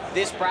top,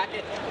 this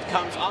bracket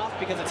comes off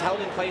because it's held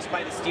in place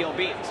by the steel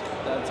beams.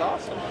 That's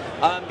awesome.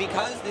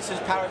 Because this is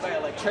powered by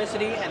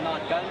electricity and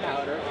not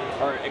gunpowder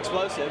or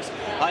explosives,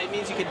 it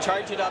means you can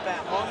charge it up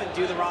at home and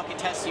do the rocket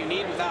tests you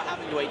need without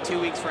having to wait 2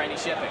 weeks for any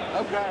shipping.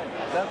 Okay,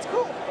 that's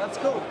cool. That's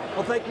cool.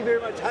 Well, thank you very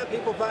much. How do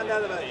people find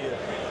out about you?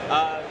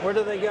 Where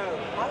do they go?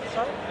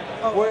 Sorry?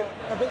 Oh,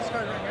 our business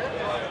card right here.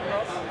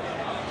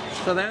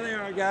 So there they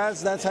are,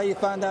 guys. That's how you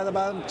find out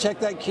about them. Check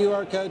that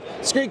QR code.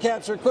 Screen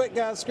capture, quick,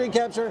 guys. Screen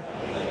capture.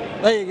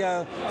 There you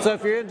go. So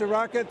if you're into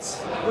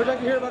rockets. Would you like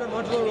to hear about our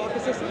modular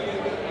rocket system?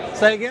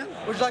 Say again?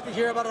 Would you like to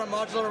hear about our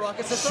modular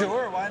rocket system?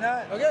 Sure, why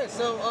not? Okay,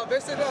 so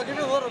basically I'll give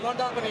you a little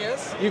rundown of what it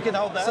is. You can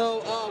hold that.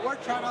 So we're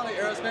Tri-Valley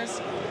Aerospace.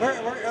 We're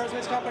an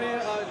aerospace company,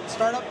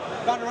 startup,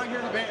 founded right here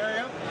in the Bay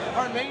Area.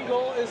 Our main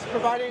goal is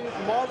providing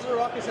modular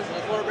rocket systems.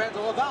 That's what our brand's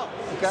all about.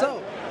 Okay.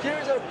 So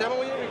here's our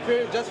demo unit we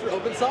created just for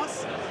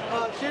OpenSauce.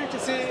 Here you can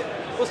see,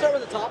 we'll start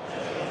with the top.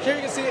 Here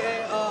you can see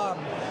a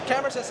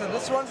camera system.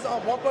 This runs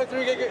on 1.3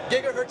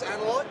 gigahertz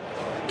analog.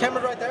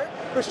 Camera right there.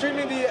 We're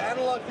streaming the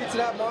analog feed to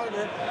that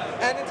monitor.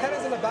 And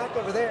antennas in the back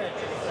over there.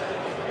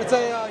 It's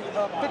a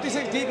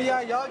 56 dBi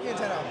Yagi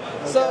antenna.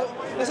 Okay. So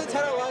this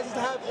antenna allows us to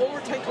have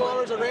over 10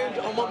 kilometers of range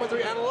on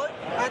 1.3 analog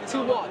at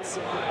 2 watts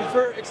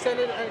for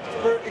extended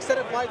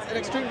flights and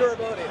extreme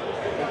durability.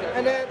 Okay.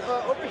 And then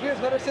over here is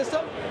another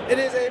system. It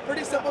is a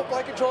pretty simple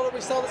flight controller.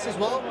 We sell this as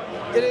well.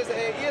 It is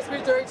a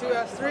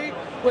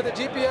ESP32S3 with a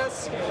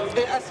GPS, an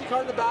SD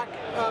card in the back,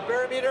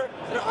 barometer,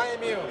 and an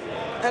IMU.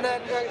 And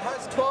then it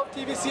has 12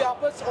 TVC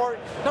outputs, or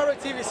not really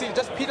TVC,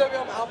 just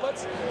PWM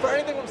outputs for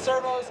anything from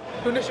servos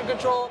to ignition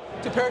control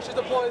to parachute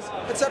deploys,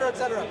 etc.,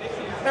 etc.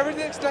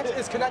 Everything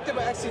is connected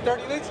by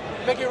XC30 leads,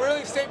 making it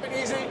really safe and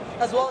easy,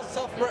 as well as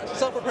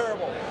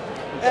self-repairable.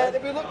 And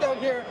if we look down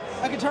here,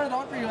 I can turn it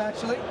on for you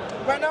actually.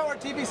 Right now our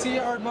TVC,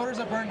 our motors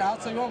are burned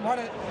out, so you won't run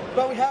it,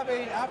 but we have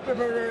an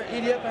afterburner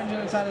EDF engine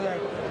inside of there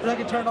that I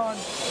can turn on.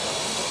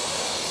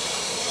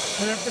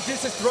 And it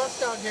produces thrust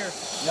down here.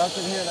 Y'all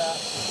can hear that.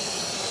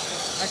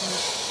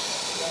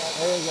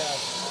 There you go.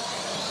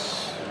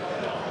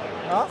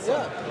 Awesome.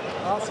 Yeah.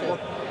 Awesome. Well,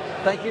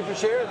 thank you for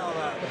sharing all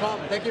that. No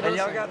problem. Thank you for And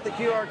y'all got the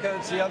QR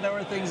code, so y'all know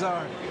where things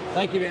are.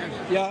 Thank you, man.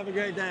 Y'all have a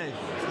great day.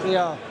 See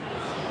y'all.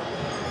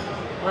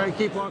 All right,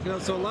 keep walking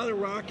up. So a lot of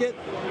rocket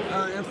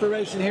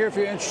information here if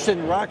you're interested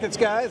in rockets,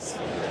 guys.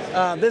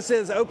 This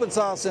is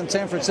OpenSauce in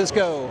San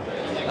Francisco.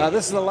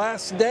 This is the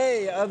last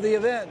day of the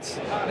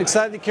event.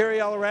 Excited to carry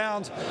y'all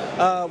around.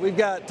 We've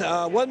got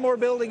one more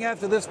building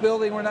after this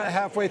building. We're not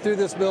halfway through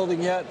this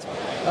building yet.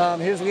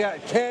 We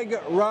got Keg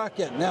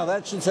Rocket. Now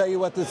that should tell you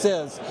what this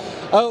is.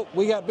 Oh,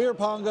 we got beer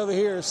pong over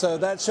here, so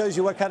that shows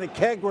you what kind of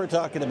keg we're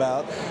talking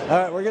about. All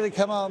right, we're going to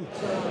come on.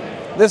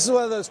 This is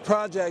one of those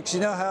projects.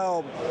 You know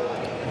how,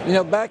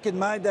 back in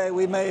my day,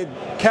 we made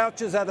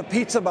couches out of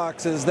pizza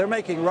boxes. They're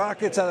making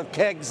rockets out of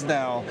kegs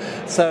now.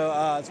 So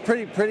it's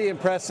pretty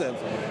impressive.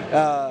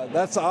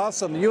 That's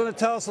awesome. You want to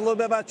tell us a little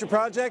bit about your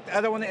project?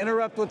 I don't want to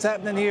interrupt what's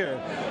happening here.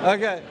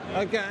 Okay.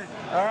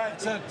 All right,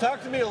 so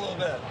talk to me a little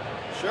bit.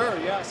 Sure,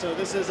 yeah. So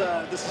this is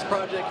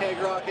Project Keg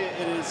Rocket.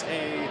 It is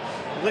a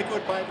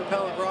liquid pipe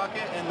propellant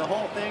rocket, and the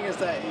whole thing is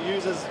that it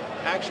uses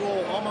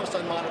actual, almost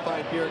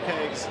unmodified beer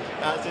kegs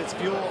as its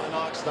fuel and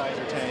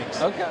oxidizer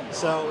tanks. Okay.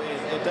 So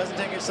it doesn't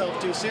take itself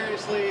too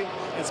seriously.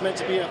 It's meant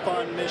to be a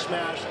fun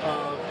mishmash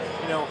of,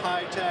 you know,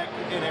 high-tech,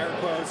 in air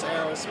quotes,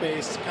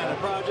 aerospace kind of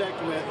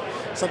project with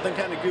something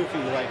kind of goofy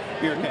like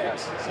beer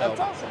kegs. So, that's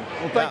awesome.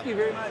 Well, thank you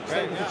very much.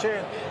 Thank you for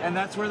sharing. And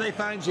that's where they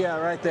find you at,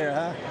 right there,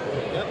 huh?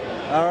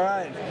 Yep. All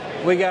right.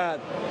 We got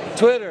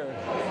Twitter,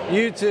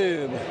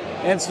 YouTube,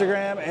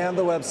 Instagram, and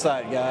the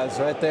website, guys,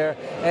 right there.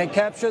 And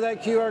capture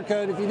that QR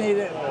code if you need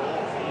it.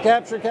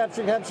 Capture,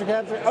 capture, capture,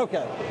 capture.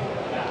 Okay.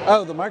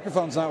 Oh, the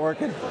microphone's not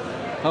working.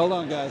 Hold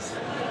on, guys.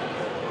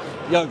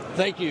 Yo,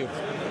 thank you.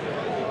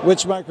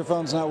 Which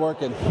microphone's not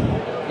working?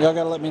 Y'all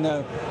gotta let me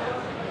know.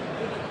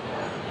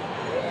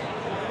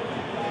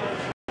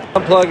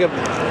 Unplug it.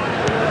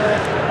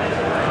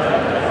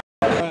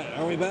 All right,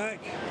 are we back?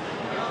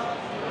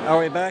 Are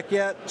we back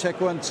yet?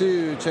 Check 1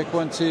 2. Check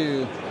 1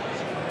 2.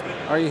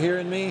 Are you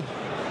hearing me?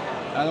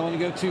 I don't want to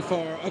go too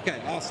far.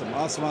 Okay, awesome,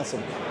 awesome,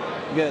 awesome.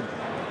 Good.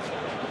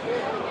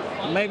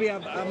 Maybe I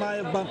might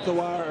have bumped the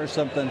wire or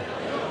something.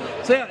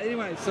 So yeah,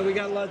 anyway, so we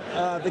got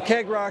the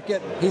keg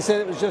rocket. He said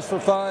it was just for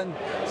fun,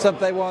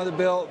 something they wanted to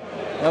build.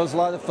 That was a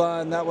lot of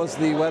fun. That was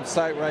the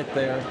website right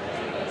there.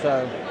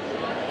 So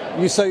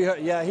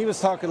yeah, he was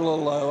talking a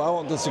little low. I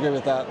won't disagree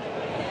with that.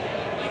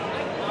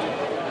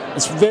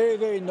 It's very,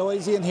 very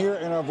noisy in here,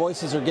 and our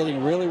voices are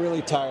getting really,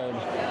 really tired.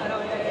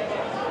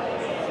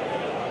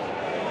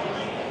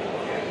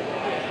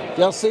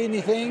 Y'all see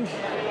anything?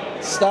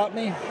 Stop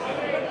me.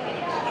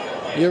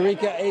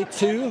 Eureka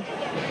A2.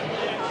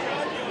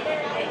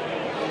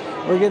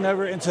 We're getting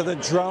over into the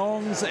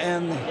drones,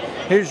 and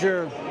here's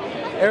your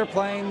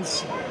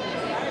airplanes,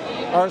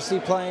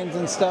 RC planes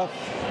and stuff.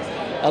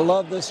 I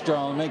love this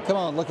drone. I mean, come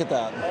on, look at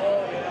that.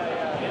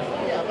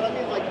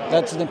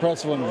 That's an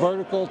impressive one.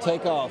 Vertical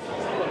takeoff.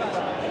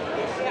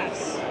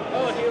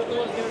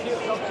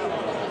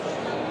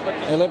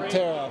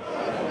 Elliptera.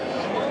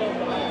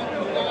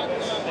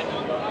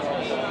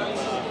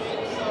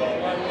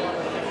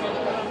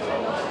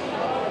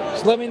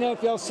 So let me know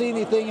if y'all see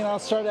anything, and I'll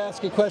start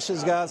asking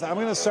questions, guys. I'm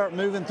going to start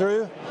moving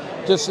through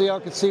just so y'all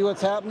can see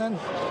what's happening.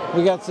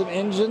 We got some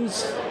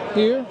engines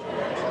here.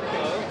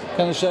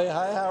 Kind of show you.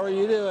 Hi, how are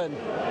you doing?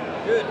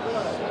 Good.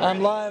 I'm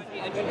live. We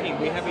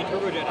have a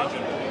turbojet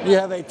engine. You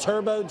have a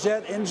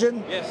turbojet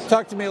engine? Yes.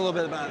 Talk to me a little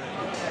bit about it.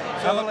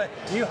 I'm going to let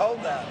you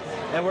hold that,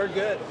 and we're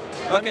good.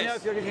 Let me know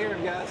if you can hear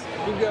him, guys.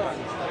 Keep going.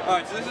 All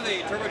right, so this is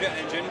a turbojet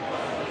engine,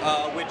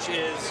 which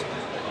is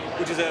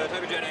a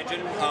type of jet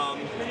engine,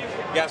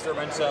 gas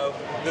turbine. So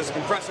there's a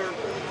compressor,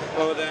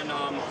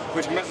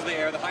 which compresses the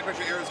air. The high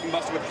pressure air is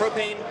combusted with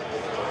propane.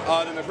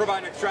 Then the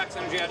turbine extracts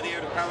energy out of the air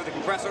to power the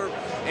compressor,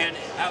 and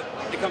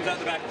it comes out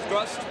the back of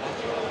thrust.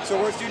 So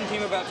we're a student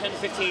team of about 10 to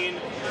 15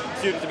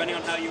 students, depending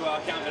on how you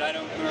count it. I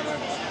don't remember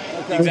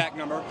the exact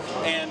number.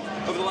 And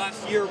over the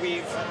last year,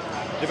 we've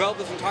developed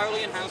this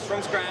entirely in-house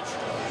from scratch,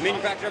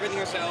 manufactured everything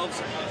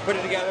ourselves, put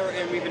it together,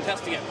 and we've been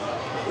testing it.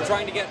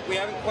 We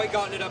haven't quite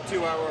gotten it up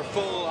to our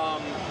full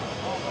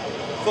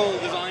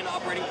design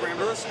operating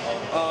parameters.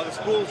 The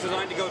spool is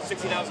designed to go to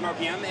 60,000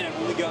 RPM, and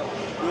we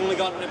only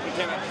got it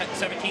up to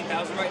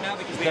 17,000 right now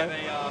because we have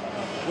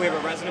a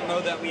resonant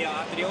mode that we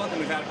have to deal with, and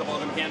we've had a couple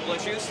of mechanical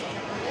issues.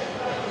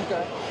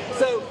 Okay.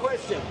 So,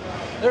 question: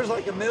 there's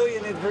like a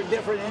million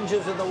different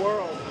engines in the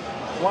world.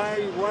 Why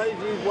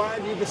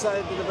have you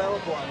decided to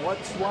develop one?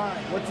 What's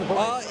the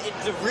point?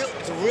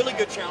 It's a really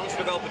good challenge to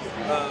develop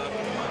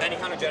any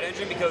kind of jet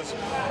engine because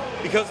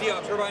the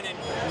turbine and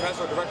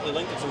compressor are directly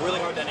linked. It's a really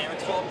hard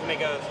dynamics problem to make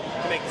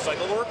the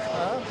cycle work.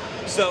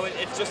 So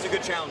it's just a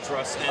good challenge for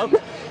us. And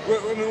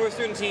we're a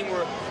student team.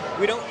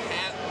 We don't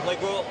have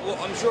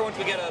I'm sure once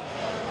we get a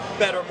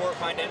better, more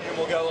refined engine,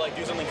 we'll go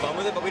do something fun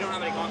with it. But we don't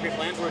have any concrete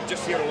plans. We're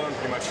just here to learn,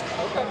 pretty much.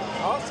 Okay,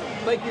 awesome.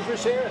 Thank you for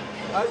sharing.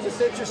 I was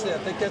just interested. I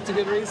think that's a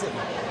good reason.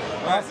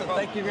 Awesome.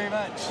 Thank you very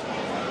much.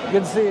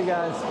 Good to see you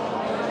guys.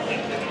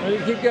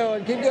 Keep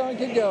going, keep going,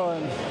 keep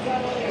going.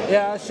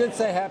 Yeah, I should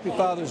say Happy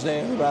Father's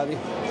Day, everybody.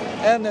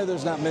 I know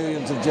there's not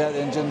millions of jet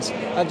engines.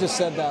 I just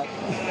said that.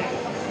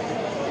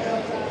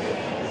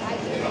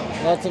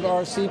 Lots of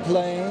RC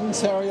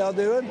planes. How are y'all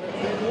doing?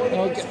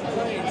 Okay.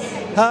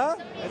 Huh?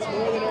 It's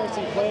more than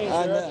RC planes.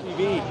 They're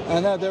FPV. I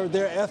know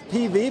they're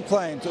FPV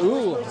planes.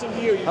 Ooh.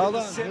 Hold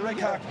on. Sit in the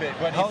cockpit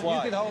when you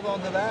can hold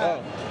on to that.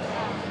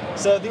 Oh.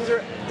 So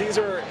these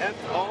are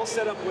all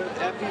set up with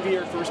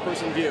FPV or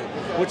first-person view,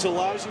 which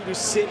allows you to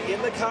sit in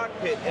the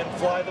cockpit and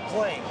fly the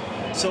plane.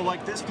 So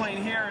like this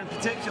plane here in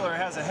particular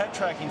has a head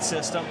tracking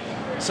system,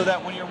 so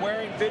that when you're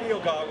wearing video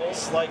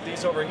goggles like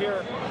these over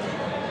here,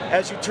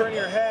 as you turn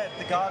your head,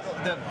 the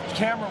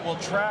camera will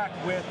track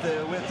with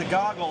the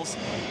goggles,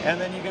 and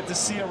then you get to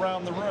see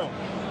around the room.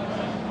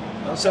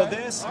 Okay. So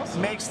this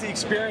makes the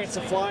experience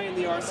of flying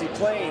the RC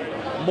plane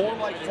more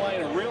like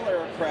flying a real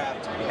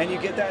aircraft, and you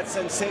get that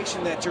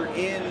sensation that you're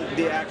in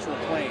the actual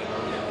plane.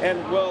 And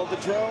well, the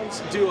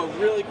drones do a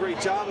really great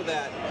job of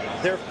that.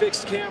 They're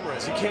fixed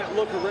cameras. You can't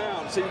look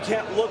around, so you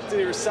can't look to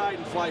your side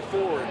and fly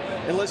forward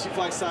unless you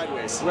fly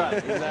sideways. Right,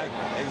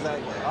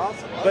 exactly.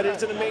 Awesome. But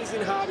it's an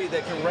amazing hobby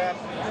that can wrap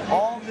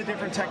all of the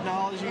different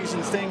technologies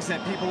and things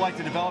that people like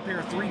to develop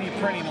here, 3D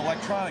printing,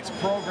 electronics,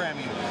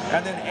 programming,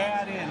 and then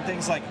add in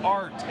things like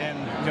art and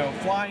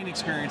flying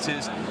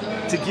experiences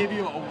to give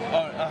you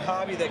a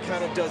hobby that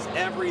kind of does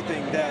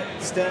everything that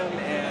STEM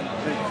and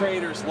the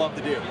creators love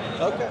to do.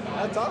 Okay,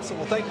 that's awesome.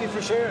 Well, thank you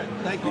for sharing.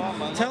 Thank you.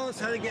 Tell us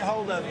how to get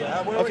hold of you.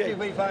 Where can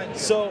we find you?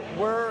 So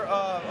we're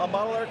a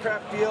model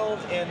aircraft field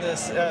in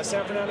this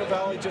San Fernando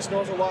Valley, just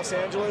north of Los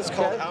Angeles,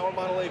 called Our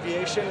Model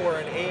Aviation. We're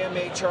an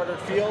AMA chartered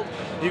field.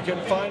 You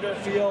can find our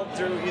field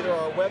through either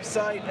our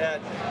website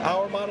at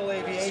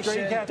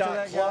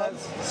ourmodelaviation.club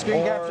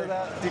or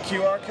the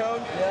QR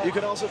code. Yeah. You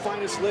can also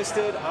find us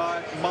listed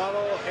on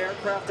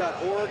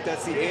modelaircraft.org.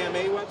 That's the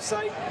AMA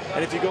website.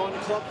 And if you go into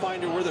Club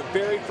Finder, we're the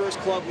very first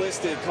club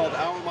listed called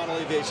Our Model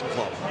Aviation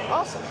Club.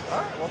 Awesome.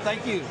 All right. Well,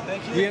 thank you.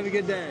 Thank you. You have a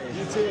good day.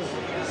 You too.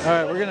 All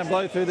right, we're going to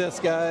blow through this,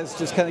 guys.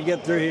 Just kind of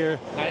get through here.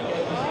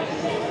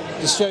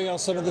 Just show y'all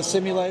some of the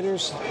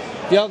simulators.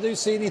 If y'all do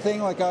see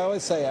anything, like I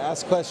always say,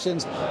 ask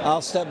questions.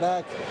 I'll step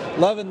back.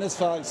 Loving this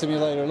flight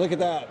simulator. Look at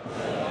that.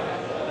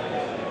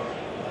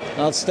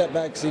 I'll step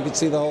back so you can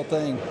see the whole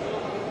thing.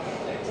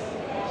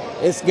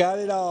 It's got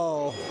it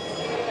all.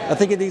 I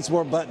think it needs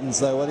more buttons,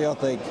 though. What do y'all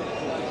think?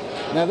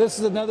 Now, this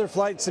is another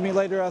flight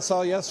simulator I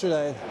saw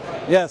yesterday.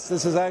 Yes,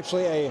 this is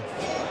actually a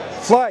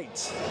flight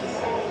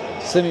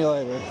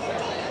simulator.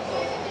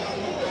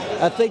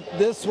 I think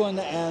this one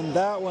and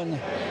that one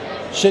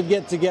should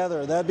get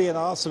together. That'd be an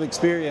awesome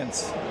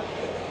experience.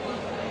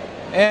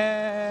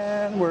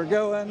 And we're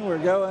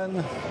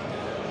going.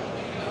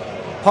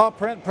 Paw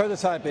print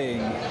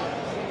prototyping.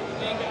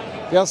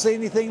 If y'all see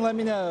anything, let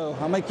me know.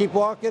 I'm gonna keep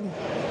walking.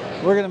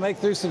 We're gonna make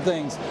through some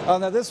things. Oh,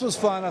 now this was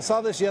fun. I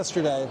saw this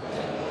yesterday.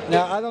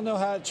 Now I don't know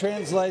how it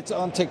translates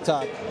on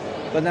TikTok,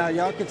 but now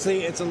y'all can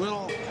see it's a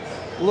little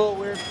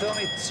weird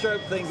filmy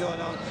stroke thing going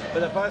on.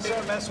 But if I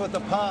start messing with the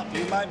pump,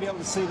 you might be able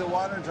to see the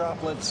water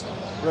droplets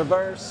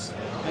reverse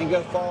and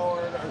go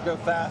forward or go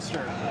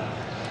faster.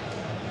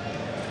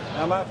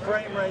 Now my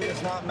frame rate is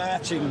not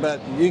matching,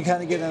 but you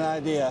kind of get an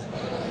idea.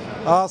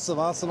 Awesome,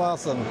 awesome,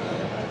 awesome.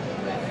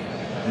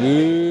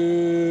 Ooh.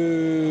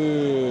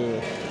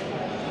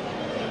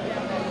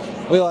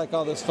 We like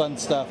all this fun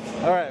stuff.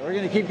 All right, we're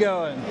gonna keep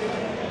going.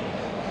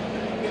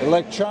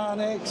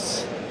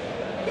 Electronics,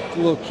 a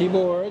little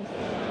keyboard.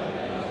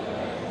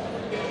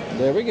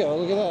 There we go,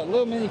 look at that,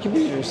 little mini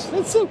computers.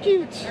 That's so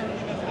cute.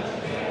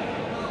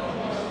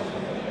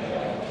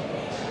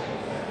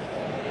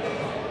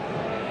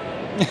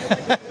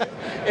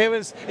 It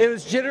was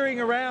jittering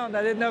around.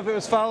 I didn't know if it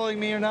was following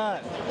me or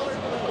not.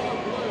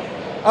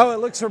 Oh, it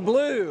looks for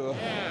blue.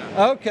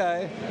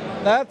 Okay,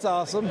 that's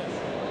awesome.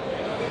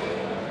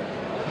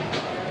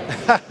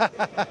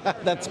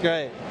 That's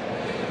great.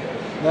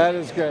 That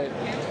is great.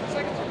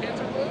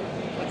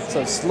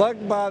 So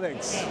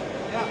Slugbotics.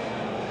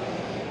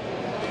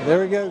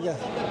 There we go.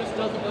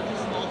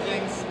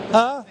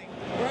 Huh?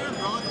 We're an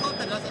umbrella club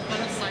that does a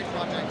ton of side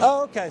projects.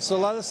 Oh, okay. So a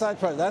lot of side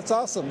projects. That's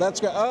awesome. That's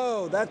great.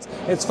 Oh,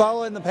 it's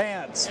following the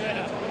pants.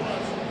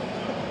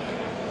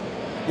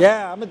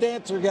 Yeah, I'm a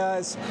dancer,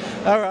 guys.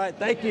 All right.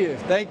 Thank you.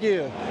 Thank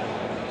you.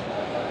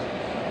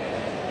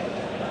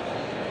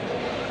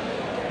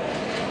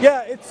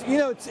 Yeah, it's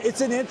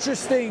an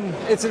interesting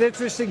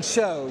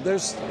show.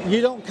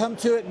 You don't come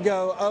to it and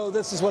go, oh,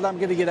 this is what I'm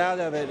going to get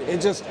out of it.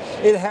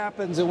 It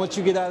happens, and what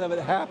you get out of it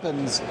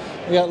happens.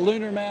 We got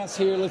lunar mass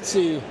here. Let's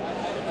see,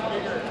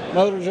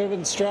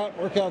 motor-driven strap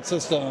workout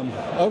system.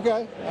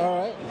 Okay, all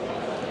right.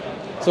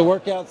 So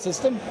workout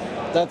system,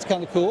 that's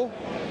kind of cool.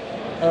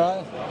 All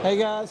right. Hey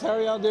guys, how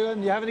are y'all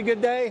doing? You having a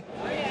good day?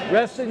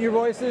 Resting your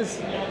voices?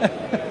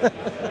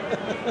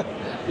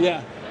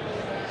 Yeah.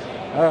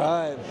 All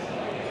right.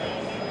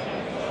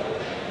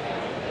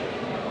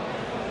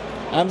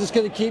 I'm just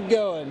going to keep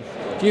going.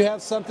 If you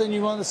have something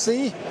you want to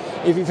see,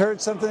 if you've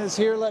heard something that's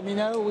here, let me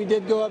know. We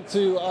did go up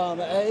to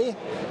A,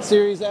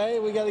 Series A.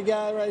 We got a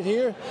guy right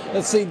here.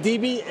 Let's see,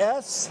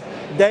 DBS,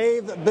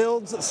 Dave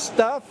Builds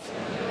Stuff.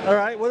 All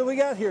right, what do we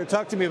got here?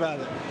 Talk to me about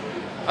it.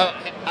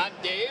 I'm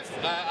Dave.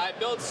 I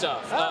build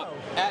stuff.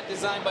 At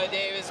Design by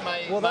Dave is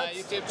my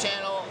YouTube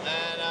channel,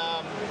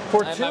 and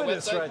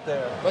fortuitous right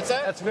there. What's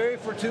that? That's very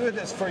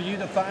fortuitous for you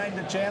to find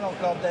a channel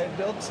called Dave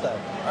Builds Stuff.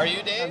 Are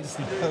you Dave? I'm just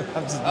messing.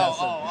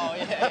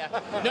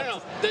 Yeah.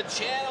 No. The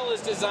channel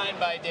is Designed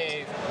by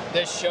Dave.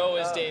 The show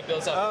is Dave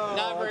Builds Stuff.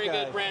 Not very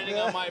good branding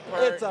on my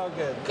part. It's all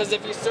good. Because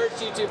if you search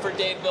YouTube for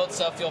Dave Builds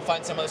Stuff, you'll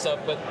find some other stuff.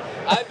 But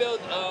I build.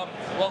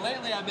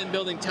 Lately I've been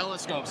building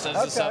telescopes.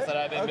 That's the stuff that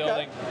I've been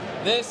building.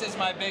 This is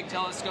my big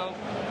telescope.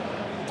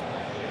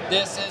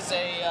 This is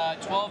a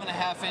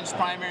 12.5-inch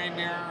primary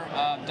mirror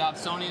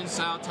Dobsonian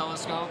style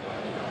telescope.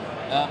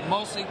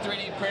 Mostly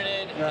 3D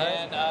printed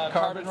Right. and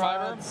Carbon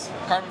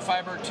carbon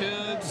fiber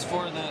tubes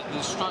for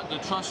the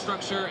truss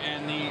structure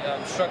and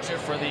the structure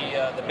for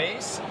the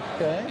base.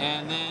 Okay.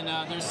 And then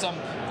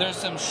there's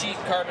some sheet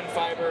carbon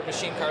fiber,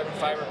 machine carbon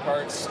fiber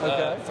parts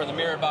Okay. for the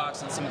mirror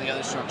box and some of the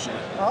other structure.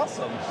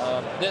 Awesome.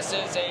 This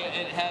is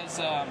it has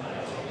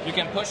you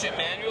can push it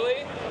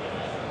manually,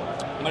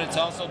 but it's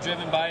also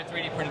driven by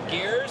 3D printed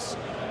gears,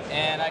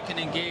 and I can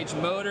engage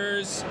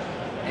motors.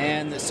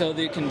 And so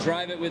they can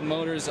drive it with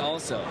motors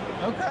also.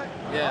 Okay.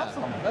 Yeah.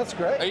 Awesome. That's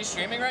great. Are you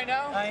streaming right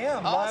now? I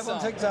am live on Awesome.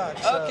 TikTok.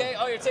 So. Okay.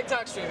 Oh, you're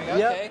TikTok streaming. Yep,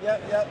 Okay.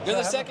 yep. You're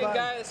So the second having fun.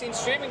 guy that's seen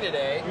streaming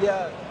today.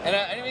 Yeah. And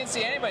I didn't even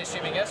see anybody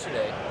streaming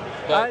yesterday.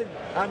 But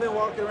I've been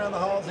walking around the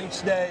halls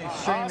each day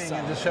streaming Awesome.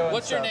 and just showing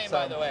What's your stuff, name,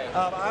 by the way?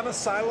 I'm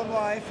Asylum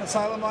Life.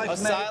 Asylum Life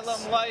makes.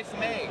 Asylum Life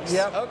makes.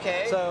 Yep.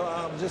 Okay.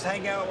 So just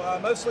hang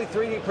out, mostly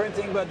 3D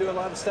printing, but I do a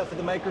lot of stuff at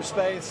the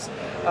makerspace.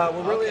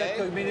 We're really Okay.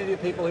 a community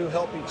of people who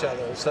help each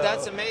other. So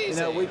That's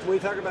amazing. You know, we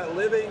talk about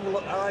living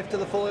life to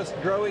the fullest,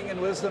 growing in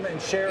wisdom,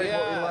 and sharing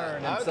what we Yeah,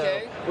 learn. And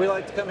okay. so we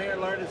like to come here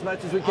and learn as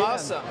much as we can.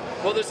 Awesome.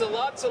 Well, there's a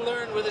lot to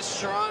learn with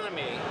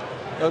astronomy.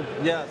 Oh,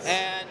 yes.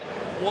 And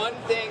one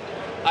thing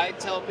I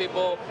tell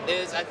people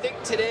is I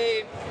think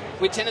today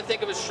we tend to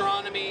think of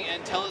astronomy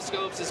and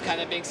telescopes as kind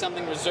of being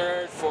something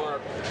reserved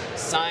for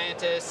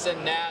scientists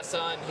and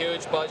NASA and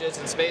huge budgets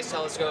and space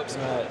telescopes.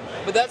 Right.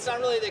 But that's not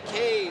really the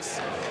case.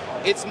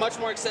 It's much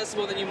more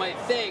accessible than you might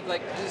think.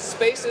 Like,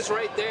 space is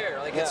right there.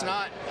 Like, it's Yeah.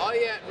 not, all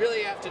you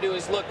really have to do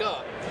is look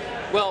up.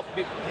 Well,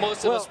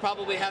 most of us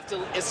probably have to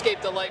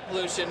escape the light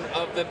pollution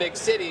of the big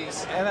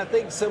cities. And I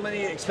think so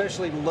many,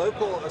 especially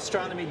local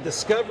astronomy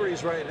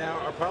discoveries right now,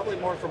 are probably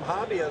more from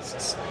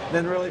hobbyists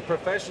than really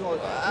professional.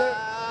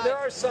 There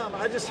are some.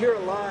 I just hear a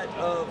lot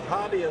of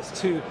hobbyists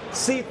who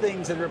see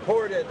things and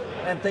report it,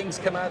 and things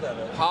come out of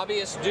it.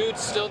 Hobbyists do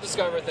still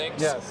discover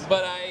things. Yes.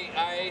 But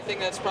I think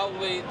that's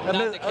probably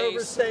not the case.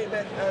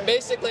 Overstatement.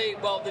 Basically,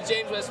 well, the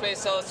James Webb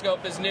Space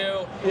Telescope is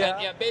new. Yeah.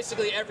 And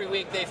basically every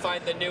week they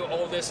find the new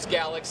oldest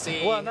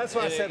galaxy. Well, and that's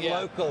why I And said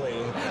locally.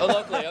 Oh,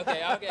 locally.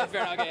 Okay.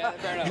 Fair enough. Okay,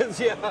 fair enough.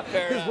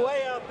 Because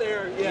way out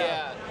there,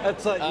 Yeah.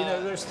 It's like,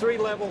 there's 3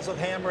 levels of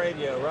ham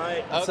radio,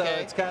 right? So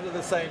Okay. it's kind of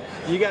the same.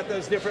 You got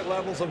those different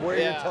levels of where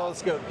your Yeah.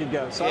 telescope could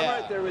go. So I'm Yeah.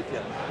 right there with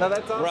you. No,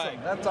 that's awesome.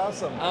 Right. That's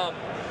awesome.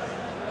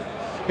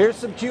 Here's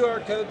some QR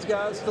codes,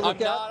 guys, to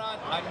look at.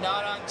 I'm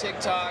not on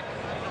TikTok.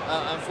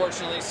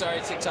 Unfortunately, sorry,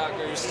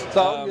 TikTokers. It's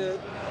all good.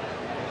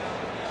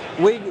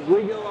 We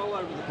go all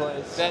over the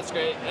place. That's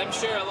great. I'm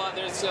sure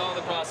there's all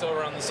the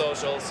crossover on the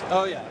socials.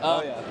 Oh yeah.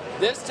 Oh yeah.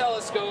 This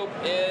telescope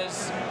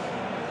is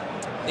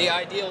the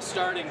ideal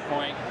starting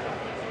point.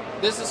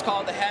 This is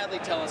called the Hadley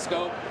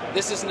telescope.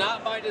 This is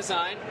not by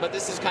design, but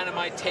this is kind of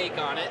my take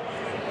on it.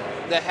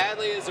 The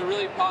Hadley is a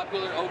really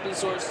popular open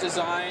source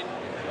design,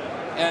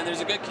 and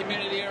there's a good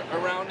community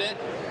around it.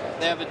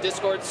 They have a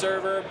Discord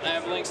server. I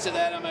have links to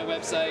that on my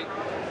website.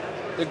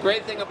 The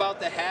great thing about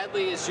the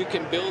Hadley is you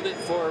can build it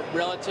for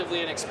relatively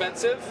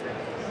inexpensive.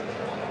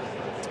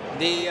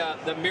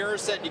 The mirror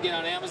set you get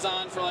on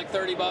Amazon for like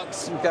 30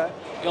 bucks. Okay.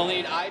 You'll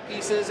need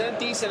eyepieces, and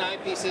decent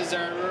eyepieces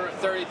are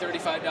 $30,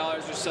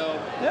 $35 or so.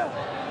 Yeah.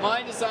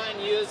 My design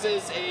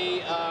uses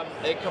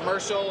a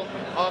commercial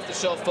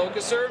off-the-shelf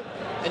focuser,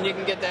 and you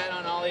can get that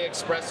on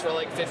AliExpress for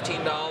like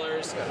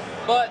 $15.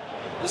 But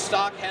the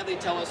stock Hadley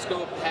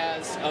telescope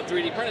has a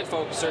 3D printed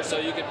focuser, so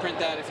you can print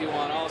that if you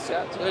want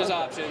also. So there's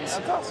options.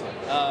 That's awesome.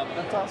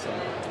 That's awesome.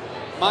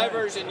 My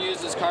version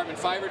uses carbon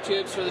fiber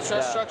tubes for the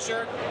truss Yeah.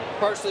 structure,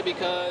 partially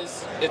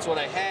because it's what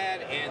I had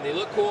and they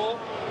look cool.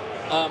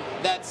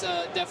 That's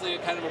definitely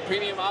kind of a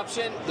premium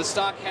option. The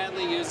stock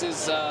Hadley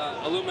uses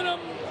aluminum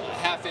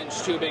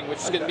half-inch tubing, which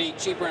is going to be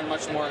cheaper and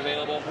much more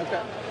available.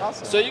 Okay,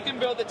 awesome. So you can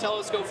build the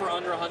telescope for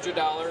under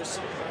 $100.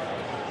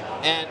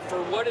 And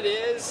for what it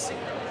is,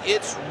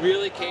 it's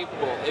really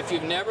capable. If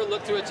you've never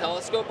looked through a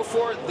telescope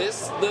before,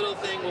 this little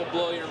thing will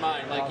blow your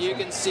mind. Like you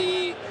can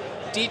see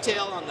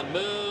detail on the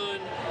moon,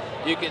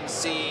 you can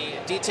see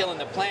detail in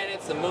the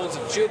planets, the moons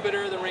of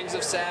Jupiter, the rings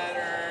of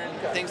Saturn,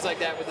 things like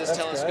that with this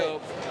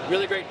telescope.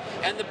 Really great.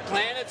 And the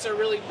planets are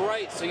really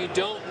bright, so you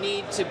don't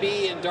need to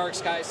be in dark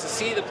skies to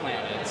see the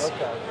planets.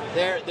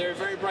 Okay. They're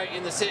very bright.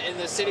 In the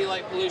city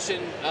light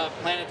pollution,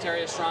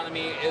 planetary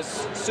astronomy is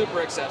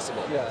super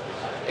accessible. Yeah.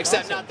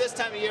 Except not this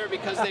time of year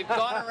because they've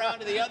gone around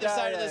to the other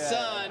side of the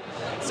sun,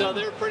 so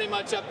they're pretty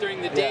much up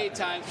during the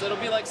daytime. So it'll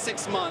be like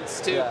 6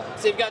 months so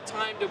you've got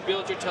time to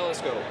build your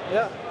telescope.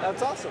 Yeah,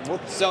 that's awesome.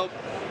 So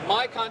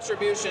my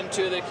contribution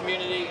to the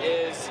community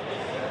is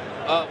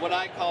what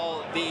I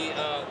call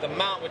the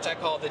mount, which I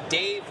call the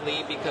Dave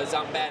Lee because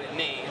I'm bad at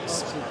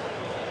names.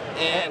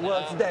 And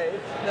well, it's Dave.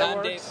 That I'm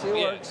works. Dave. It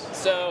Yeah. works.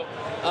 So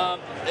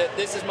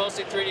this is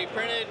mostly 3D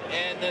printed,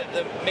 and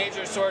the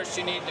major source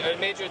you need, or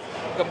major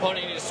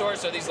component you need to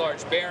source are these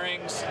large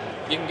bearings.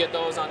 You can get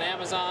those on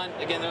Amazon.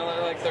 Again, they're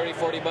like 30,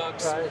 40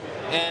 bucks. Right.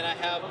 And I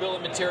have bill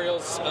of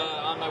materials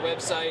on my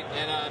website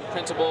and on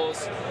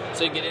printables,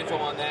 so you can get info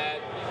on that.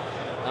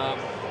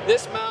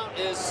 This mount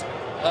is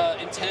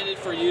intended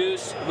for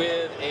use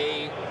with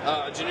a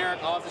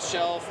generic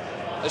off-the-shelf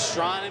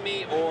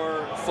astronomy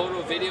or photo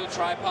video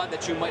tripod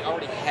that you might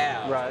already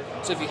have. Right.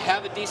 So if you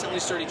have a decently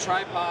sturdy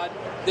tripod,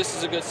 this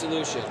is a good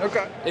solution.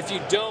 Okay. If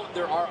you don't,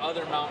 there are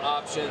other mount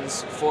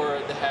options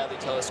for the Hadley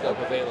telescope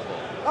available.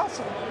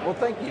 Awesome. Well,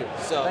 thank you.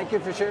 So, thank you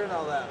for sharing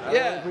all that. I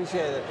Yeah. really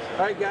appreciate it.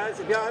 All right, guys,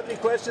 if y'all have any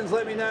questions,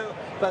 let me know.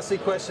 If I see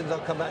questions, I'll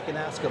come back and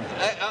ask them.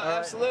 All right.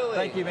 Absolutely.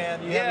 Thank you,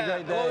 man. You have a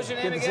great day. What was your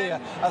name Good again?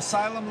 to see you.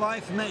 Asylum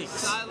Life Makes.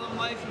 Asylum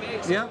Life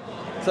Makes. Yep.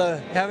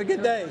 So have a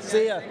good day.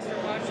 See ya.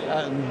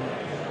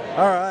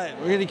 All right,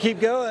 we're going to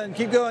keep going,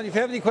 keep going. If you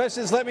have any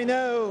questions, let me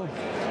know.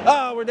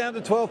 Oh, we're down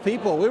to 12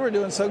 people. We were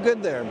doing so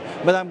good there,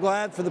 but I'm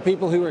glad for the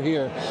people who are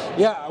here.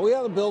 Yeah, we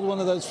ought to build one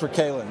of those for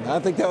Kaylin. I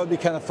think that would be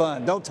kind of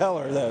fun. Don't tell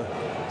her, though.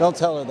 Don't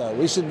tell her, though.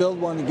 We should build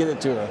one and get it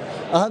to her.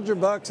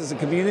 $100 as a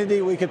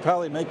community, we could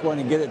probably make one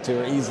and get it to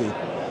her easy.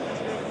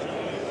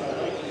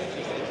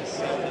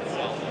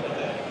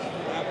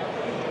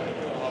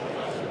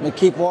 We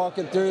keep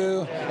walking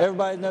through.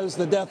 Everybody knows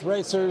the Death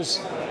Racers.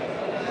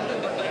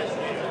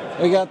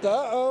 We got the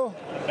uh-oh.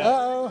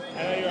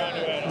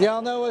 Do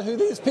y'all know who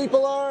these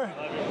people are?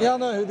 Y'all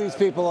know who these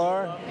people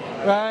are,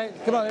 right?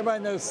 Come on,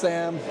 everybody knows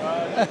Sam.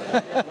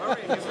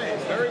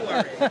 Very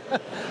worried.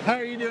 How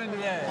are you doing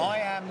today? I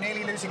am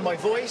nearly losing my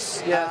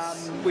voice,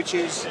 Yes. which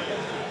is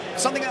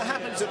something that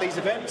happens at these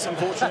events,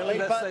 unfortunately.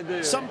 Yes, but they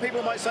do. some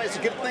people might say it's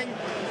a good thing.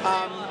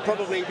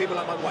 Probably people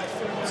like my wife.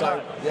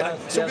 So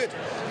it's all good.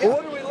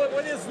 Well,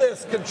 what is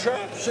this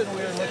contraption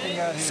we're looking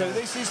at here? So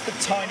this is the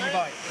tiny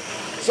bike.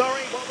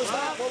 Sorry, what was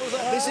that? What was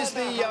that?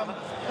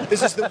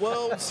 This is the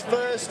world's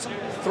first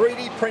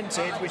 3D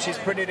printed, which is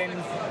printed in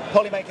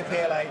Polymaker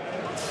PLA,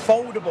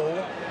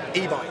 foldable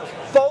e-bike.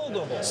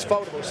 Foldable. It's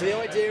foldable. So the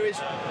idea is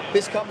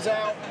this comes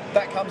out,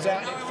 that comes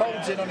out, it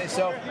folds in on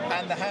itself,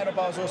 and the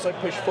handlebars also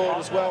push forward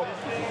as well.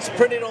 It's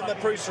printed on the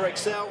Prusa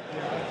XL.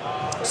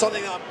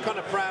 Something that I'm kind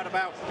of proud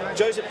about.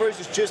 Joseph Bruce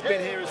has just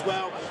been here as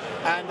well,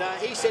 and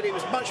he said it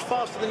was much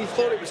faster than he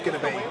thought it was going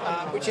to be,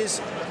 which is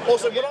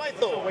also what I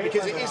thought,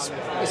 because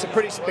it's a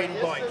pretty speedy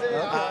bike.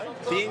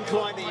 The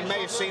incline that you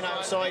may have seen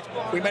outside,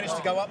 we managed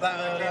to go up that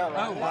earlier.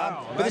 Oh,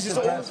 wow. But this is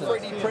all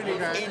 3D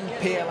printed in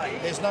PLA.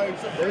 There's no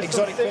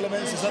exotic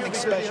filaments, there's nothing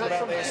special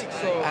about this,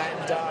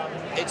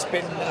 and it's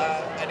been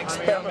an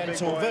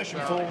experimental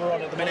version 4 we're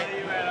on at the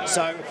minute.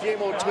 So a few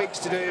more tweaks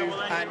to do,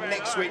 and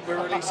next week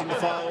we're releasing the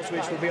files,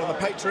 which will be on the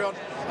Patreon,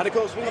 and of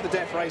course we've got the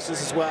Death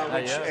Racers as well,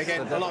 which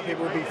again a lot of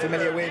people will be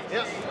familiar with.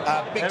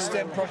 Big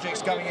STEM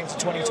projects going into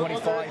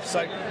 2025,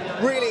 so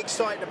really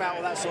excited about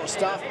all that sort of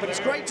stuff. But it's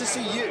great to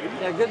see you.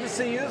 Yeah, good to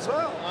see you as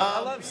well.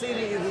 I love seeing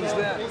you at these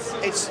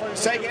events.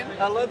 Say again?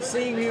 I love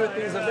seeing you at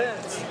these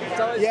events. It's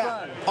always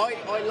fun.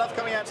 I love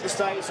coming out to the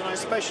States, and I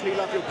especially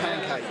love your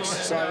pancakes.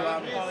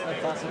 So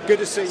good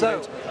to see you.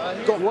 So,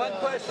 one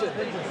question: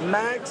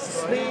 max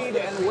speed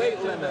and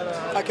weight limit.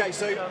 Okay,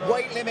 so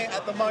weight limit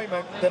at the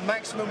moment, the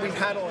maximum we've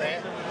had on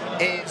it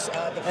is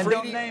the And 3D.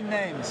 don't name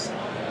names.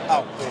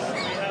 Oh.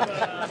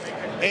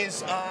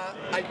 Is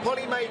a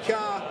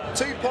Polymaker,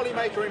 2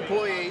 Polymaker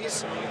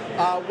employees,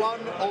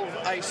 one of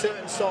a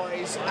certain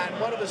size and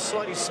one of a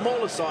slightly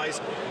smaller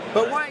size,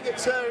 but weighing a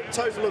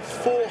total of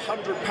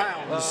 400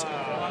 pounds,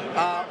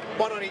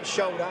 one on each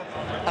shoulder.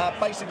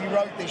 Basically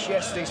rode this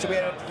yesterday, so we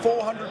had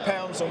 400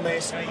 pounds on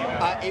this.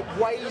 It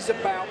weighs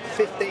about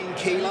 15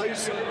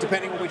 kilos,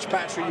 depending on which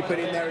battery you put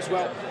in there as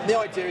well. The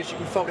idea is you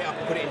can fold it up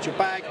and put it into your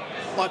bag.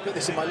 I put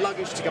this in my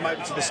luggage to come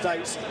over to the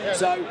States.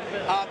 So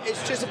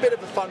it's just a bit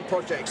of a fun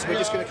project, so we're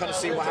just going to kind of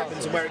see what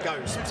happens and where it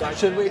goes. So,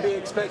 should we be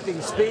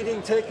expecting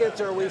speeding tickets,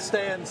 or are we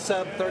staying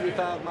sub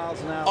 35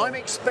 miles an hour? I'm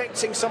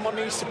expecting someone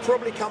needs to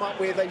probably come up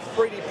with a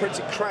 3D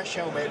printed crash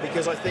helmet,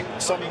 because I think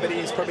somebody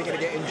is probably going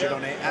to get injured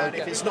on it, and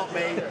if it's not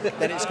me,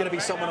 then it's going to be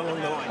someone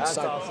along the line. That's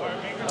so,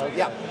 awesome.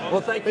 Yeah.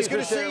 Well, thank you. It's good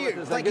to see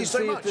you. Thank you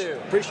so much.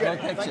 Appreciate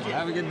it. Thank you.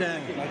 Have a good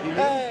day.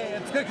 Hey,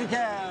 it's Cookie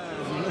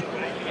Cows.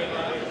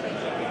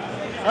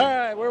 All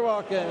right, we're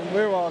walking.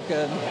 We're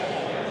walking.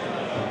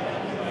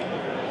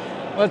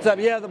 What's up?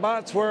 Yeah, the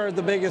bots were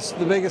the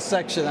biggest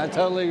section. I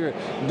totally agree.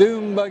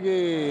 Doom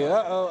buggy.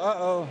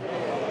 Uh-oh.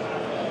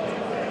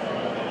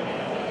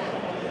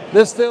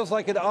 This feels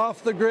like an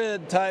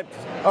off-the-grid type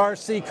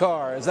RC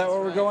car. Is that what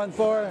we're going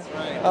for?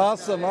 Right.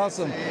 Awesome.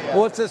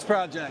 What's this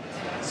project?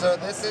 So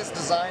this is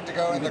designed to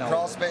go in the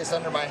crawl space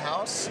under my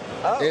house.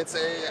 Oh. It's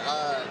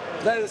a...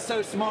 that is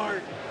so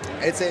smart.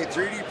 It's a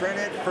 3D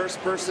printed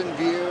first-person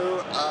view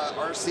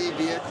RC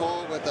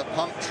vehicle with a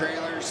pump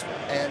trailers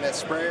and a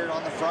sprayer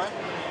on the front.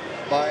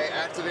 By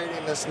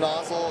activating this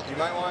nozzle, you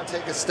might want to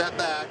take a step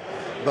back,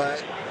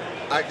 but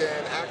I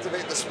can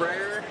activate the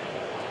sprayer,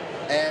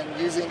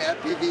 and using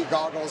FPV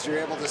goggles, you're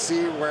able to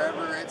see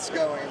wherever it's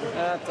going.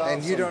 That's awesome.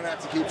 And you don't have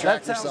to keep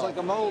track That sounds yourself. like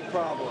a mold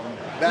problem.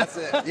 That's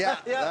it. Yeah,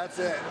 that's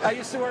it. I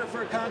used to work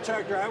for a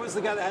contractor. I was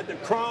the guy that had to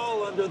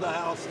crawl under the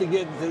house to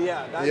get into.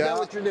 Yeah, I know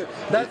what you're doing.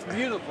 That's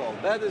beautiful.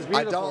 That is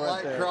beautiful. I don't right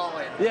like there.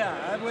 crawling.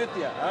 Yeah, I'm with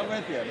you. I'm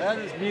with you. That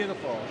is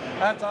beautiful.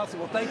 That's awesome.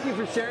 Well, thank you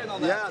for sharing all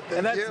that. Yeah, thank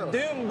and that's you.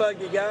 Doom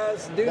Buggy,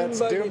 guys. That's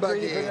Doom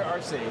Buggy. 3D printer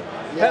RC.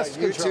 Yeah, Pest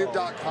control.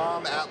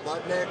 YouTube.com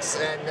 @Ludniks,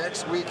 and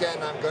next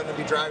weekend I'm going to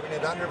be driving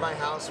it under my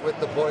house with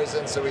the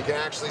poison so we can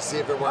actually see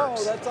if it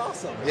works. Oh, that's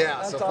awesome. Yeah,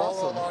 That's so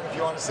follow awesome. along if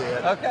you want to see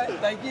it. Okay,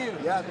 thank you.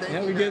 Yeah, thank you.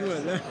 Have a good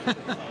one.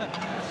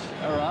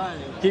 All right,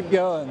 keep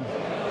going.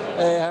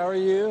 Hey, how are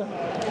you?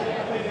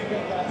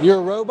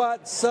 Your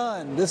robot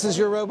son. This is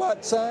your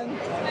robot son?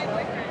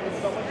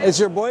 It's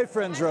your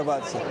boyfriend's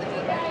robot son.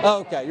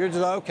 Oh, okay, you're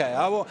just okay.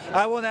 I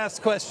won't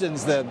ask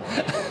questions then.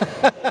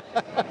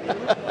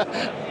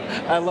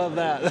 I love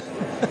that.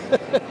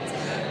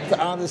 It's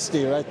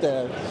honesty right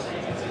there.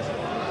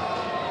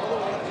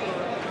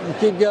 We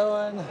keep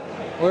going.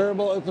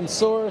 Wearable open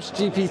source,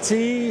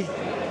 GPT.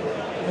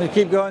 We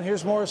keep going.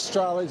 Here's more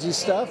astrology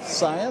stuff,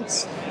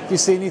 science. If you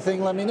see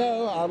anything, let me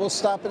know. I will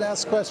stop and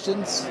ask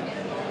questions.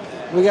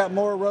 We got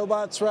more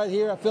robots right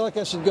here. I feel like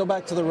I should go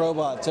back to the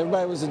robots.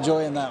 Everybody was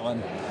enjoying that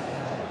one.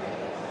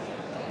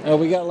 Oh,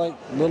 we got like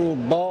little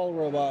ball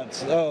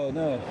robots. Oh,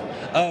 no.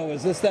 Oh,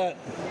 is this that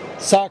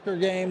soccer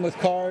game with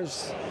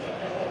cars?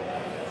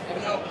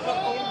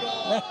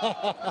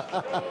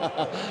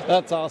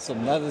 That's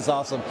awesome. That is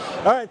awesome.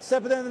 All right,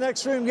 stepping in the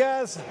next room,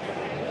 guys.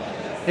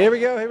 Here we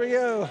go. Here we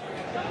go.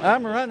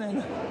 I'm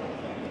running.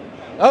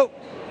 Oh,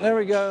 there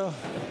we go.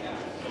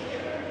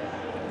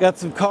 Got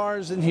some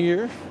cars in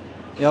here.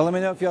 Y'all let me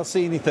know if y'all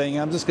see anything.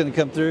 I'm just going to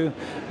come through.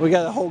 We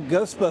got a whole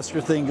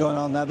Ghostbuster thing going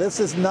on now. This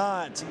is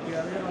not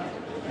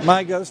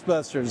my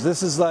Ghostbusters.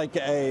 This is like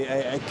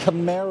a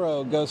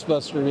Camaro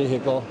Ghostbuster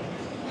vehicle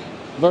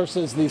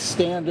versus the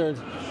standard.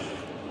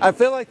 I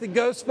feel like the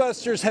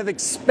Ghostbusters have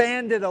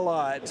expanded a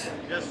lot.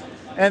 Yes.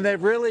 And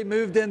they've really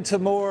moved into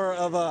more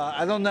of a,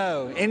 I don't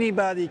know,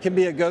 anybody can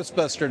be a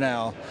Ghostbuster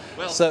now.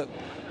 Well, so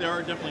there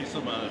are definitely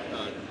some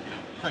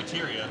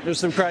criteria. There's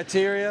some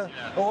criteria.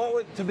 Yeah.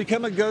 Well, to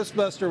become a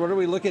Ghostbuster, what are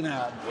we looking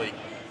at? Well, you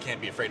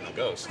can't be afraid of a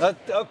ghost.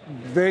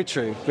 Very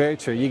true, very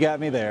true. You got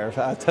me there.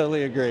 I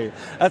totally agree.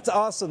 That's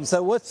awesome.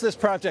 So what's this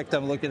project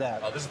I'm looking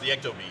at? This is the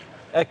Ecto-Bee.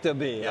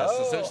 Ecto-Bee. Yes,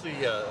 essentially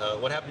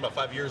what happened about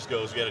 5 years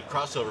ago is we had a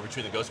crossover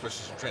between the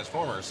Ghostbusters and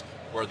Transformers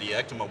where the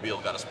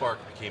Ectomobile got a spark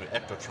and became an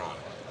Ectotron.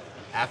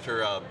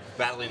 After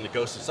battling the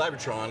ghost of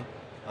Cybertron,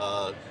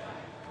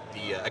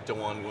 the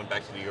Ecto-1 went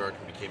back to New York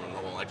and became a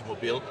normal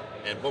Ectomobile,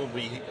 and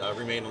Bumblebee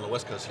remained on the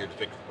West Coast here to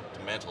pick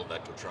the mantle of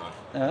Ectotron.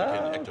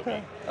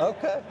 Okay.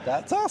 Okay,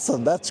 that's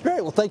awesome. That's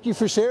great. Well, thank you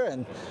for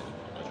sharing.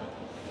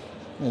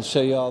 I'm going to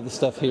show you all the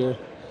stuff here.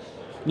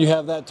 You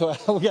have that toy.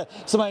 We got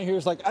somebody here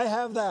is like, I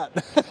have that.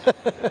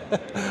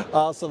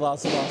 Awesome,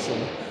 awesome,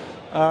 awesome.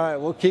 All right,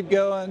 we'll keep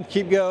going,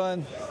 keep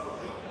going.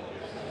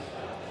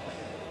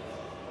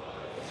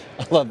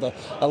 I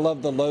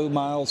love the low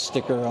miles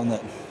sticker on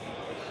that.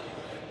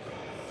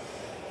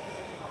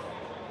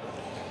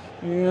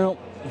 Yep.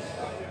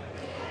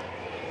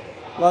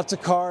 Lots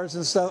of cars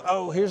and stuff.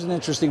 Oh, here's an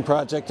interesting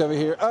project over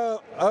here.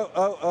 Oh.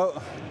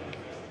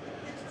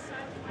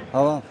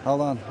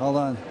 Hold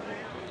on.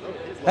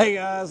 Hey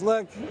guys,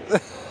 look.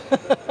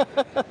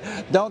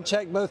 Don't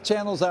check both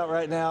channels out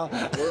right now.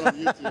 We're on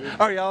YouTube.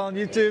 Are y'all on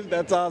YouTube?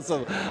 That's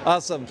awesome.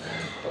 Awesome.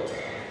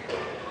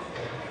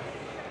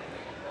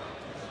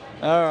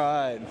 All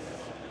right.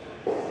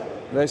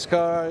 Race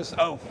cars.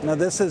 Oh, now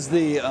this is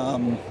the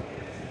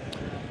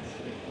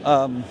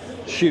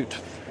shoot.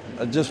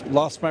 I just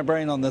lost my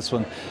brain on this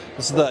one.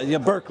 This is the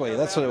Berkeley.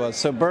 That's what it was.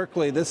 So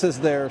Berkeley, this is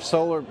their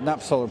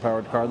not solar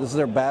powered car. This is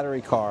their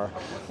battery car.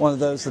 One of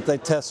those that they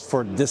test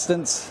for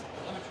distance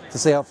to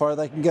see how far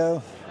they can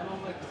go.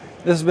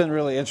 This has been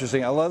really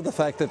interesting. I love the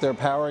fact that they're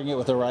powering it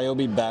with a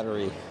Ryobi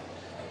battery.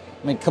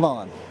 I mean, come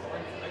on.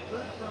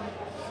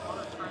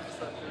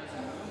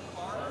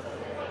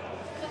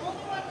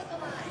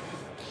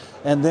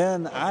 And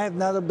then I have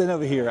not been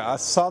over here. I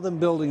saw them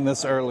building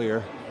this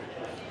earlier.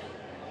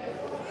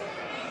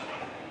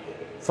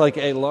 It's like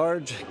a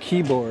large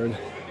keyboard.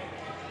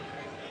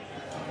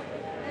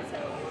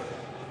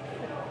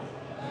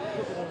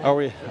 Are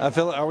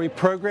we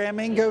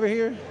programming over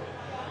here?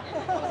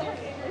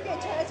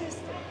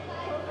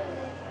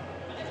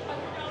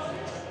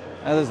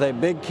 That is a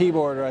big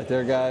keyboard right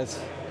there, guys.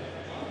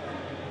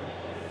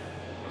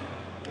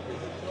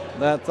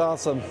 That's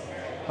awesome.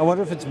 I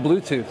wonder if it's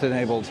Bluetooth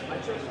enabled.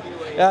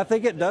 Yeah, I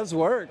think it does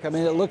work. I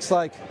mean, it looks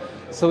like,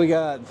 so we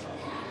got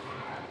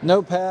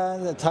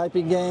Notepad, a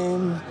typing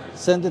game,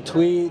 send a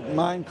tweet,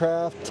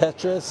 Minecraft,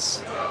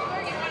 Tetris.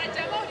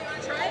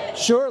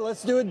 Sure,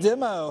 let's do a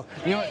demo.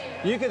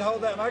 You can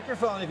hold that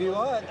microphone if you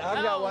want.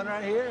 I've got one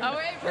right here. Oh,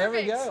 wait, perfect. There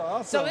we go.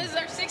 Awesome. So this is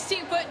our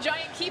 16-foot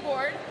giant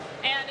keyboard,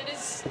 and it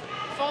is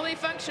fully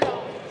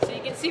functional. So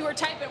you can see we're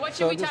typing. What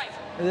should we type?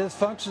 It is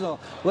functional.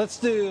 Let's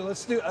do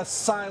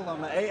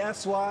asylum.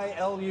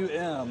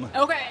 ASYLUM.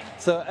 Okay.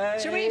 So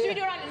should we do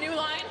it on a new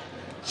line?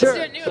 Sure.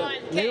 Let's do a new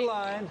line. New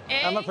line.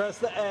 I'm gonna press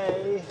the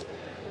A.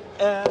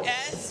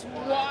 S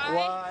Y.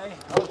 Y.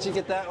 I'll let you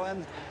get that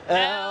one.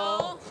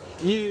 L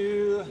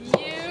U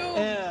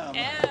M.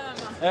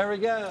 There we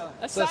go.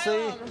 So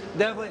see,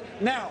 definitely.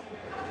 Now,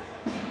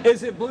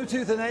 is it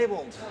Bluetooth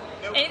enabled?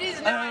 It is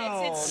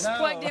not. It's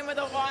plugged in with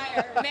a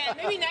wire. Man,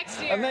 maybe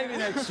next year. Maybe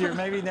next year.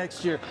 Maybe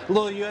next year. A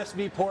little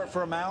USB port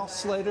for a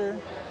mouse later.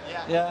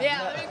 Yeah.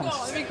 Yeah, that'd be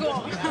cool. That'd be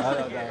cool. I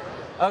don't know.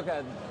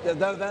 Okay,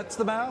 that's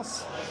the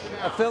mouse.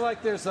 I feel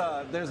like there's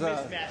a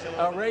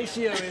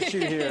ratio issue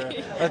here,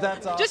 but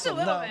that's awesome. Just a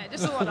little bit,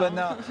 just a little. But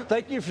no,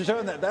 thank you for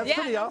showing that. That's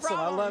pretty awesome.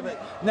 I love it.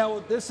 Now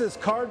this is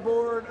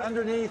cardboard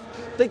underneath.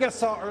 I think I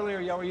saw earlier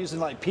y'all were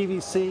using like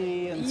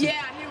PVC and.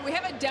 Yeah, here, we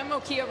have a demo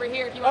key over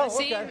here if you want to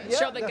see.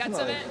 Show the guts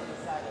of it.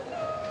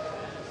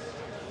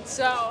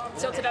 So I'll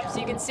tilt it up so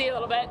you can see a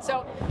little bit.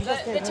 So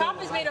the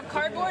top is made of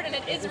cardboard and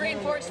it is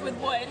reinforced with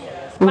wood.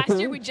 Last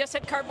year we just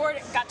had cardboard,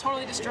 it got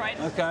totally destroyed.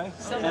 Okay.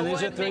 So and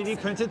these are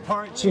 3D printed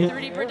parts.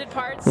 3D printed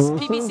parts,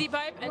 PVC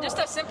pipe, and just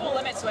a simple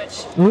limit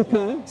switch.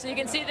 Okay. So you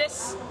can see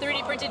this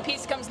 3D printed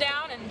piece comes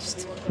down and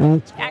just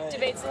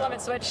activates the limit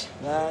switch.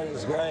 That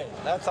is great.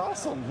 That's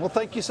awesome. Well,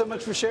 thank you so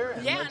much for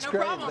sharing. Yeah, That's no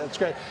great. problem. That's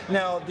great.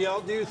 Now, do y'all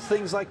do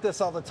things like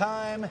this all the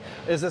time?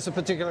 Is this a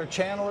particular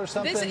channel or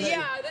something?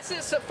 This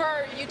is for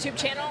our YouTube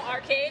channel,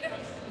 Arcade.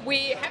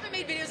 We haven't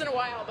made videos in a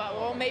while, but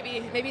we'll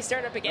maybe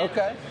start up again.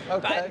 Okay.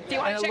 But if you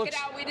want to check it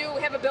out, we do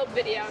have a build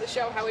video to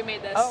show how we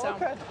made this. Oh,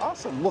 okay.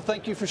 Awesome. Well,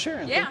 thank you for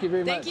sharing. Yeah, thank you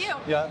very much. thank you.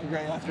 Yeah, have a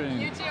great afternoon.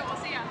 You too. We'll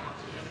see ya.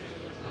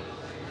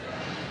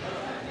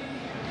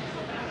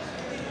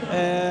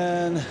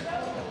 And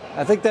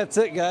I think that's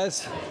it,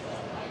 guys.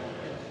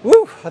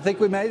 Woo! I think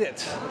we made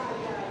it.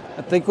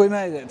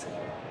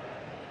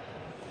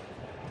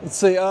 Let's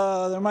see,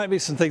 there might be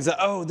some things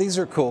that, these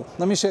are cool.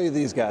 Let me show you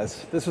these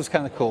guys. This was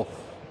kind of cool.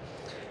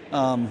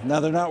 Now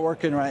they're not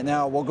working right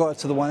now. We'll go out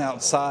to the one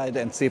outside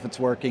and see if it's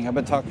working. I've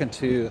been talking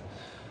to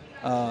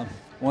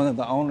one of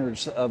the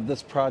owners of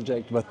this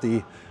project, but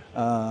the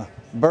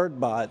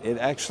BirdBot, it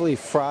actually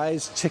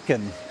fries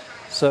chicken.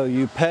 So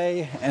you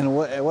pay and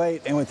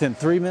wait, and within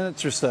 3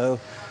 minutes or so,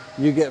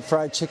 you get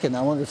fried chicken.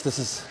 I wonder if this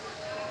is,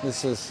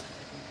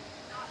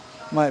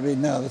 might be,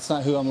 no, that's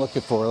not who I'm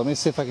looking for. Let me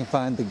see if I can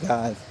find the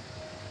guy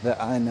that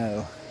I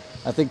know.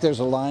 I think there's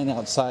a line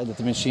outside at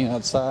the machine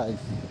outside.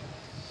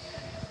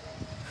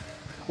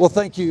 Well,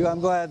 thank you. I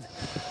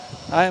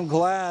am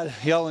glad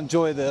y'all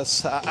enjoy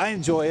this. I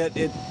enjoy it.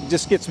 It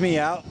just gets me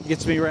out,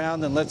 gets me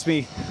around, and lets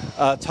me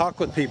talk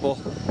with people.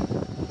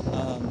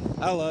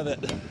 I love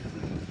it.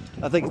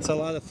 I think it's a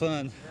lot of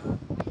fun.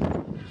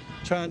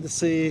 Trying to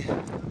see.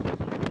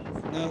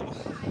 No.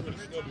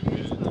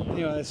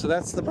 Anyway, so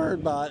that's the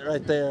BirdBot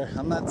right there.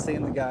 I'm not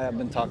seeing the guy I've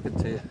been talking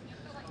to.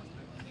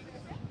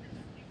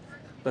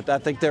 But I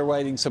think they're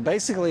waiting. So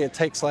basically it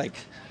takes like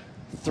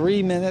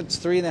 3 minutes,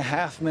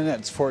 3.5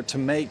 minutes for it to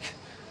make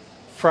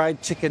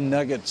fried chicken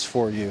nuggets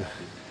for you.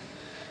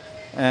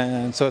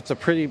 And so it's a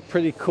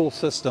pretty cool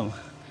system.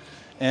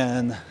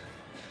 And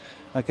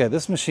okay,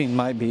 this machine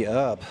might be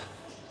up.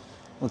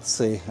 Let's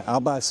see, I'll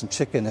buy some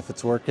chicken if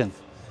it's working.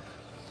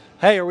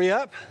 Hey, are we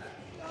up?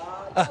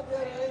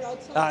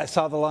 I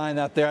saw the line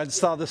out there. I just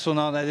saw this one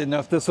on. I didn't know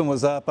if this one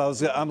was up.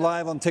 I'm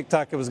live on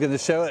TikTok. I was going to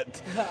show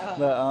it.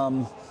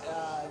 But,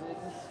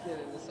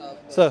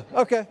 so,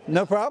 okay,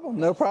 no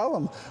problem.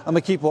 I'm going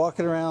to keep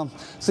walking around.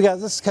 So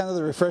guys, this is kind of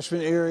the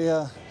refreshment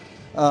area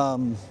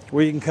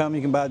where you can come,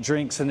 you can buy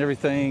drinks and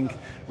everything.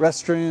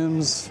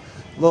 Restrooms,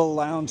 little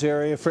lounge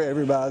area for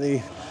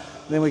everybody.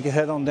 Then we can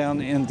head on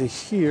down into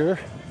here.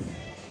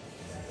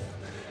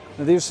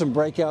 Now, these are some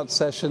breakout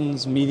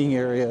sessions, meeting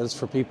areas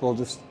for people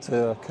just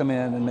to come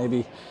in and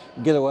maybe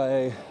get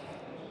away.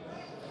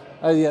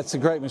 Oh yeah, it's a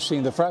great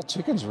machine. The fried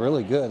chicken's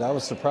really good. I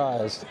was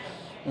surprised.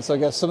 And so I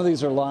guess some of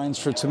these are lines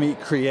to meet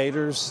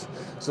creators.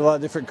 There's a lot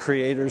of different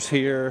creators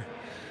here.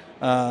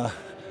 Got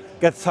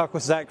to talk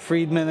with Zach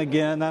Friedman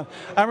again.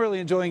 I'm really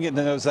enjoying getting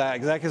to know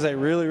Zach. Zach is a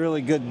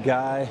really good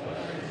guy.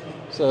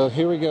 So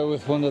here we go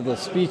with one of the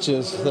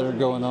speeches that are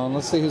going on.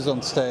 Let's see who's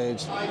on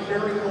stage.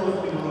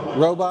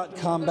 Robot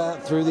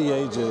combat through the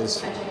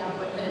ages.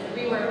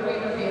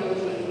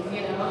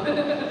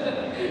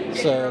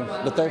 So,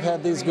 but they've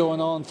had these going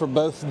on for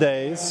both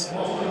days.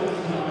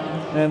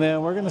 And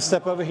then we're going to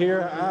step over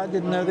here. I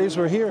didn't know these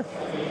were here.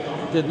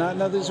 Did not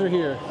know these were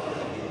here.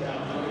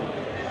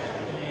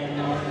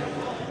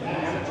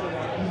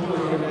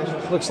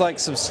 Looks like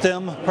some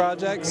STEM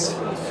projects.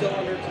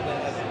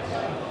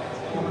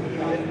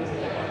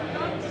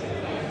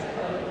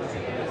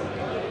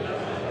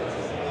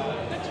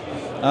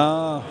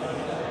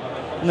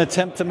 An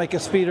attempt to make a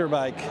speeder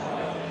bike.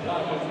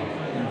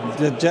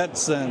 The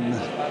Jetson.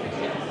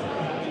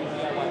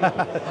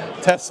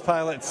 Test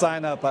pilot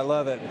sign up. I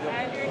love it.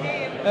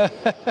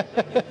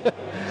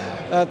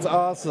 That's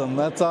awesome.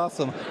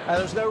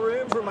 There's no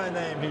room for my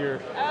name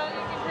here. You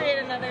can create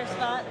another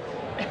spot.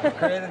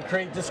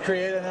 Just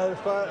create another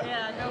spot?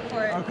 Yeah, go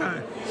for it.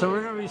 Okay, so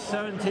we're going to be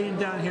 17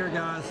 down here,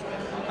 guys.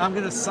 I'm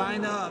going to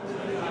sign up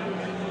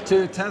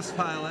to test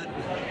pilot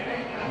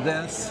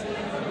this.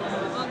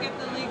 I'll get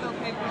the legal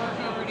paperwork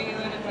over to you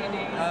in a few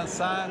days.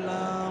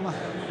 Asylum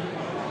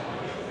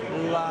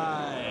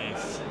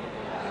Life.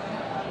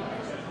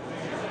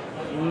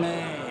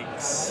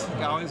 Makes.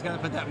 I always got to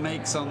put that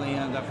makes on the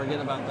end. I forget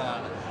about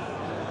that.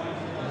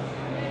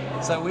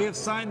 So we have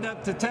signed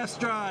up to test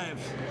drive.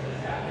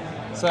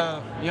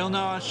 So you'll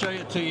know I'll show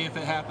it to you if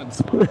it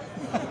happens.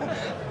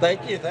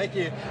 Thank you, thank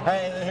you.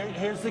 Hey,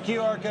 here's the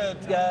QR code,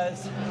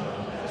 guys.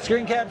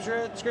 Screen capture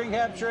it, screen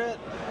capture it.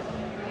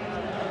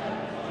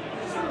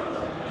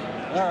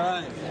 All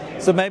right.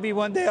 So maybe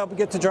one day I'll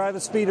get to drive a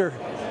speeder.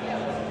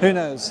 Who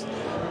knows?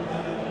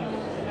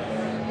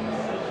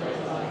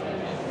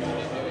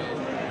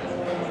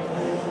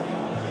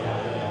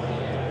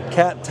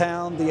 Cat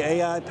Town, the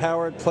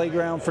AI-powered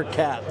playground for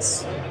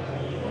cats.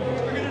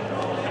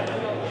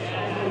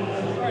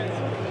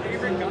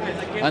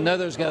 I know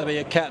there's got to be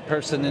a cat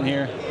person in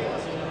here.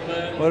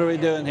 What are we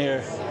doing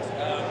here?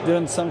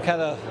 Doing some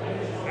kind of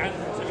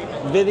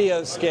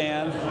video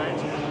scan.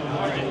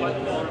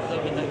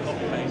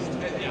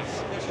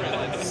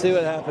 See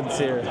what happens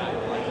here.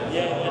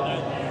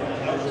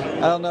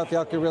 I don't know if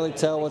y'all can really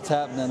tell what's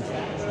happening.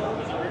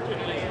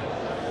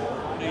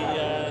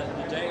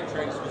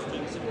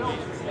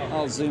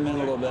 I'll zoom in a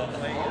little bit.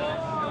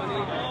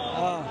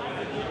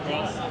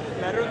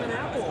 Better than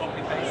Apple.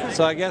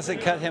 So I guess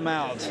it cut him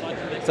out.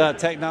 It's a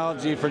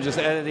technology for just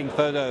editing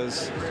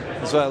photos.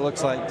 That's what it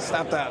looks like.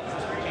 Stop that.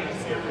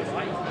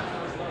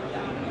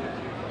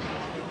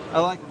 I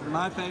like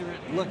my favorite.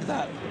 Look at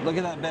that. Look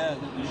at that bed.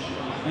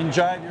 And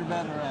drive your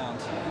bed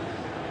around.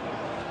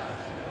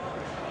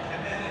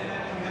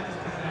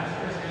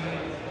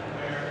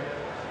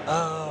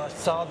 Oh, I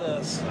saw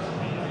this.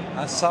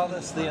 I saw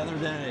this the other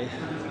day.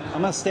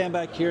 I'm gonna stand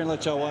back here and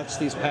let y'all watch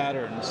these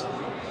patterns.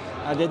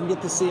 I didn't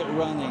get to see it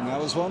running. I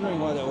was wondering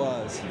what it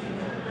was.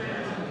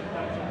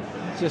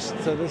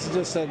 So this is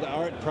just an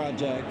art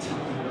project.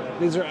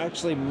 These are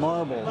actually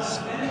marbles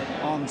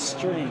on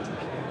string.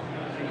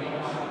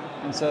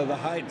 And so the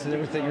heights and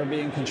everything are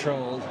being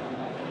controlled.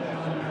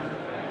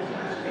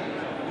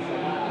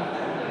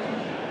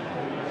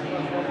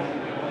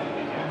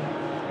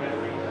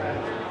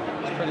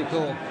 It's pretty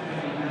cool.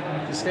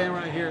 If you stand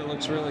right here, it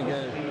looks really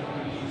good.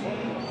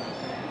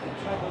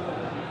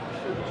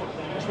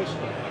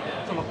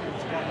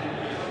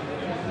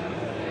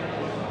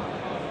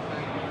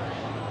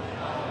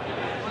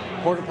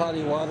 Porta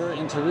potty water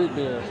into root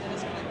beer.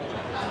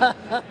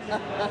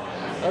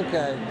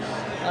 Okay.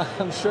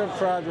 Shrimp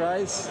fried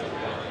rice.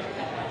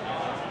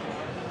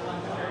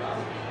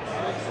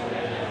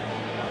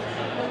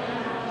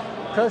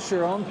 Crush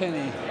your own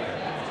penny.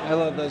 I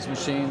love those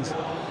machines.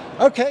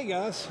 Okay,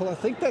 guys. Well, I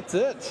think that's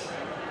it.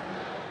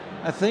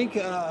 I think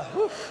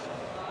we're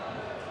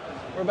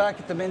back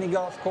at the mini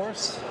golf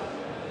course,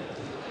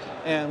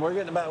 and we're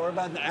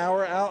about an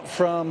hour out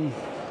from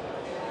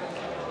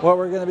what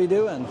we're going to be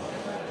doing.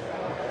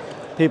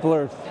 People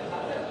are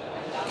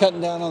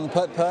cutting down on the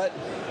putt-putt.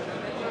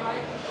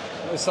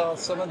 We saw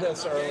some of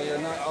this earlier,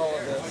 not all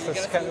of this. This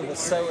is kind of the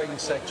sewing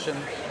section,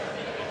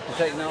 the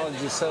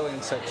technology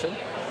sewing section.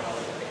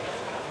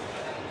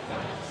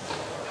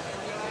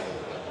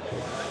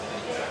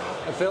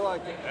 I feel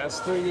like as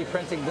 3D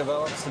printing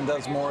develops and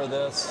does more of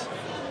this,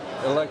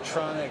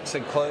 electronics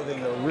and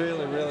clothing are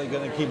really, really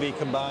going to be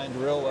combined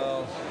real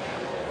well.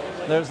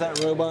 There's that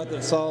robot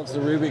that solves the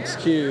Rubik's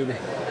Cube.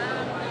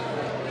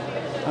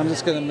 I'm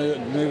just going to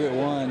move it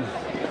one.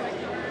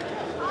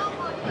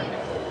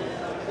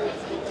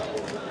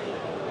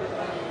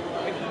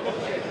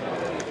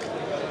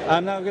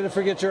 I'm not going to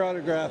forget your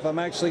autograph. I'm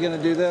actually going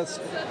to do this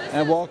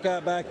and walk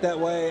out back that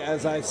way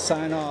as I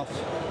sign off.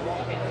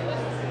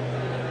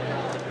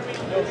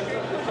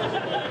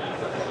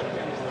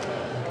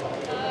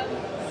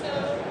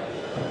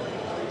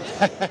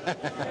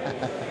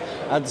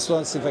 I just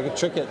want to see if I can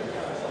trick it.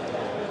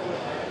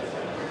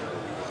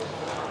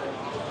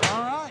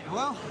 All right,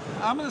 well,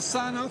 I'm going to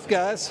sign off,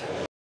 guys.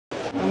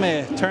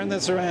 Let me turn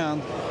this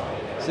around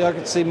so y'all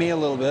can see me a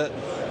little bit.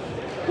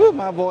 Whew,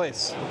 my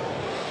voice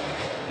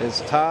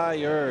is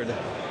tired.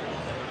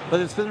 But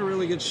it's been a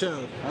really good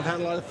show. I've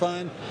had a lot of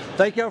fun.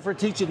 Thank y'all for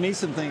teaching me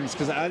some things,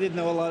 because I didn't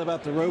know a lot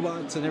about the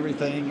robots and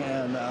everything.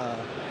 And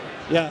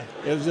yeah,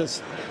 it was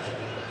just,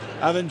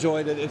 I've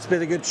enjoyed it. It's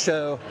been a good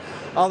show.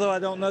 Although I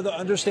don't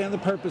understand the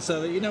purpose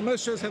of it. You know,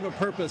 most shows have a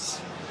purpose.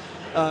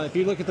 If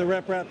you look at the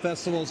Rep Rap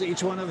festivals,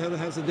 each one of them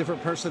has a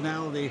different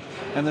personality,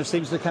 and there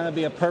seems to kind of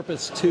be a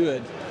purpose to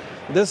it.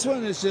 This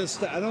one is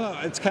just, I don't know,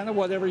 it's kind of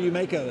whatever you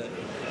make of it.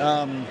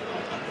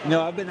 You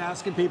know, I've been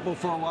asking people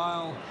for a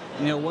while,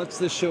 you know, what's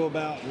this show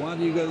about? Why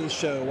do you go to this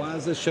show? Why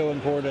is this show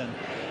important?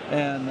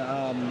 And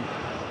I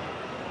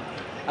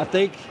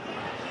think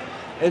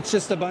it's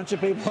just a bunch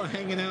of people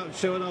hanging out,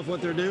 showing off what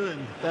they're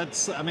doing.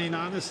 That's, I mean,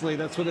 honestly,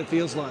 that's what it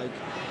feels like.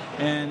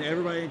 And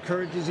everybody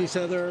encourages each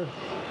other,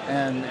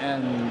 and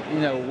you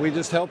know, we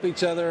just help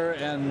each other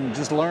and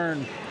just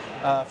learn.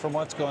 from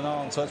what's going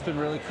on. So it's been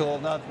really cool.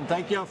 No,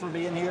 thank y'all for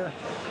being here,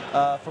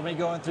 for me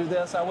going through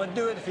this. I wouldn't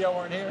do it if y'all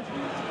weren't here.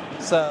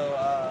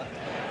 So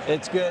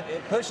it's good.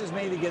 It pushes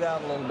me to get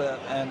out a little bit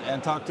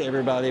and talk to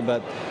everybody.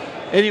 But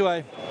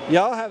anyway,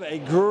 y'all have a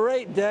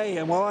great day.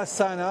 And while I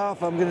sign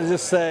off, I'm going to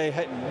just say,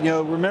 hey,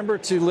 remember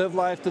to live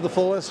life to the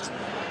fullest,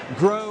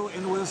 grow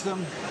in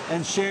wisdom,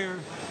 and share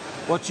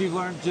what you've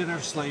learned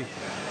generously.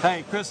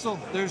 Hey, Crystal,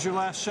 there's your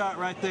last shot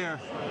right there.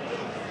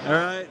 All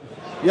right.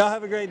 Y'all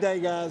have a great day,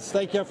 guys.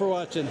 Thank y'all for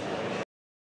watching.